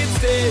long it's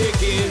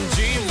taking.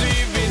 Dreams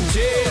we've been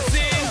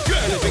chasing.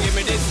 Girl, if you give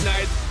me this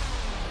night.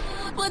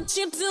 what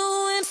you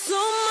doing to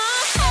my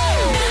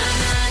head?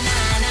 Nah, nah,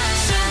 nah, nah.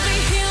 Should be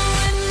here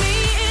with me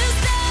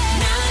instead.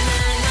 Nah,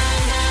 nah,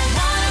 nah, nah.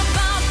 What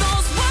about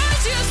those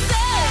words you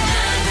said?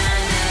 Nah, nah,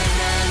 nah,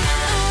 nah,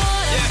 nah.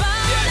 What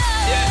about us?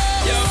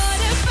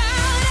 What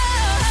about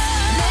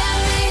us? Let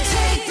me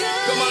take the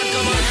Come on,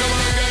 come on, come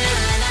on, girl.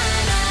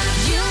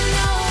 You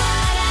know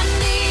what I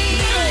need.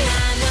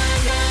 Nah,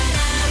 nah, nah,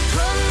 nah.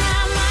 Put my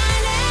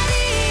mind at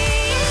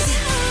ease.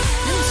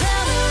 And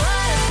tell me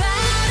what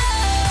about us?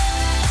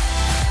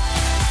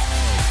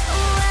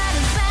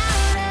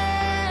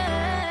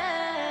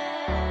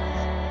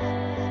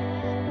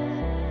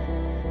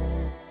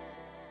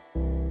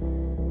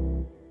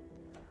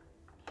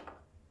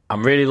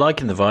 I'm really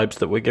liking the vibes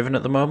that we're giving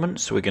at the moment,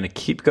 so we're going to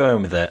keep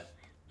going with it.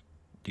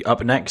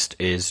 Up next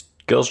is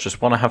Girls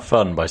Just Want to Have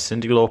Fun by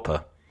Cyndi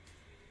Lauper.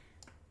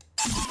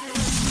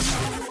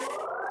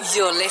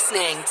 You're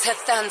listening to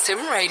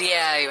Phantom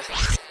Radio.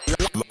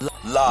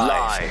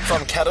 Live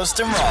from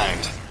Kettleston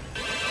Round.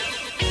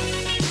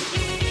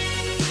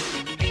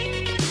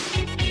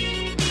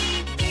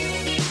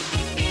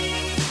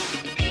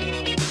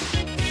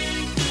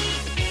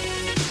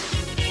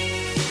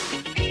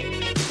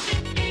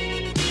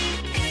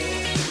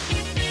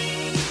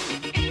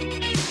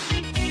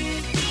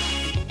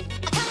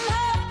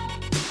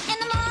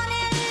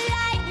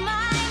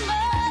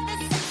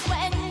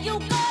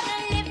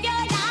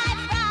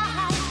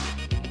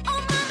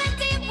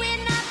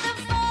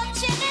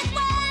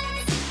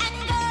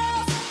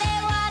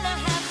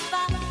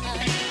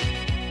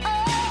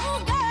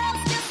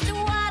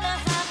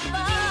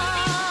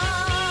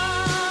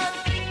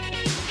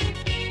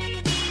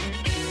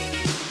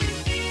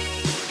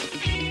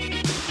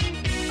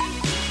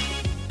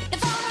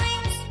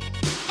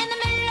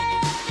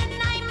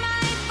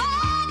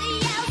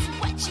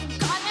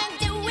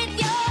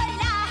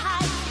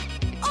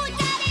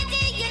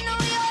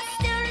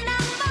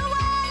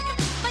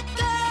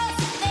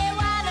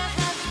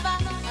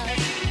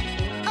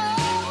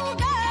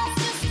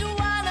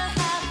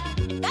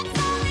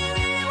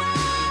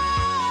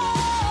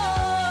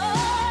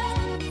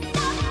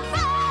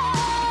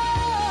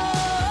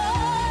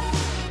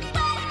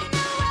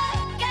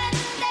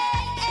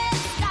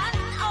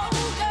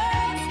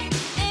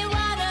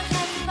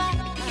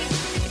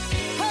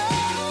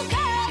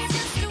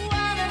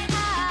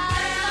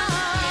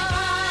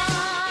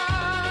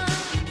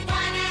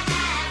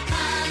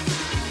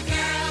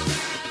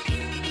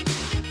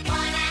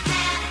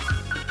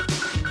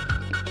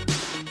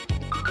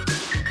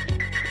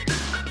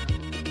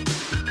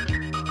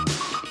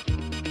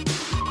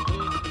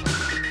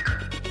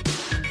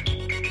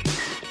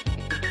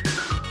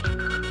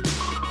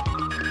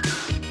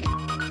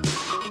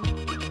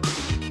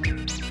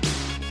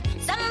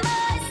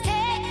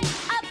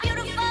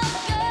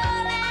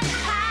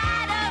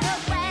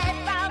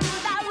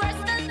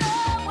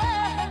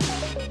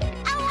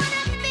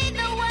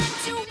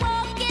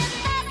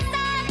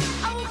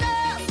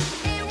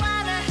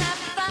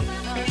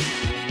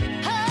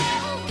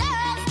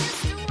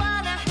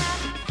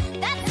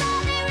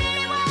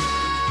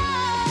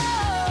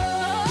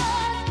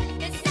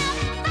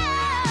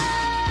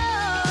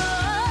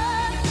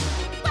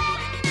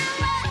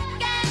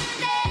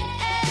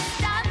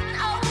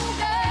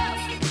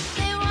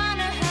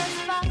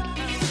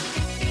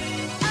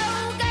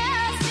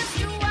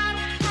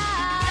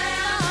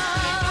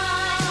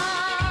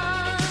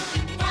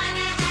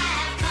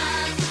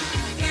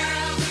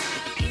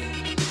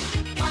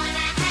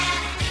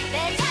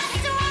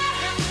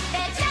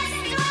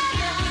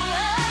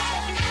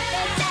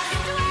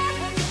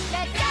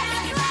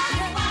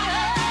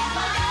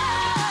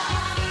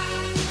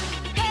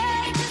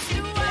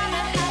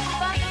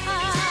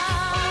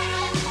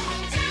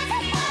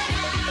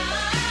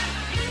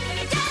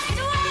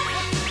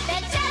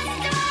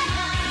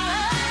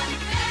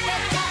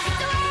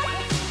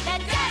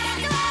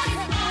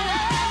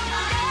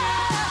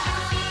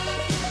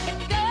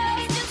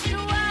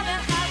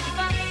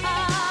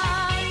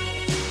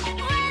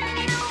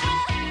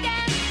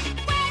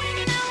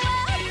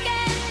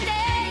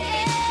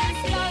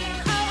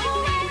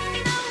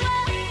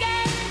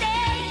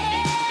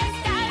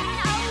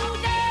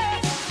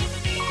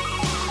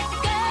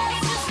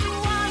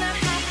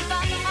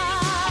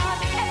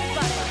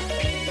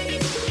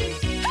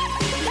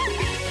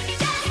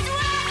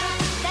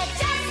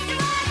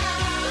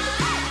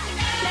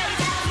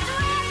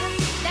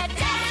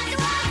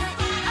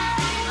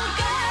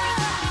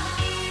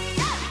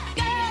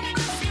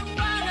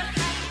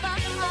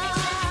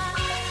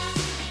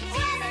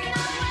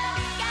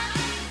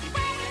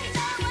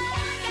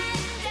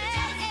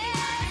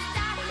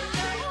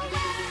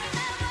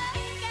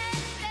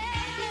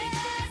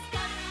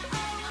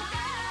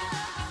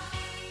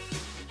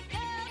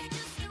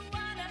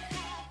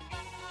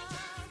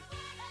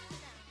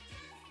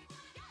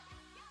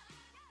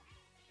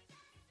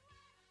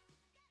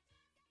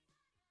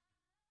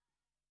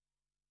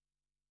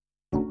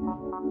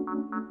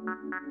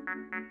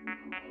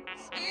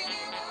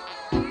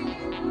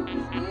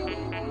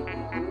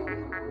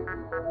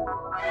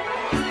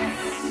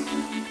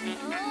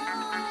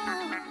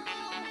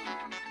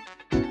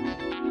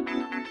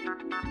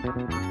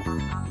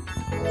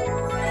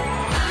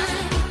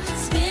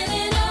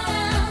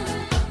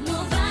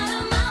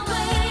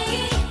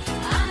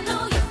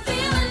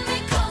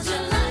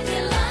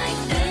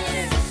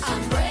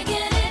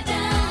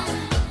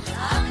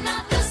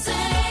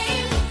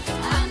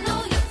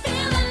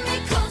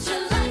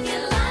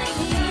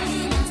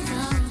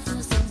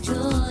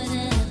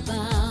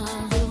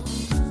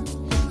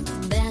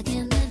 Back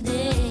in the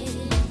day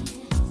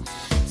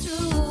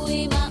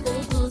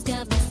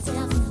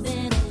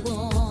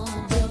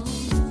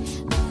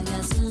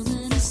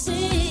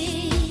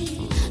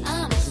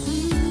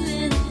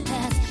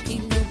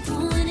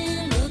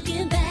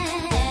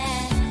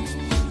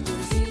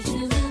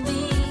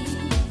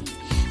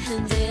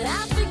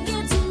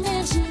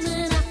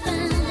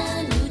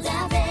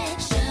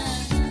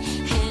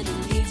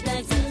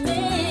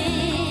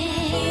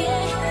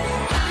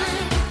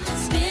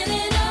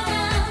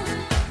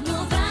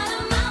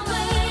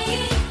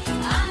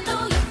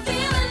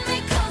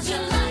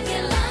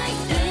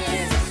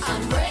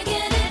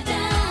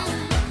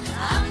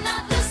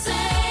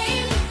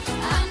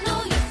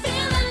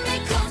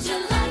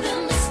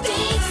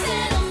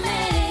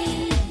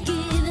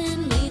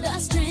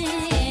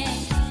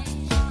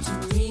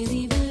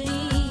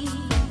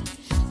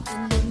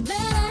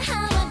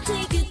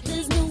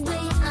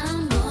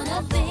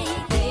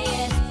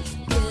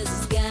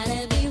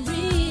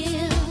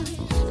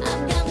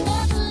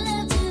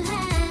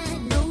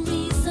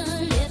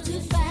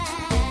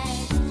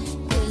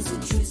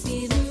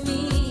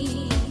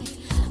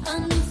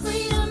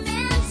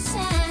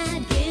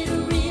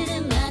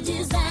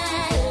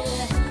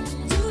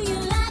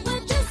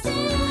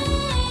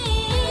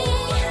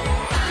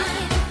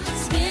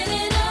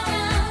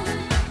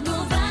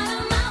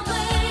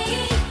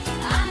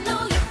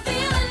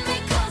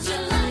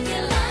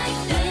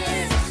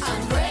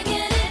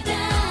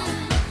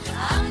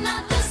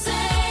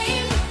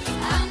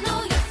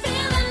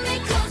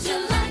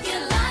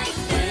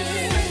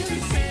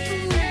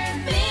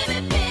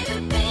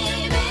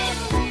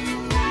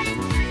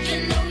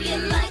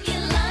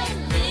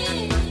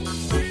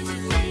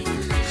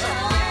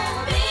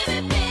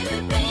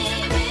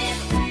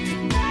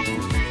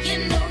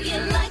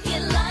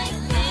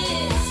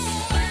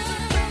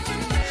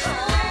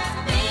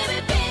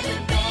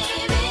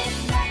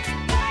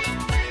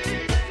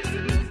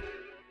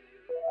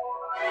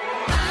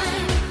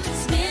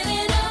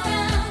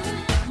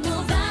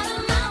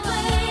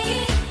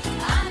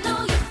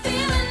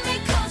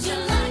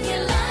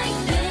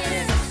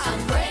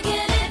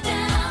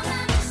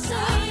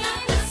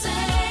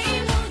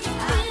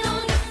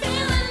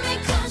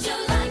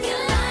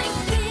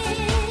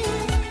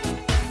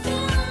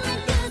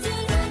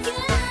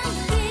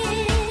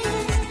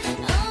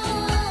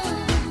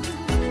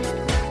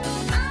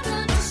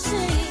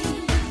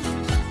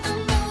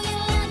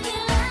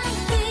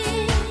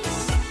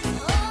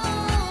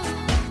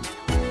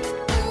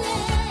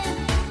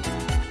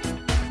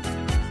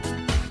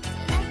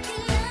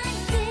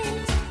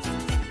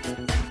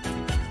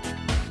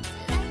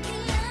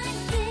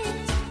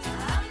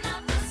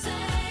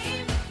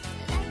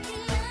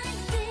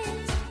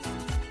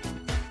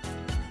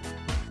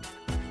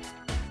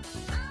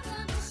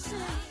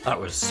That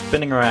was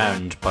Spinning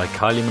Around by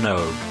Kylie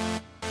Minogue.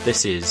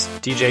 This is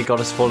DJ Got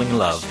Us Falling in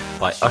Love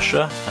by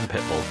Usher and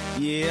Pitbull.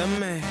 Yeah,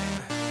 man.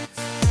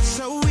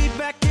 So we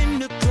back in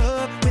the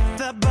club with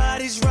our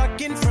bodies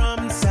rocking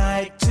from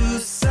side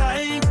to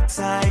side,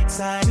 side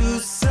to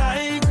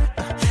side.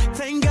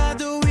 Thank God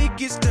the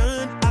week is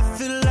done. I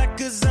feel like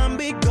a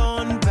zombie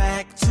gone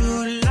back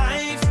to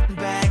life,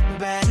 back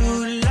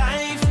to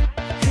life.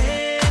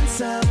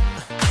 Hands up,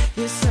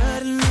 yeah,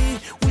 suddenly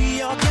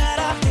we all got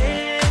our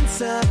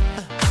hands up.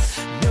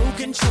 No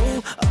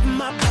control of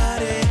my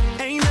body.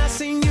 Ain't I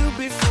seen you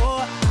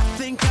before? I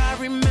think I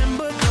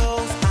remember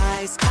those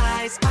eyes.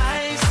 'Cause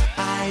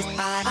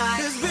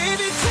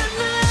baby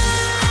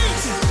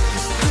tonight,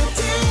 the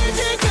DJ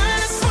got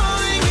us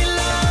falling in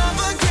love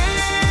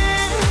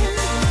again.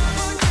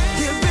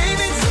 Yeah,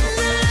 baby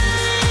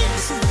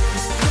tonight,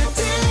 the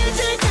DJ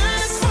got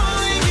us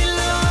falling in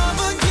love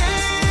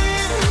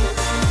again.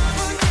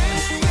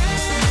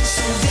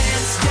 So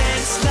dance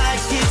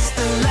like it's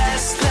the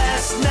last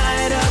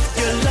night of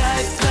your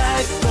life.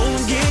 Life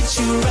won't get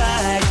you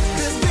right.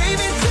 'Cause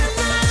baby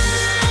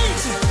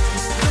tonight,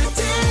 the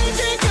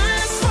DJ got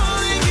us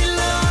falling in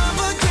love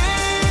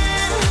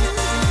again.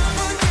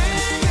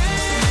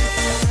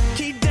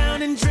 Keep down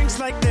and drinks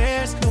like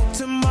there's no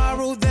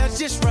tomorrow. That's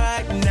just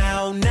right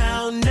now.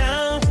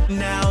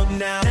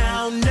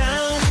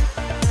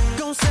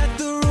 Gonna set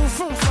the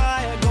roof on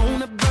fire.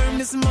 Gonna burn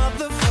this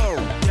motherfucker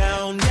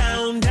down.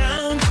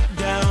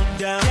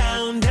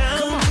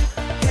 Come on,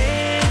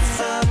 hands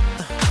up.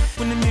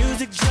 When the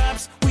music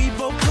drops, we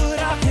both put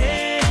our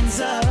hands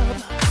up.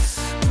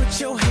 Put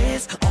your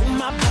hands on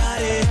my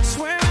body.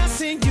 Swear I've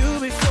seen you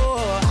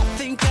before. I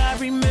think I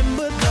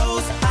remember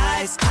those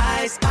eyes.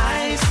 'Cause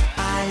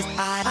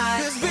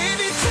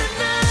baby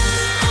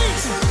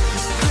tonight,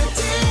 the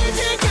DJ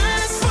got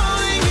us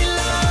falling in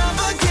love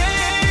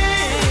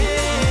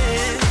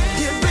again.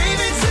 Yeah,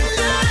 baby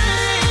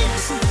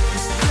tonight,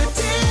 the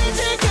DJ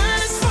got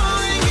us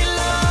falling in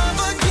love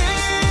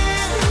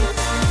again.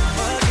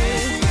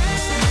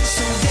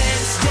 So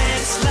dance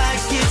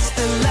like it's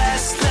the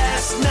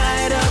last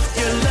night of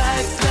your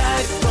life.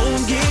 Life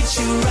won't get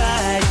you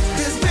right.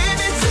 'Cause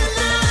baby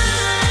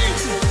tonight,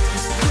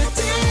 the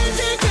DJ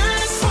got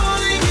us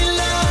falling in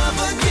love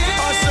again.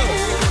 Also,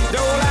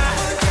 don't lie.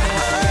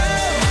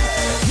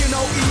 You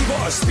know evil,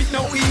 or speak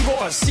no evil,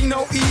 or see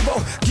no evil.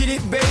 Get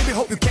it, baby,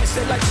 hope you catch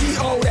that like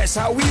T.O. That's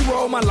how we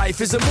roll. My life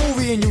is a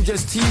movie and you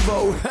just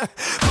TiVo.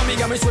 Mommy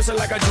got me twisted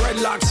like a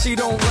dreadlock. She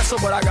don't wrestle,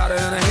 but I got her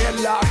in a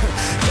headlock.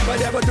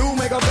 Never do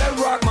make a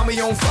bedrock. Mommy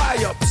on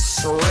fire,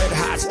 red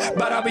hot.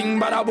 Bada bing,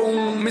 bada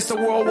boom. Mr.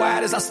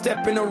 Worldwide as I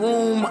step in the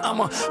room. I'm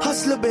a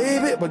hustler,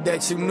 baby, but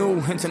that you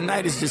knew. And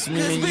tonight is just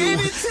me and you,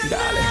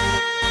 darling.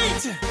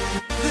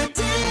 The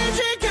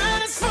DJ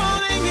got us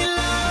falling in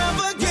love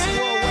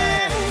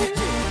again.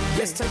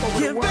 Let's take over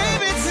Yeah, the world.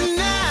 baby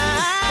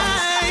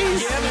tonight,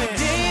 the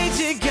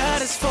DJ got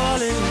us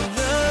falling in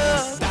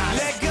love.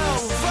 Let go,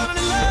 falling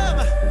in love.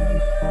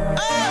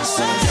 Oh,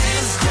 so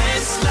dance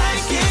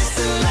like it's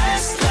the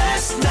last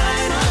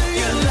night of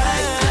your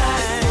life.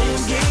 Life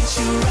won't get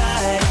you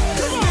right.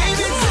 'Cause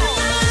baby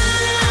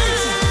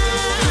tonight,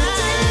 the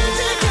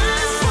DJ got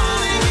us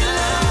falling in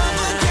love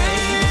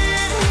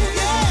again.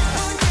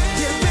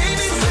 Yeah,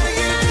 baby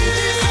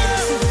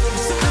tonight,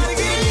 the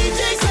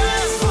DJ got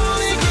us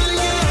falling in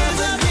love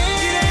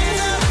again.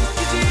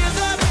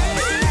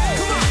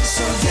 Come on.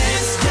 So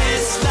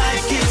dance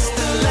like it's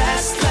the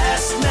last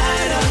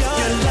night of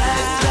your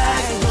life.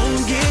 Life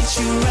won't get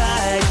you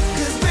right.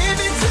 'Cause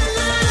baby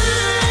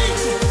tonight,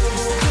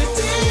 the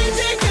DJ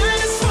got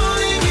us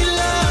falling in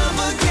love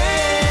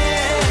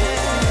again.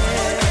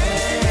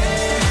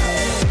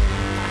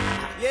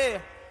 Yeah.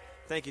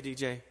 Thank you,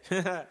 DJ.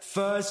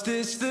 First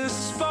it's the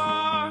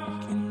spark,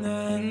 and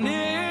then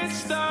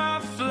it's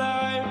the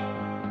flame.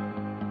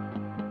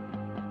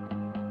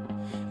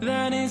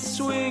 Then it's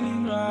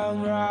swinging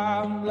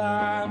round,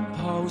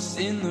 lampposts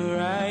in the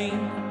rain.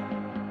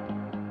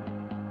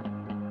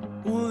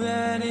 Well,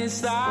 then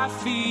it's that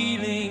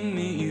feeling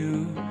that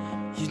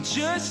you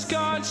just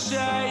can't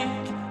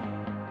shake.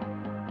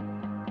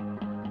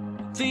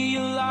 That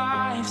your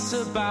life's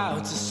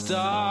about to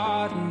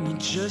start and you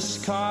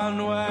just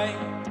can't wait.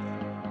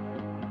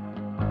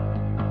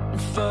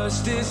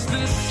 First it's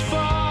the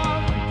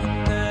spark,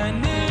 and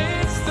then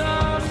it's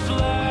the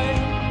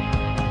flame.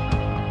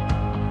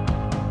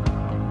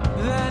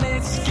 Then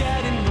it's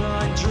getting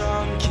blind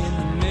drunk in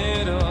the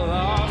middle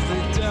of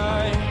the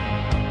day.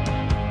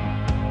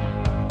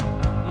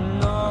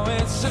 No,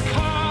 it's a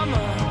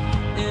comma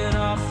in a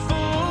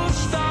full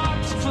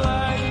stopped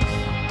place.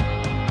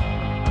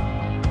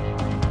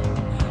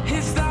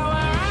 Is that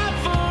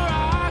wherever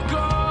I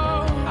go,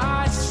 I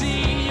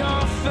see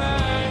your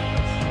face?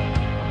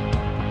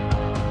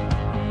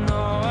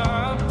 No,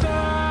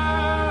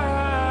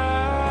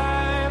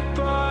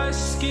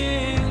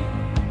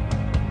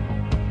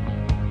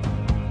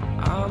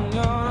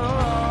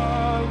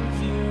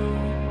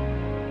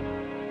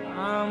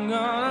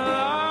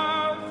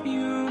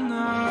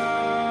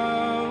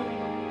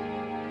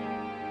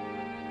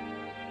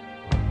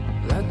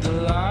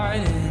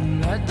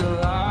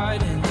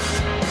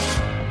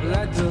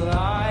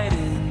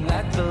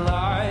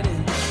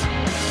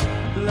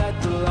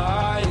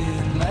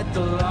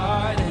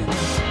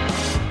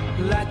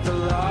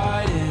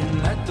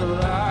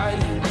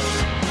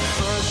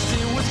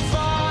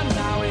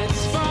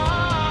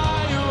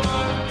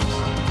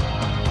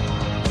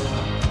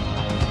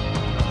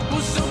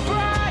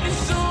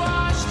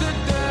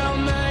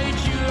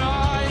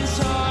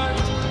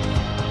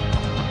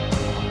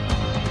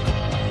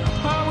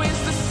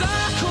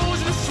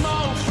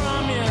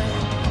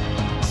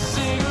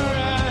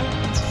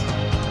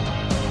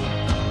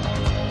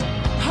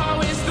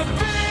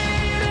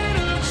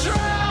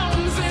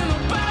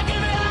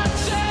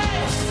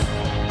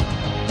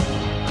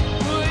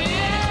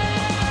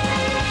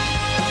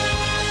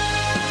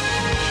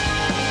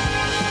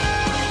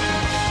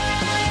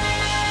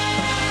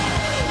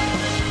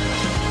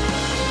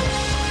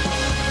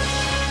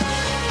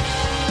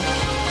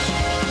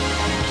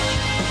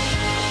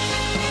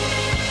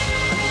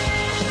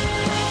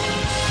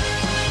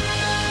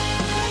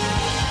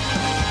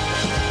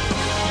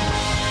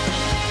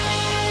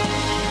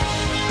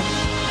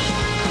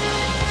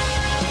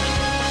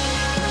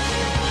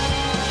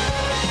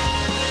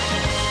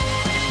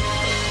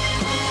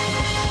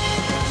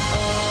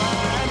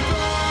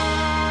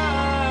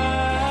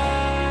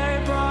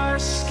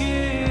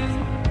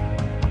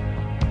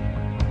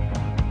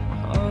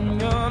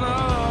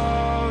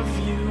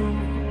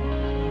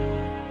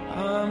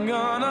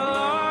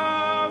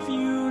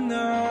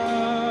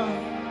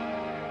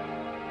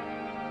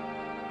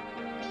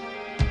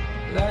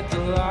 Let the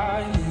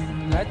light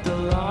in, let the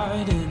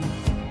light in.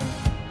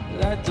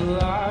 Let the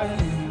light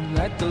in,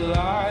 let the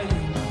light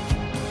in.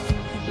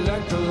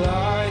 Let the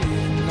light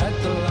in, let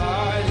the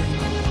light in.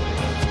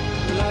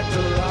 Let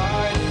the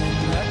light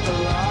in, let the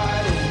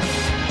light in.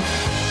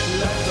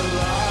 Let the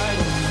light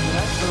in,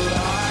 let the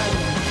light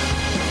in.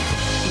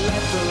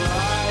 Let the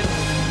light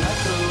in, let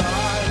the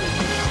light in.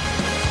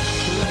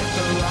 Let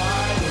the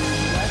light in,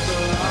 let the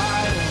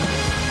light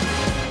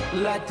in.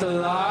 Let the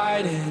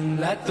light in,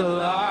 let the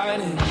light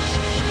in.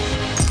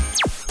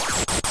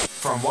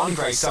 From one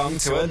great song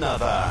to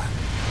another.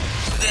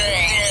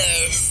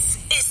 This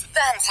is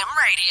Phantom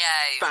Radio.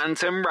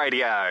 Phantom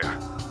Radio.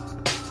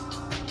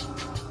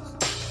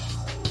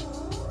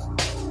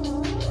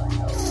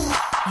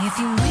 If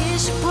you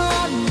wish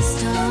upon the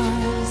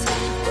stars,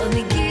 will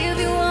they give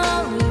you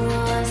all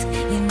rewards?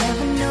 You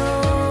never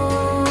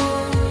know.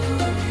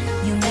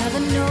 You never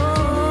know.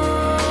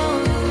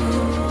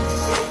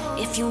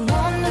 If you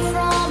wander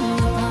from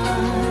the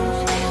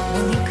path,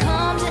 will you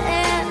come to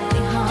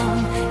any harm?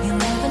 You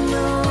never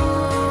know.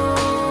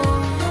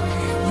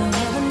 You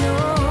never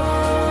know.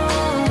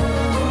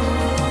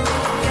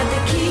 Got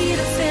the key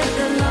to fit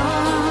the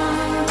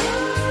lock.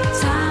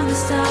 Time to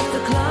stop the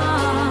clock.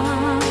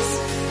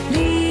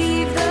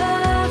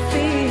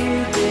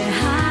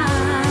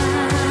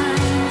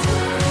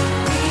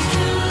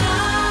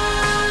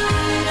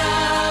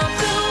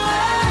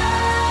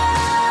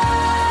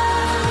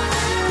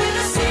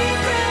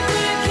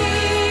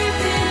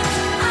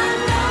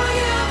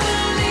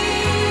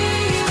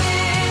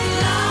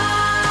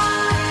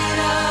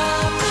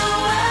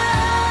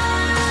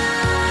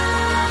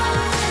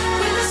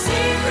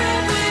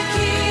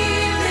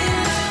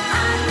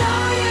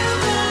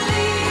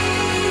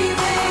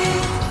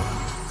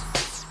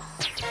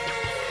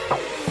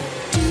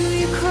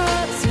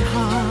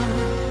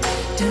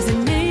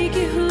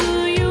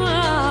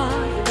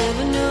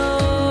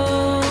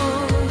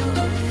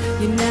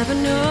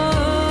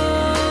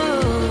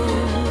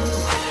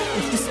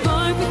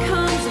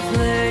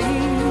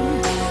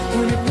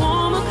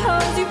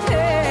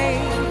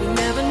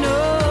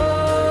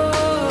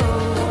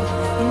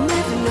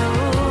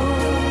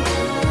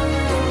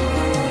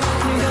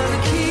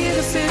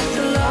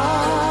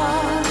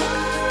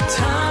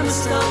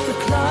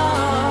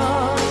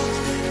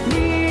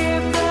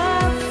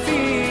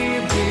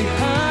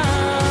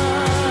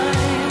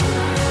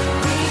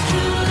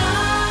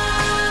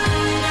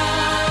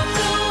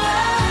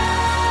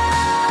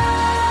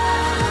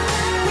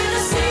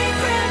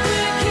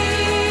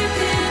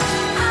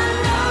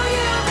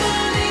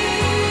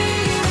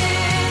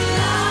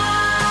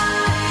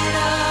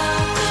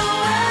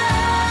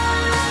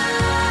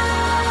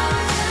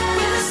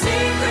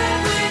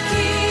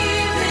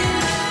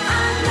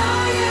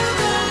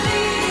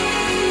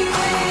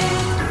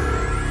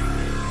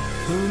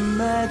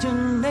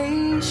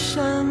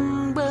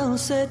 Imagination will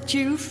set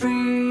you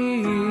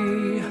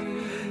free.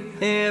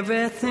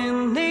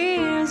 Everything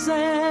is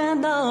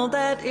and all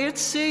that it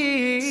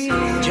sees.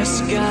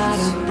 Just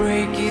gotta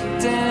break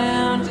it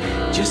down.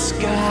 Just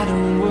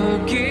gotta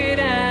work it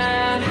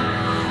out.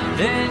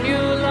 Then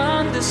you'll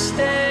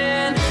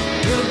understand.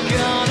 You're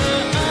gonna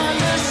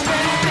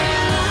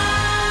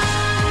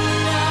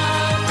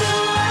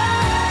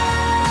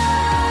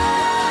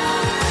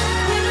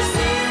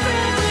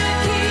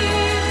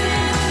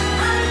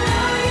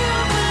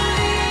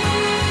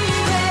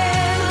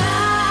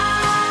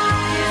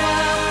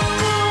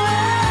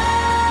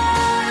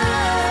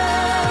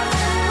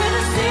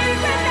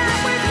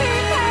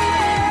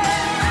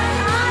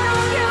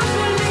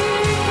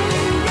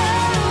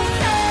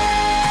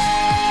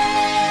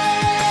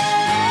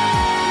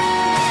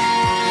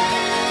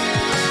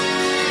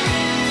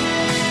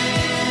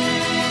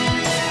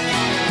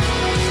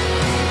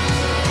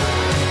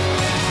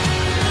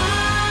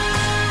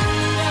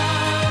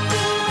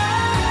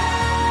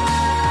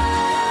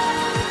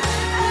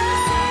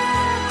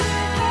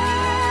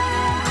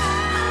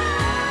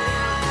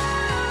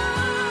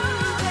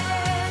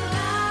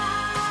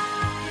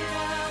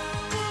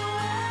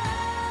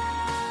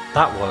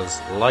That was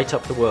Light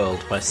Up the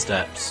World by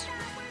Steps.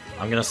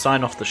 I'm going to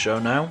sign off the show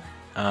now.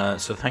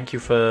 So thank you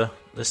for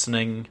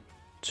listening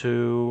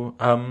to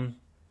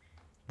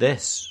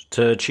this,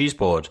 to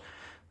Cheeseboard.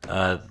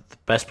 The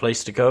best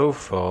place to go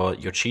for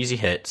your cheesy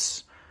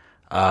hits.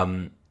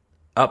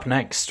 Up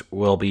next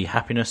will be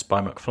Happiness by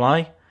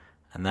McFly,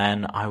 and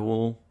then I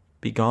will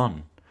be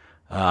gone.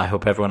 I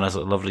hope everyone has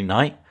a lovely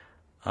night,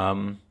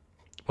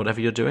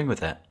 whatever you're doing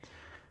with it.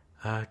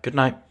 Good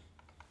night.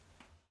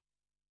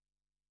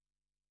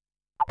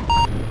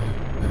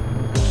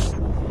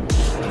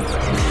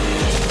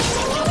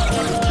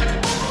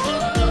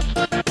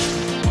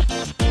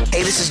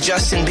 Hey, this is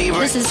Justin Bieber.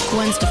 This is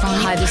Gwen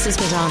Stefani. Hi, this is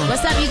Madonna.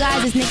 What's up, you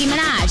guys? It's Nicki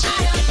Minaj.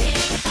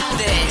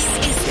 This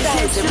is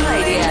Phantom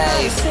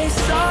Radio. Say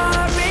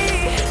sorry.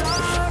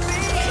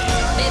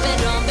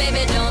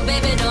 Baby,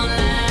 don't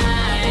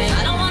lie.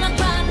 I don't wanna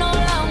cry no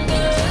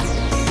longer.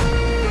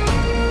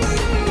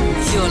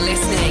 You're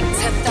listening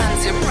to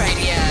Phantom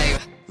Radio.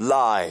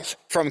 Live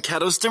from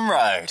Kettleston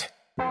Road.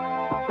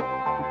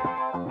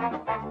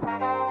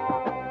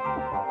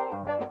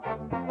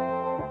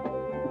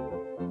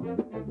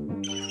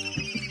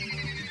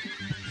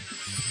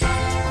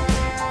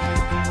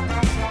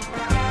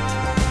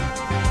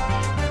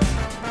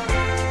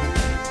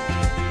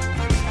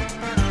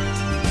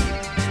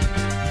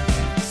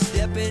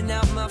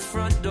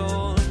 front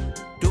door.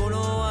 Don't know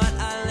what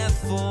I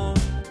left for.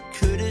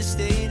 Could've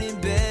stayed in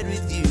bed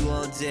with you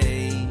all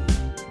day.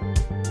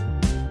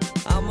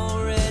 I'm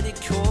already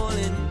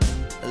calling.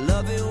 I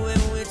love it when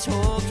we're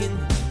talking.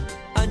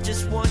 I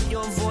just want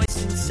your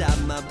voice inside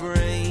my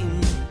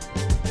brain.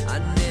 I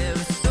never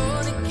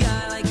thought a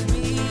guy like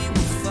me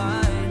would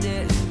find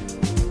it.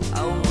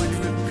 I would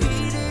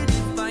repeat it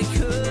if I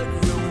could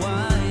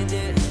rewind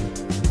it.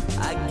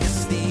 I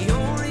guess the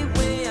only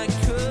way I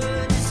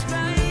could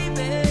describe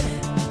it,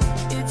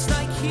 it's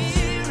like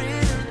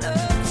hearing a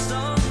love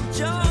song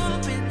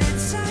jumping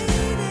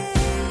inside it.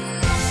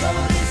 So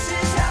this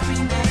is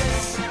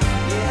happiness,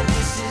 yeah,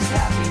 this is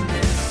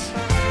happiness.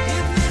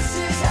 If this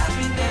is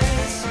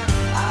happiness,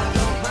 I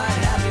don't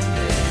mind having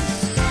this.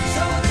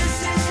 So this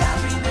is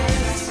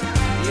happiness,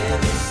 yeah,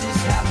 this is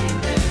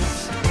happiness.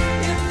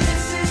 If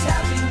this is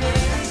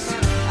happiness,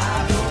 I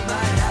don't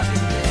mind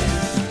having this.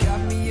 You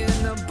got me in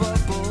a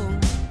bubble,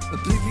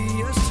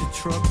 oblivious to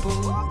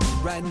trouble.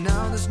 Right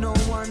now there's no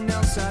one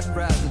else I'd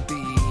rather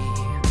be.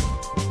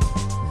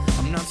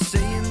 I'm not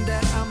saying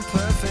that I'm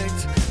perfect,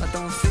 I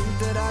don't think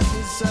that I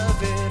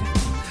deserve it.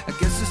 I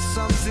guess it's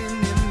something